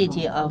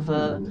possibility of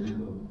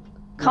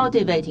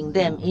cultivating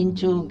them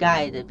into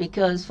guide,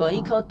 because for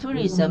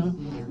ecotourism,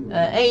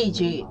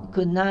 age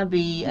could not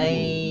be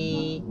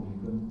a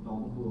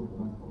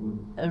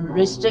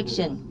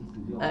restriction.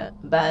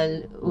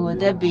 But would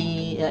there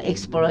be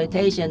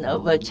exploitation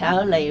of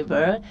child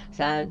labor?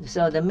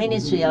 So the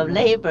Ministry of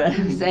Labor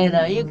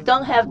said you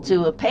don't have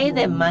to pay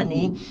them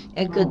money.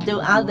 It could do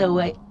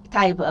other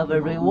type of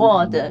a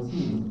reward.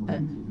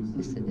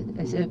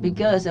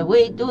 Because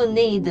we do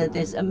need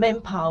this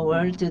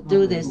manpower to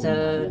do this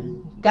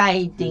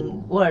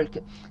guiding work.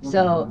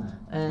 So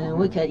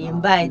we can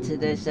invite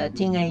this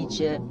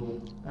teenage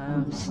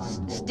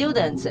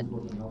students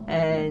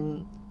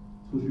and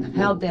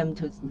help them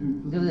to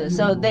do this,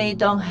 so they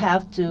don't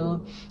have to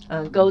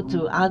go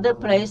to other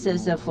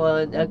places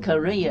for a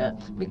career,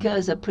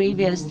 because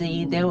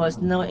previously there was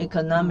no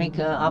economic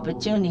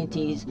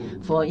opportunities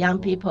for young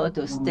people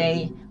to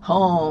stay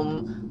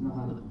home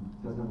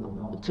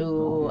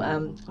to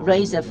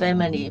raise a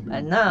family.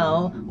 And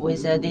now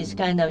with this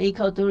kind of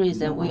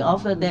ecotourism, we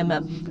offer them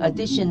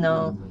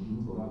additional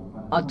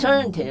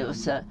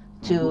alternatives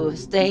to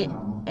stay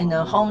in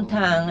a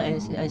hometown,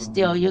 and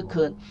still you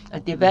could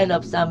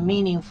develop some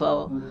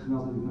meaningful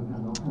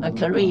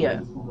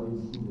career,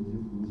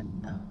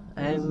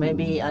 and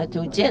maybe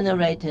to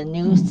generate a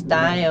new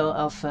style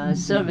of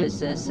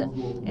services,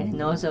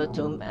 and also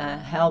to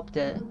help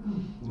the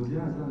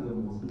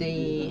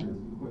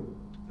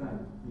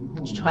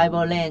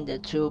tribal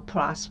land to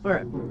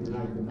prosper.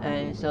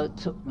 And so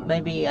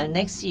maybe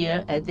next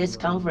year at this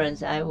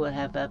conference, I will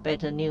have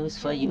better news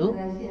for you.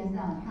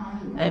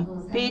 And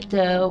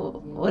Peter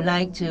would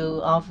like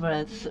to offer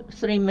a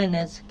 3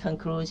 minutes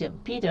conclusion.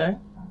 Peter?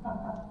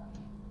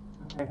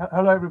 Okay,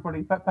 hello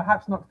everybody, but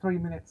perhaps not 3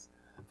 minutes.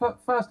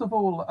 First of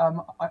all,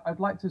 I'd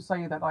like to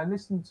say that I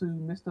listened to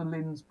Mr.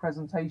 Lin's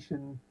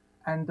presentation,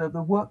 and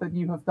the work that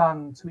you have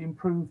done to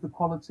improve the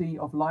quality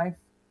of life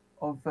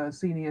of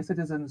senior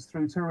citizens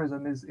through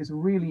tourism is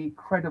really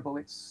credible.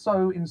 It's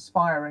so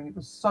inspiring. It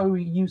was so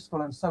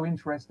useful and so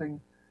interesting,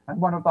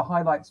 and one of the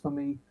highlights for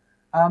me.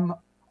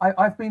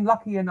 I've been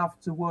lucky enough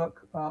to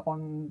work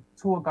on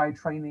tour guide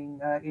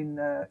training in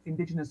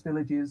indigenous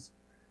villages,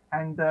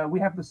 and we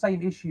have the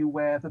same issue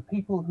where the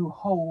people who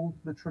hold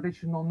the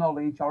traditional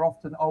knowledge are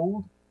often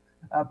old,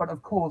 but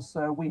of course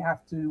we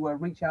have to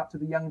reach out to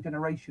the young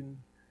generation.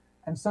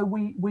 And so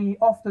we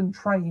often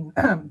train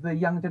the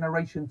young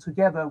generation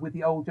together with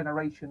the old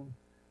generation.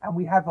 And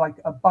we have like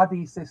a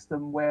buddy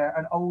system where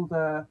an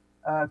older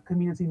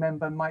community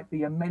member might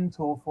be a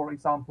mentor, for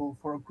example,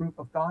 for a group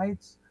of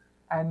guides.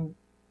 And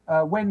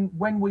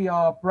when we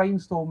are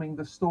brainstorming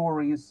the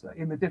stories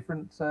in the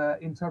different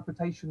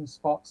interpretation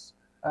spots,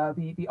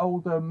 the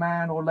older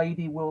man or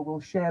lady will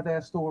share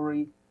their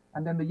story,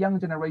 and then the young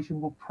generation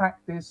will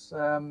practice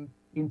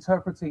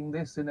interpreting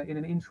this in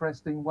an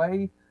interesting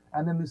way.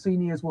 And then the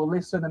seniors will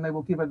listen and they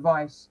will give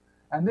advice.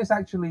 And this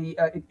actually,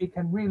 it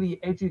can really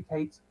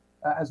educate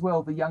as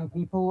well the young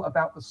people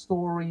about the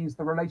stories,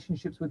 the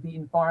relationships with the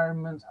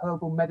environment,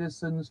 herbal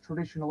medicines,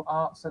 traditional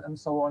arts, and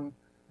so on.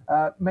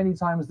 Many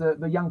times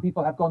the young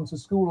people have gone to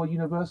school or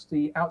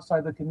university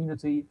outside the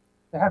community.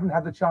 They haven't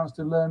had the chance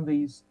to learn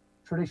these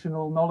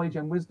traditional knowledge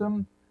and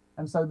wisdom.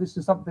 And so this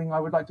is something I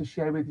would like to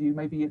share with you.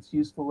 Maybe it's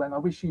useful, and I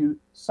wish you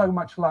so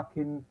much luck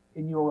in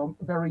your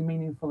very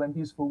meaningful and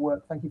useful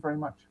work. Thank you very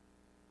much.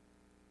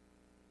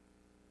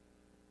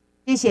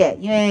 谢谢，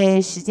因为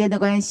时间的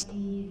关系。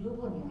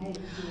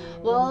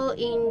 Well,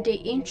 in the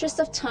interest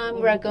of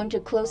time, we're going to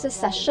close the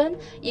session.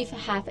 If you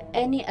have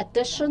any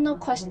additional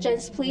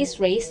questions, please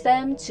raise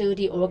them to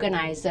the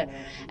organizer,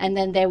 and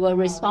then they will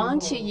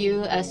respond to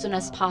you as soon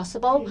as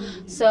possible.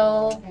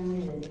 So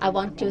I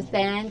want to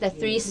thank the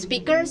 3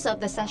 speakers of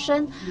the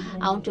session.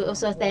 I want to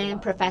also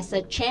thank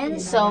Professor Chen.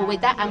 So with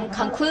that, I'm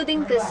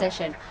concluding this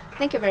session.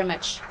 Thank you very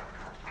much.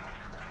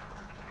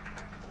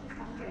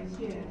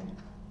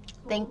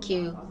 Thank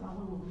you.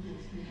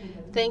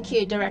 Thank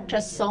you, Director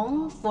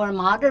Song, for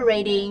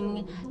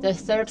moderating the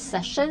third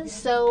session.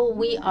 So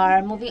we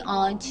are moving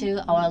on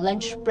to our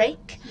lunch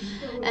break.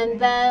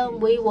 And then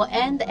we will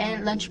end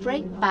the lunch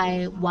break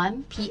by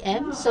 1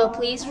 p.m. So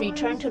please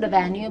return to the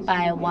venue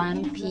by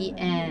 1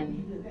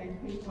 p.m.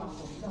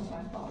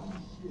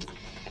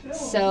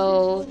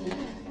 So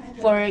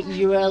for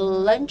your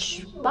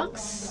lunch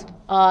box,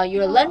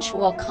 your lunch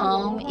will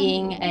come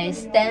in a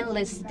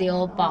stainless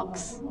steel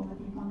box.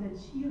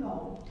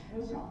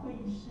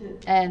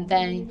 And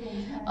then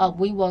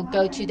we will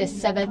go to the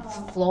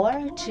 7th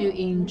floor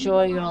to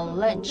enjoy your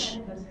lunch.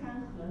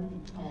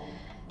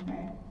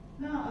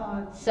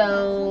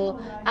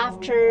 So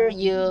after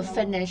you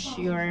finish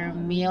your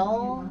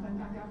meal,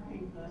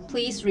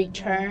 please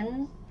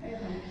return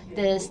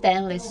the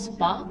stainless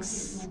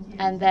box,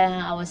 and then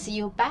I will see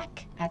you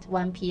back at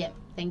 1 p.m.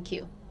 Thank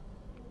you.